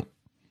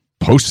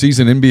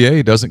 Postseason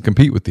NBA doesn't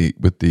compete with the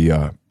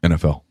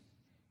NFL.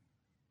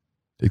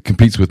 It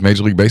competes with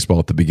Major League Baseball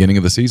at the beginning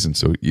of the season,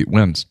 so it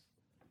wins.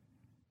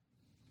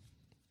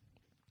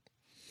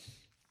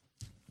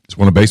 It's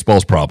one of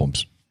baseball's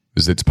problems,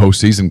 is its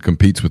postseason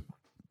competes with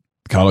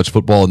college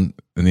football and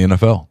the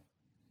NFL.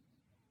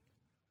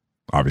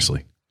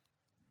 Obviously.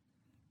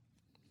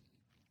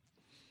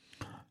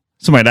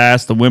 Somebody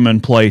asked, the women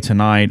play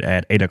tonight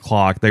at 8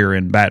 o'clock. They're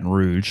in Baton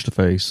Rouge to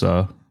face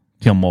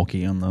Kim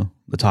Mulkey and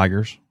the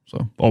Tigers.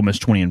 So Ole Miss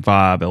 20-5,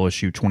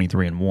 LSU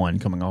 23-1,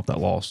 coming off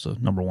that loss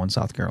to number 1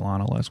 South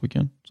Carolina last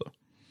weekend. So,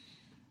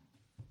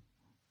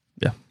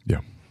 yeah.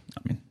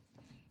 I mean,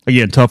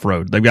 again, tough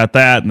road. They've got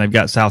that, and they've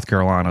got South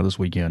Carolina this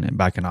weekend and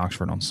back in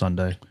Oxford on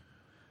Sunday.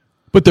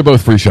 But they're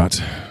both free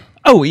shots.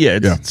 Oh, yeah,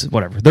 it's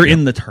whatever. They're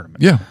in the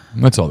tournament. Yeah,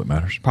 that's all that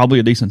matters. Probably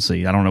a decent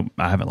seed. I don't know.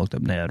 I haven't looked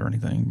up Ned or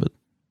anything, but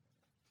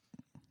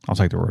I'll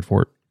take their word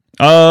for it.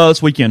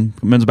 This weekend,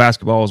 men's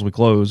basketball as we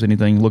close.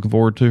 Anything looking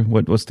forward to?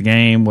 What's the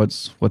game?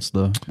 What's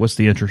the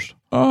interest?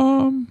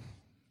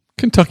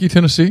 Kentucky,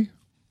 Tennessee.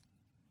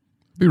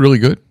 Be really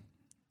good.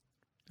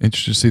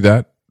 Interested to see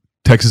that.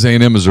 Texas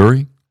A&M,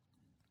 Missouri.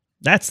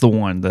 That's the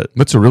one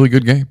That's a really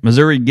good game.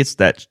 Missouri gets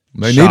that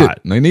They shot.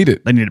 need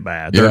it. They need it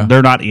bad. Yeah.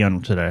 They're not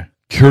in today.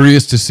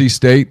 Curious to see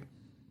State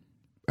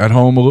at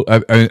home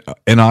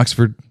in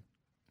Oxford,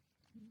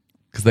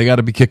 because they got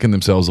to be kicking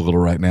themselves a little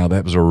right now.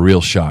 That was a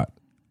real shot.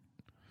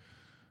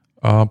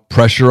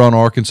 Pressure on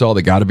Arkansas.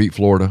 They got to beat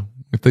Florida.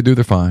 If they do,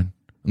 they're fine,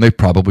 and they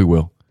probably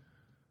will.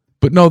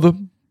 But I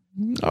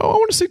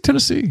want to see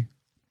Tennessee.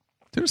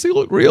 Tennessee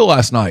looked real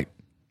last night.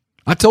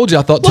 I told you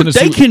I thought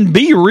Tennessee. They can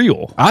be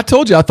real. I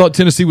told you I thought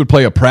Tennessee would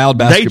play a proud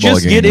basketball game. They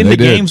just get into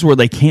games where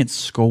they can't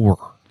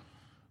score.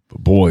 But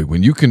boy,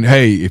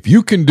 if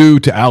you can do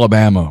to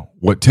Alabama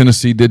what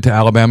Tennessee did to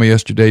Alabama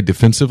yesterday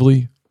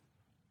defensively,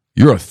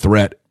 you're a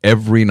threat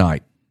every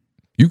night.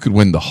 You could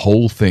win the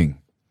whole thing.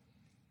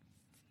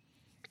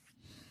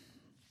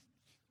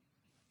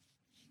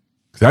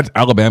 That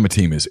Alabama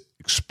team is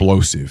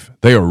explosive.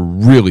 They are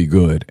really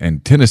good,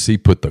 and Tennessee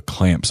put the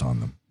clamps on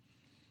them.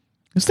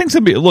 This thing's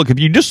going to be, look, if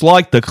you just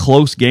like the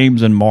close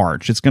games in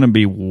March, it's going to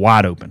be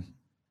wide open.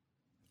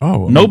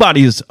 Oh,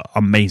 nobody's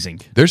amazing.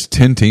 There's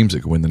 10 teams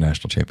that could win the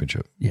national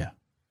championship. Yeah.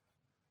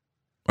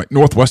 Like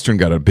Northwestern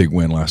got a big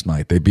win last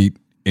night. They beat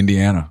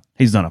Indiana.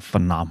 He's done a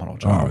phenomenal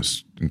job. Oh,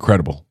 it's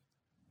incredible.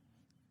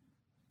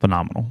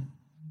 Phenomenal.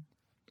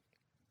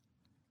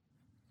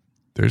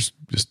 There's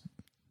just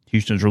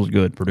Houston's really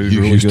good. Purdue's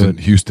really good.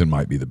 Houston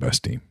might be the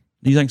best team.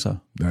 Do you think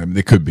so? I mean,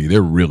 they could be.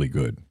 They're really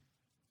good.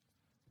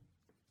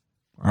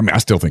 I mean, I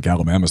still think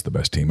Alabama's the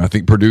best team. I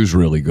think Purdue's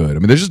really good. I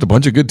mean, there's just a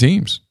bunch of good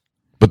teams,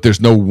 but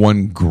there's no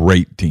one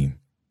great team.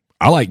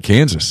 I like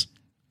Kansas.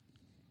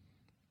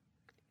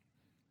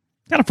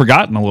 Kind of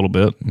forgotten a little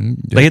bit. Yeah.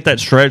 They hit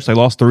that stretch. They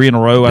lost 3 in a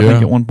row, I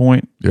think, at one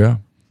point. Yeah.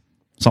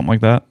 Something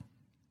like that.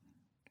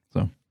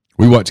 So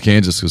we watch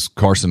Kansas because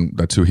Carson,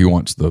 that's who he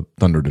wants the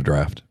Thunder to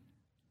draft.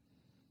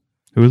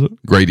 Who is it?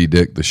 Grady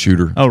Dick, the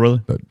shooter. Oh,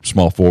 really? That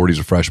small forward. He's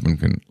a freshman,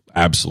 can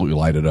absolutely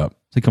light it up.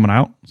 Is he coming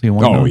out? Is he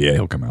yeah,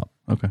 he'll come out.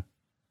 Okay.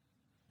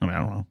 I mean, I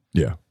don't know.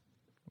 Yeah.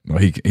 No,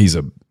 he's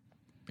a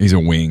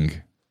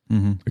wing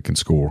that can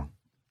score.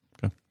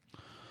 Okay.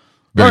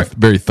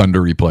 Very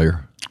thundery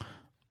player.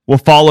 We'll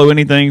follow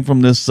anything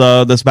from this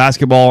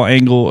basketball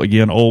angle.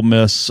 Again, Ole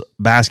Miss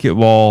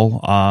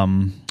basketball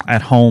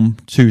at home,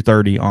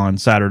 2:30 on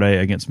Saturday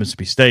against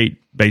Mississippi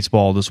State.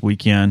 Baseball this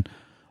weekend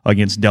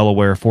against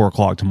Delaware,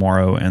 4:00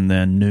 tomorrow, and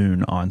then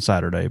noon on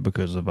Saturday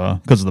because of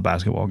the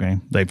basketball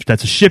game.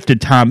 That's a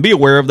shifted time. Be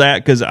aware of that,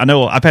 because I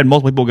know I've had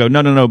multiple people go,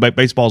 no,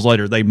 baseball's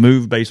later. They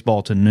moved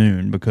baseball to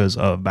noon because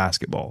of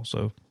basketball.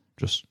 So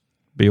just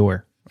be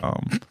aware.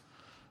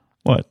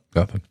 What?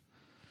 Nothing.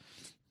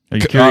 Are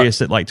you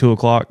curious at like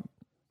 2:00?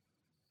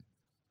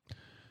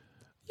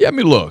 Yeah, I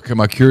mean, look, am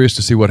I curious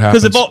to see what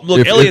happens? Because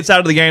if Elliott's out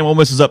of the game, Ole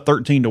Miss is up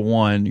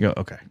 13-1. You go,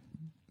 okay,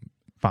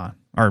 fine.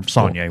 Or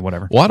Saunier,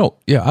 whatever. Well,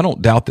 I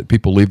don't doubt that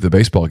people leave the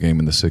baseball game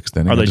in the 6th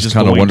inning. Are they I just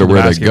kind of going wonder to the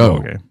where they basketball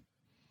go. game?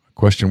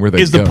 Question where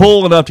they Is go. the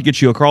pool enough to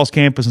get you across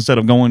campus instead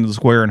of going to the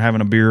square and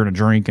having a beer and a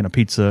drink and a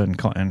pizza and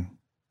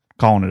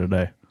calling it a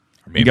day?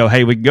 I mean, you go,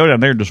 hey, we can go down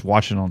there and just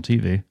watch it on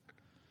TV.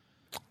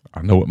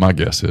 I know what my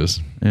guess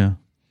is. Yeah.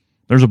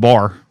 There's a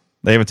bar.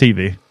 They have a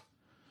TV.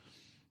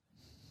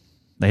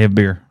 They have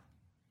beer.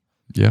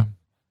 Yeah.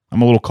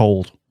 I'm a little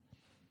cold.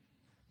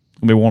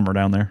 It'll be warmer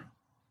down there.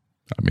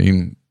 I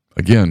mean,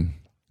 again,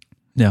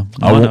 yeah,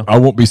 I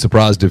won't be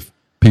surprised if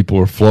people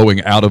are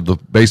flowing out of the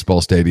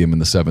baseball stadium in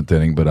the 7th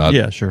inning, but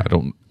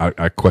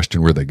I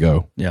question where they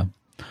go. Yeah.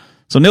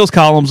 So Neil's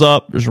column's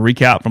up. There's a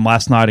recap from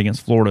last night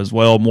against Florida as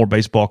well. More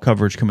baseball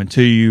coverage coming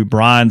to you.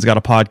 Brian's got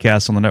a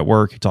podcast on the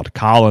network. He talked to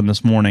Colin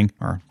this morning,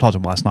 or talked to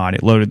him last night.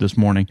 It loaded this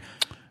morning.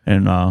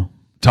 And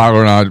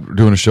Tyler and I are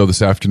doing a show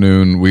this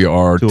afternoon. We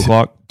are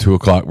 2:00.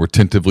 2:00. We're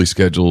tentatively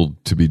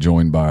scheduled to be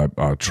joined by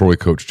Troy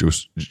coach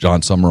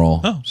John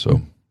Summerall. Oh,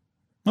 so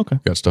okay,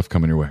 got stuff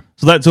coming your way.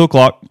 So that's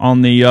 2:00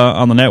 on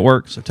the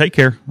network. So take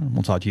care.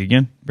 We'll talk to you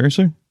again very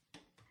soon.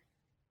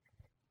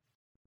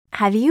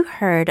 Have you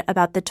heard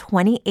about the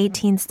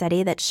 2018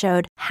 study that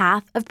showed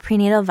half of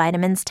prenatal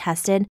vitamins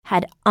tested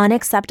had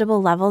unacceptable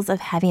levels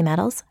of heavy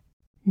metals?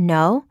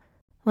 No?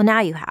 Well, now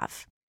you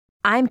have.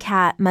 I'm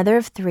Kat, mother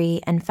of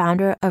 3 and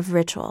founder of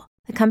Ritual,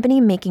 the company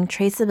making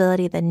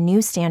traceability the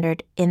new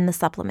standard in the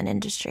supplement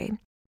industry.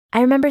 I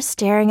remember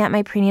staring at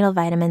my prenatal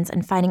vitamins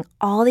and finding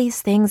all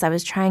these things I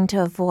was trying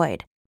to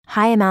avoid: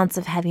 high amounts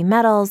of heavy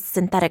metals,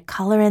 synthetic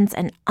colorants,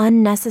 and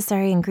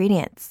unnecessary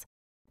ingredients.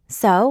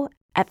 So,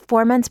 at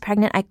 4 months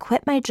pregnant, I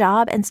quit my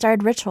job and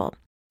started Ritual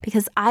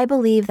because I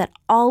believe that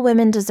all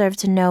women deserve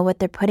to know what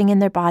they're putting in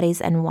their bodies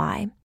and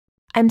why.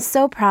 I'm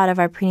so proud of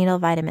our prenatal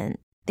vitamin.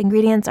 The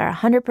ingredients are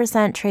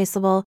 100%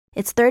 traceable,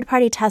 it's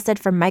third-party tested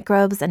for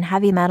microbes and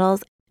heavy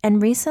metals,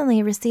 and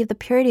recently received the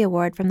Purity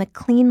Award from the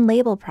Clean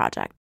Label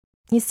Project.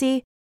 You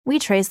see, we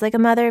trace like a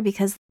mother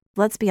because,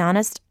 let's be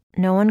honest,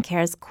 no one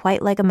cares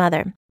quite like a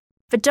mother.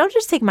 But don't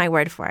just take my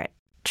word for it.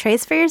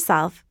 Trace for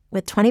yourself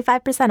with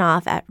 25%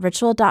 off at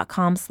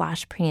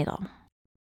ritual.com/prenatal.